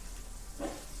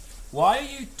 Why are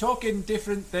you talking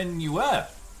different than you were?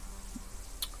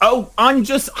 Oh, I'm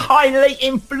just highly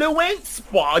influenced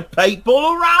by people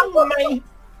around me.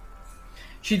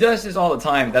 She does this all the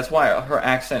time. That's why her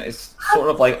accent is sort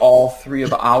of like all three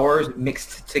of ours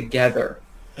mixed together.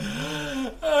 She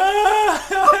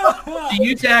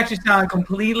used to actually sound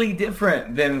completely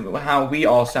different than how we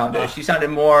all sounded. She sounded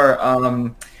more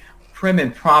prim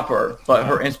and proper, but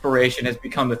her inspiration has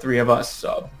become the three of us.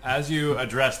 So As you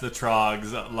address the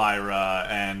Trogs, Lyra,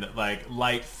 and like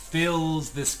light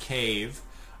fills this cave,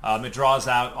 it draws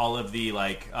out all of the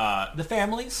the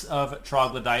families of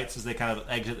troglodytes as they kind of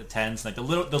exit the tents. Like the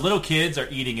little kids are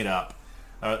eating it up.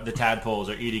 The tadpoles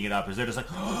are eating it up as they're just like,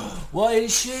 oh, what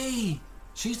is she?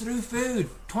 She's through food.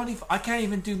 20. I can't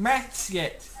even do maths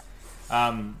yet.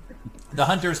 The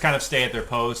hunters kind of stay at their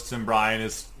posts, and Brian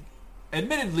is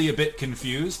admittedly a bit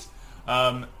confused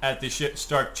at the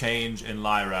stark change in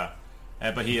Lyra,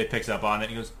 but he picks up on it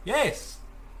and he goes, "Yes,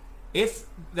 if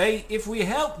we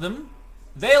help them,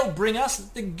 they'll bring us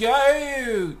the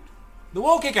goat, the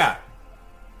wall kicker."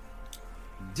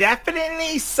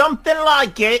 Definitely something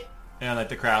like it. And like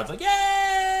the crowd's like, "Yay!"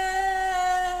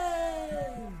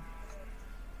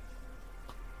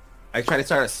 I try to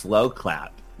start a slow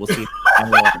clap. We'll see if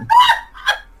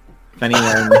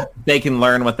anyone they can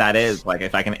learn what that is. Like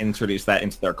if I can introduce that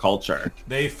into their culture.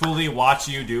 They fully watch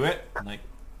you do it. Like,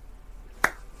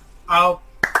 I'll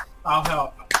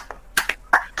help.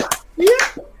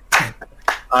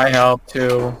 I help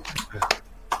too.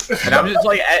 And I'm just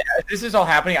like, as this is all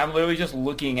happening, I'm literally just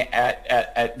looking at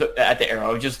the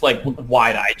arrow, just like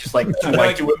wide-eyed, just like, do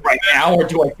I do it right now or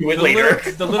do I do it later?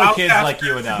 The little kids like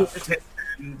you enough.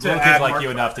 Little kids like you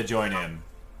enough to join in.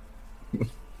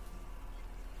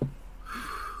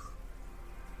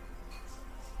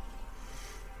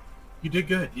 You did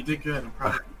good. You did good. I'm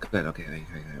proud. Good. Okay.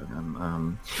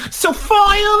 So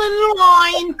file in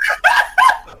line.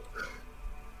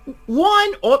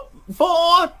 1 or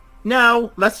 4.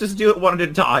 No, let's just do it one at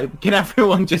a time. Can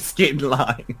everyone just get in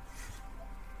line?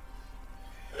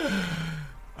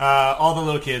 All the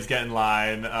little kids get in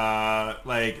line.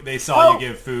 Like they saw you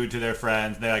give food to their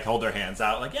friends. And they like hold their hands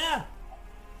out. Like, yeah.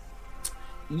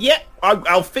 Yeah,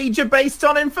 I'll feed you based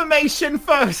on information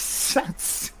first.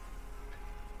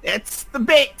 That's the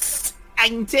bits,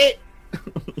 ain't it?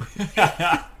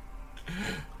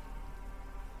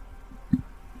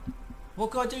 What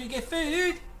can I do to get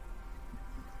food?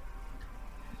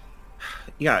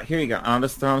 Yeah, here you go. I'll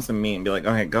just throw him some meat and be like,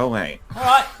 okay, go away.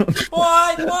 Alright.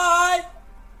 Why?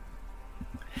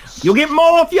 You'll get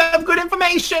more if you have good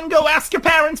information. Go ask your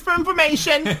parents for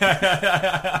information.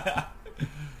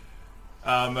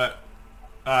 Brian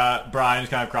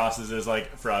kind of crosses his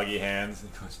like froggy hands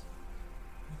and goes,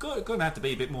 gonna have to be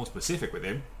a bit more specific with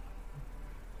him.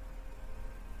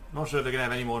 Not sure they're gonna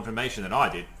have any more information than I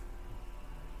did.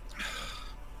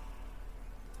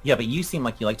 Yeah, but you seem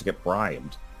like you like to get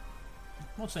bribed. I'm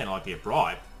not saying I like to get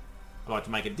bribed. I like to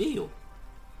make a deal.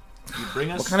 You bring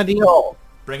us What kind of deal?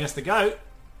 Bring us the goat.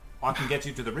 I can get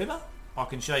you to the river. I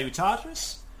can show you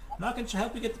Tartarus, and I can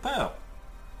help you get the pearl.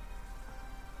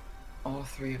 All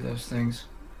three of those things.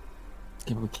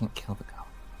 Yeah, but we can't kill the goat.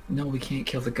 No, we can't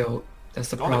kill the goat. That's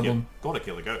the Gotta problem. Gotta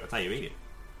kill the goat. That's how you eat it.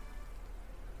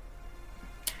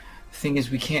 The thing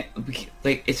is, we can't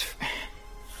like, it's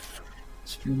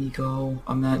Nico.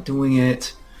 I'm not doing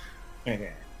it.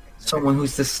 Okay. Someone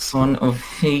who's the son of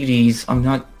Hades. I'm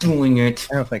not doing it.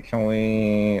 I was like,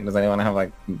 does anyone have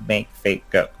like make fake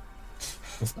goat?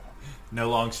 No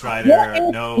long strider.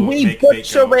 No We fake goat.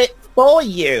 butcher it for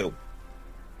you.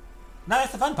 No,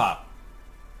 that's the fun part.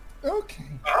 Okay.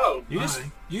 Oh,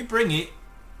 You bring it.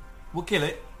 We'll kill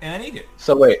it and then eat it.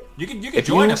 So wait, You can if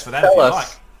join you us for that if tell you us,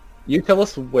 like. you tell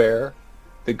us where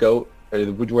the goat, or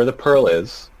where the pearl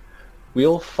is,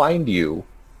 we'll find you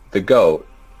the goat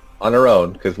on our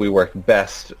own, because we work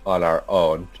best on our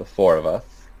own, the four of us.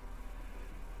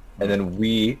 And then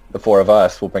we, the four of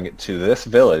us, will bring it to this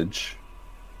village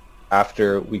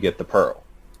after we get the pearl.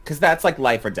 Because that's like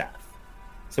life or death.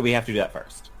 So we have to do that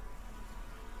first.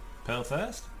 Pearl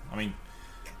first? I mean,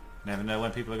 Never know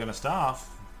when people are going to starve.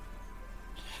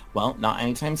 Well, not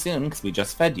anytime soon, because we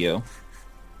just fed you.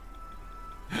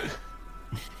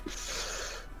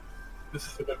 This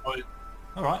is a good point.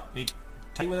 All right, you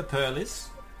take where the pearl is.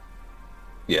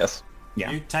 Yes.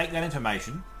 Yeah. You take that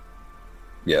information,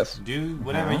 Yes. do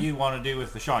whatever you want to do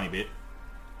with the shiny bit.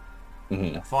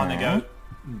 Find the goat,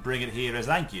 and bring it here as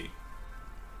thank you.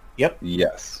 Yep.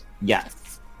 Yes.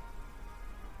 Yes.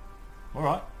 All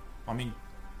right. I mean,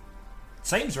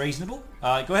 seems reasonable.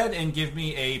 Go ahead and give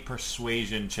me a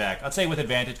persuasion check. I'd say with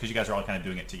advantage because you guys are all kind of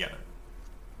doing it together.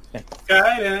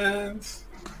 Guidance.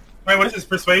 Wait, what is this?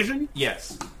 Persuasion?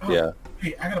 Yes. Yeah.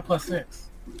 Hey, I got a +6.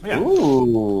 Yeah.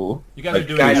 Ooh. You guys are Like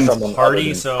doing guidance it someone as a party, other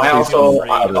than- so I feel also, free.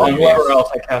 on whoever else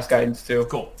I cast guidance to.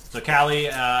 Cool. So Callie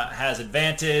has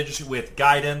advantage with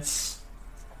guidance.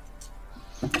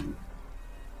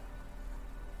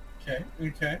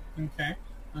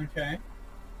 Okay.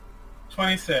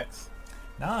 26.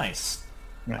 Nice.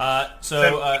 Nice.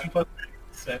 So 17 plus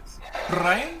 6.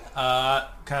 Brian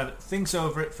kind of thinks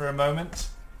over it for a moment.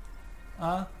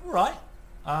 All right.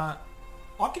 I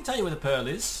can tell you where the pearl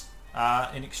is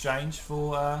in exchange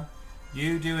for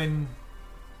you doing...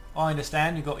 I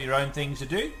understand you've got your own things to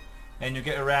do, and you'll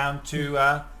get around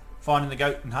to finding the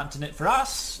goat and hunting it for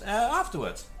us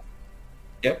afterwards.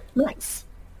 Yep. Nice.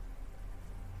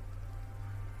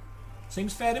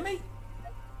 Seems fair to me.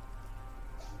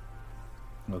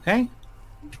 Okay.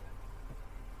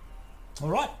 All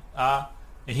right.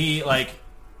 And he like...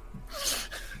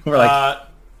 We're like,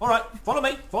 all right,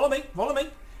 follow me.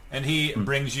 And he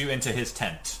brings you into his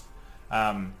tent.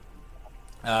 Like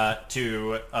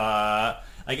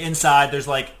inside, there's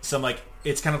like some like,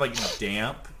 it's kind of like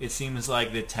damp. It seems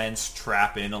like the tents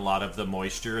trap in a lot of the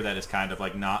moisture that is kind of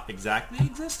like not exactly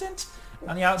existent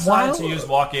on the outside. So you just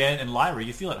walk in, and Lyra,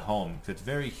 you feel at home because it's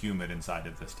very humid inside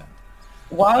of this tent.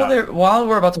 While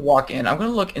we're about to walk in, I'm gonna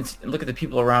look at the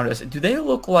people around us. Do they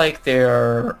look like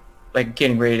they're like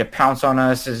getting ready to pounce on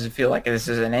us? Does it feel like this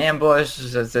is an ambush?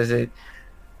 Does it?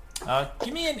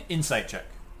 Give me an insight check.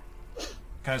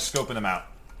 Kind of scoping them out.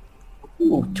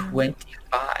 Ooh,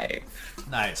 25.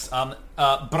 Nice.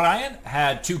 Brian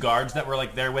had two guards that were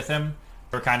like there with him.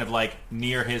 They're kind of like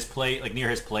near his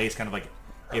place, kind of like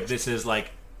if this is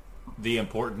like the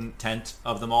important tent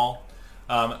of them all.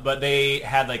 But they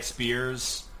had like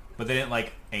spears, but they didn't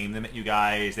like aim them at you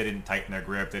guys. They didn't tighten their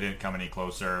grip. They didn't come any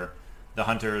closer. The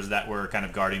hunters that were kind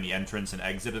of guarding the entrance and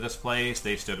exit of this place,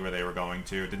 they stood where they were going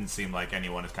to. It didn't seem like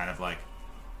anyone is kind of like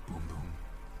boom, boom,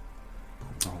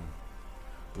 boom,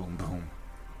 boom, boom,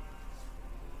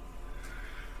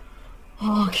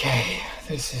 boom. Okay,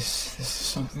 this is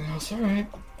something else. All right.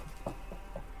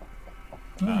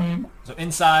 So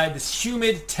inside this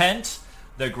humid tent,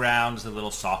 the ground is a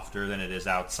little softer than it is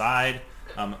outside.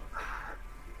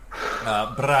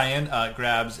 Brian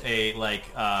grabs a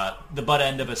the butt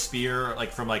end of a spear,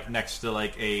 like from like next to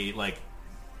like a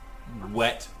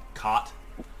wet cot.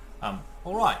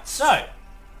 All right, so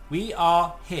we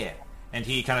are here, and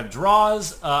he kind of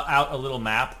draws out a little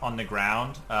map on the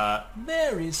ground,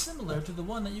 very similar to the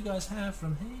one that you guys have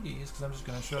from Hades. Because I'm just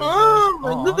going to show you guys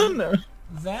on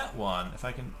that one. If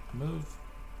I can move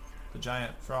the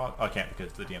giant frog, I can't because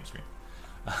it's the DM screen.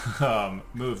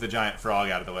 Move the giant frog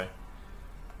out of the way.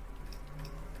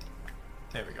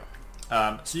 There we go.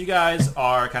 So you guys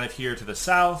are kind of here to the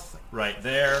south, right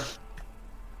there.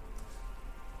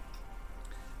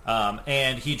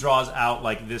 And he draws out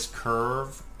like this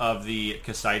curve of the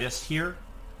Casitas here,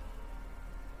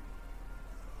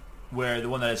 where the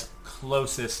one that is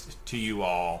closest to you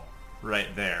all,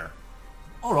 right there.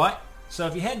 All right. So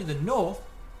if you head to the north,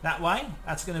 that way,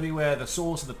 that's going to be where the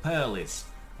source of the pearl is.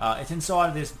 It's inside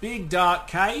of this big dark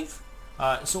cave.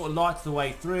 It sort of lights the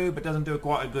way through, but doesn't do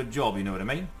quite a good job, you know what I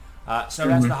mean? So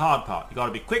that's the hard part. You got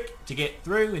to be quick to get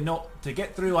through and not to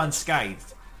get through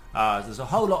unscathed. There's a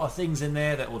whole lot of things in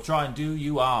there that will try and do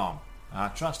you harm.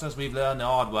 Trust us, we've learned the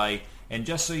hard way. And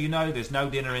just so you know, there's no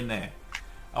dinner in there.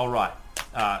 All right.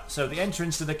 So the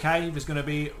entrance to the cave is going to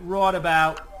be right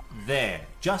about there,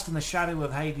 just in the shadow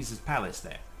of Hades' palace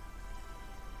there.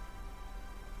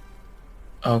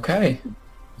 Okay.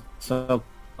 so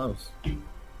close.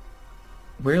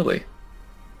 Really?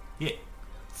 Yeah.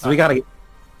 So we gotta get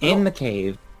in the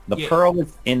cave. The Yeah. pearl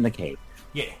is in the cave.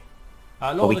 Yeah.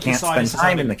 A lot But we of the can't spend Casitas is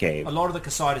time in the cave. A lot of the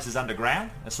Casitas is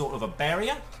underground, a sort of a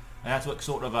barrier, and that's what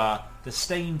sort of the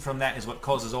steam from that is what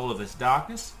causes all of this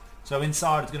darkness. So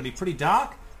inside it's going to be pretty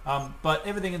dark, but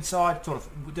everything inside sort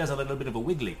of does a little bit of a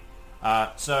wiggly.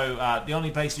 So the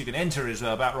only place you can enter is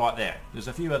about right there. There's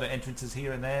a few other entrances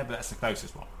here and there, but that's the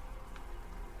closest one.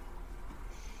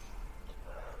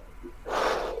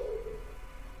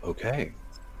 Okay.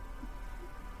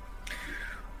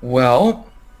 Well,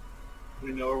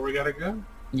 We know where we gotta go.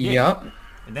 yep.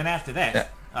 And then after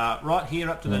that, right here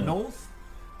up to the north,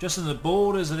 just on the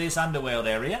borders of this underworld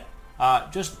area,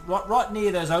 just right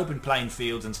near those open plain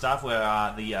fields and stuff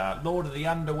where the Lord of the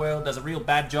Underworld does a real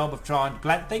bad job of trying to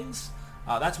plant things,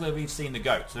 that's where we've seen the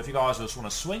goat. So if you guys just want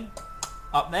to swing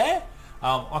up there,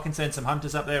 I can send some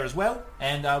hunters up there as well,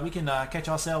 and we can catch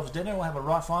ourselves dinner. We'll have a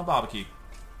right fine barbecue.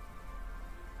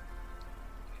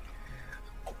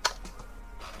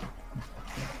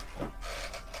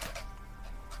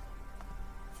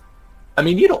 I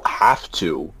mean, you don't have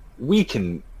to. We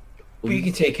can. We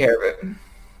can take care of it.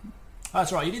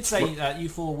 That's right. You did say you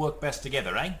four work best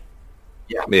together, eh?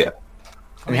 Yeah.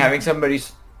 And having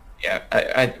somebody's...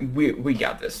 Yeah, we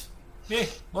got this. Yeah.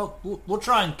 Well, we'll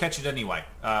try and catch it anyway.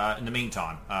 In the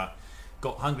meantime,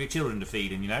 got hungry children to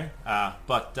feed, and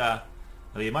but it'll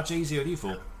be much easier with you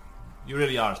four. You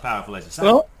really are as powerful as you say.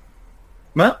 Well,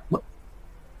 what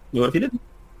if you didn't?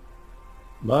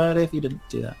 What if you didn't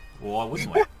do that? Why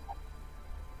wouldn't we?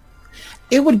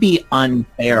 It would be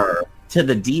unfair to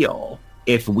the deal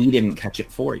if we didn't catch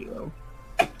it for you.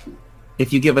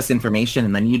 If you give us information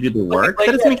and then you do the work,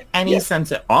 that doesn't make any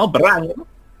sense at all, Brian.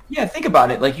 Yeah, think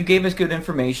about it. Like, you gave us good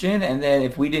information, and then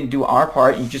if we didn't do our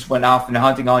part, you just went off and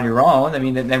hunting on your own. I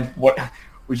mean, then what?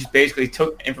 We just basically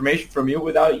took information from you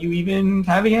without you even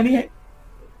having any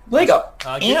leg up.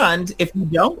 And if you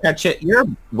don't catch it, you're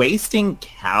wasting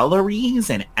calories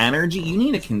and energy. You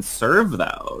need to conserve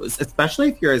those, especially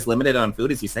if you're as limited on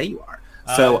food as you say you are.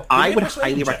 So I would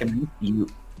highly recommend you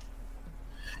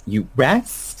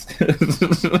rest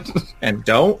and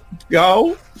don't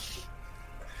go.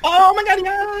 Oh my god,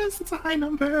 yes! It's a high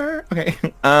number. Okay.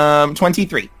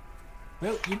 23.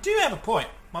 Well, you do have a point.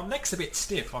 My neck's a bit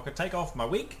stiff. I could take off my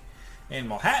wig and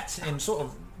my hat and sort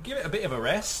of give it a bit of a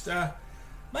rest.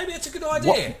 Maybe it's a good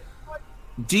idea. What?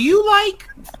 Do you like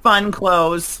fun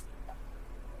clothes?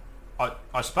 I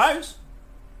suppose.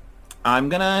 I'm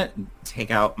gonna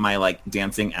take out my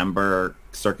dancing ember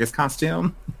circus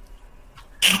costume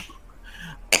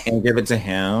and give it to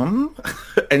him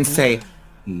and say,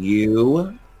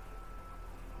 you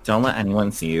don't let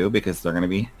anyone see you because they're gonna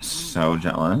be so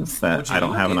jealous that I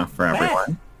don't have enough for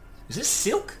everyone. Is this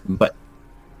silk? But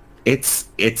it's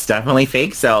definitely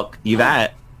fake silk. You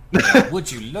bet.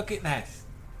 Would you look at that?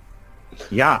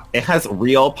 Yeah, it has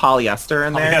real polyester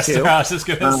in there too. I was just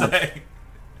gonna say.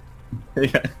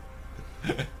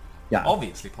 Yeah.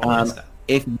 Obviously polyester.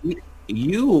 If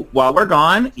you while we're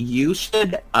gone, you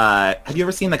should have you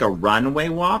ever seen a runway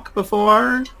walk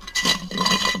before?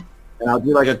 And I'll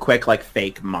do a quick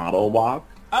fake model walk.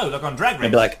 Oh, look on Drag Race.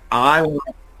 I'd be like,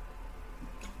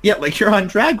 yeah, you're on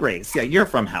Drag Race. Yeah, you're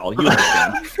from hell. You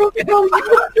understand.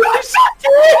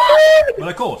 Well,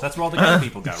 of course, that's where all the gay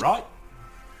people go, right?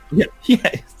 Yeah.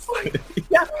 Yes.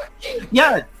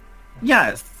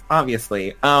 Yes.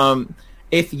 Obviously.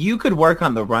 If you could work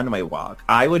on the runway walk,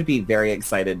 I would be very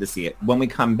excited to see it when we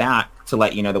come back to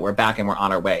let you know that we're back and we're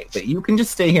on our way. But you can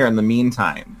just stay here in the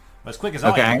meantime. As quick as I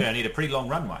am, I'm going to need a pretty long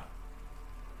runway.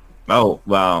 Oh,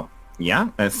 well, yeah.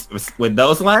 With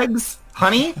those legs,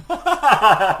 honey?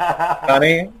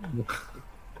 Honey?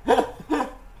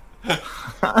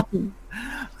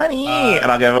 Honey!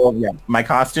 And I'll give him my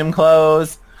costume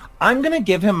clothes. I'm going to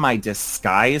give him my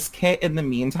disguise kit in the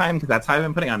meantime because that's how I've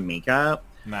been putting on makeup.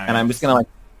 Nice. And I'm just going to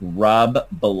rub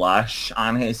blush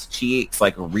on his cheeks,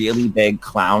 really big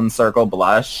clown circle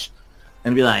blush.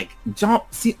 And be like, don't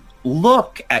see...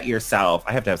 Look at yourself.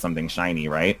 I have to have something shiny,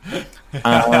 right?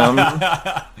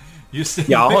 You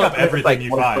see, I'll pick up everything you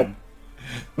find.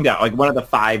 One of the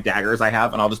 5 daggers I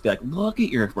have, and I'll just be like, look at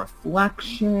your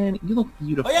reflection. You look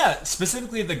beautiful. Oh, yeah.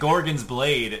 Specifically, the Gorgon's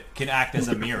blade can act as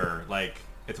a mirror.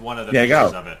 It's one of the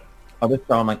features of it. I'll just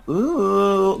go, I'm like,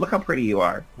 ooh, look how pretty you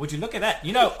are. Would you look at that?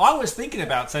 I was thinking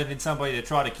about sending somebody to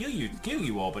try to kill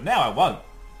you all, but now I won't.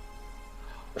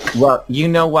 Well, you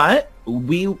know what?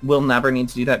 We will never need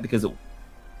to do that because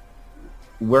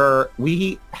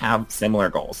we have similar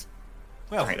goals.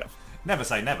 Well, kind of. Never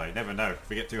say never. You never know if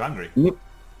we get too hungry.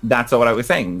 That's what I was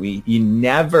saying. You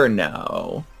never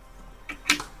know.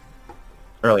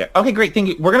 Earlier. Okay, great. Thank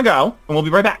you. We're going to go, and we'll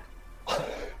be right back.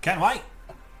 Can't wait.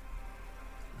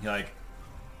 He,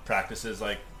 practices,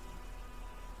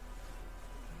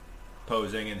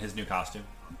 posing in his new costume.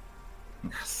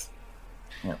 Yes.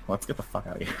 Yeah, let's get the fuck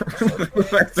out of here.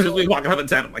 As soon as we walk out of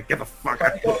the tent, I'm like, get the fuck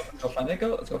out of here. Let's go find that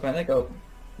goat. Let's go find that goat.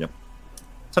 Yep.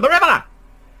 To the river!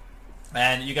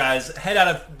 And you guys head out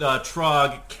of the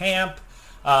Trog camp.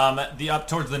 The up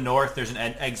towards the north, there's an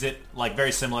exit, like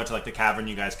very similar to like the cavern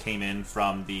you guys came in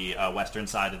from the western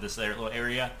side of this little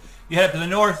area. You head up to the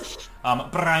north.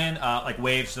 Brian like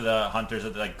waves to the hunters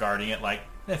that are like guarding it, like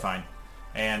they're fine,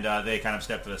 and they kind of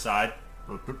step to the side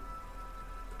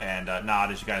and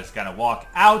nod as you guys kind of walk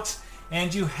out.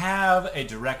 And you have a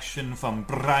direction from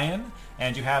Brian,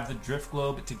 and you have the drift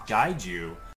globe to guide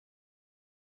you.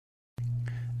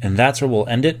 And that's where we'll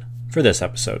end it for this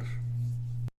episode.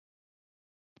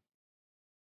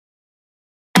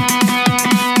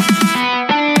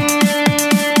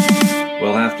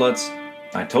 Well, Half-Bloods,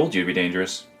 I told you it'd be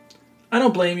dangerous. I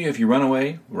don't blame you if you run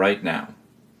away right now.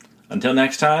 Until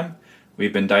next time,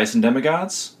 we've been Dice and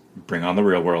Demigods. Bring on the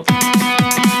real world.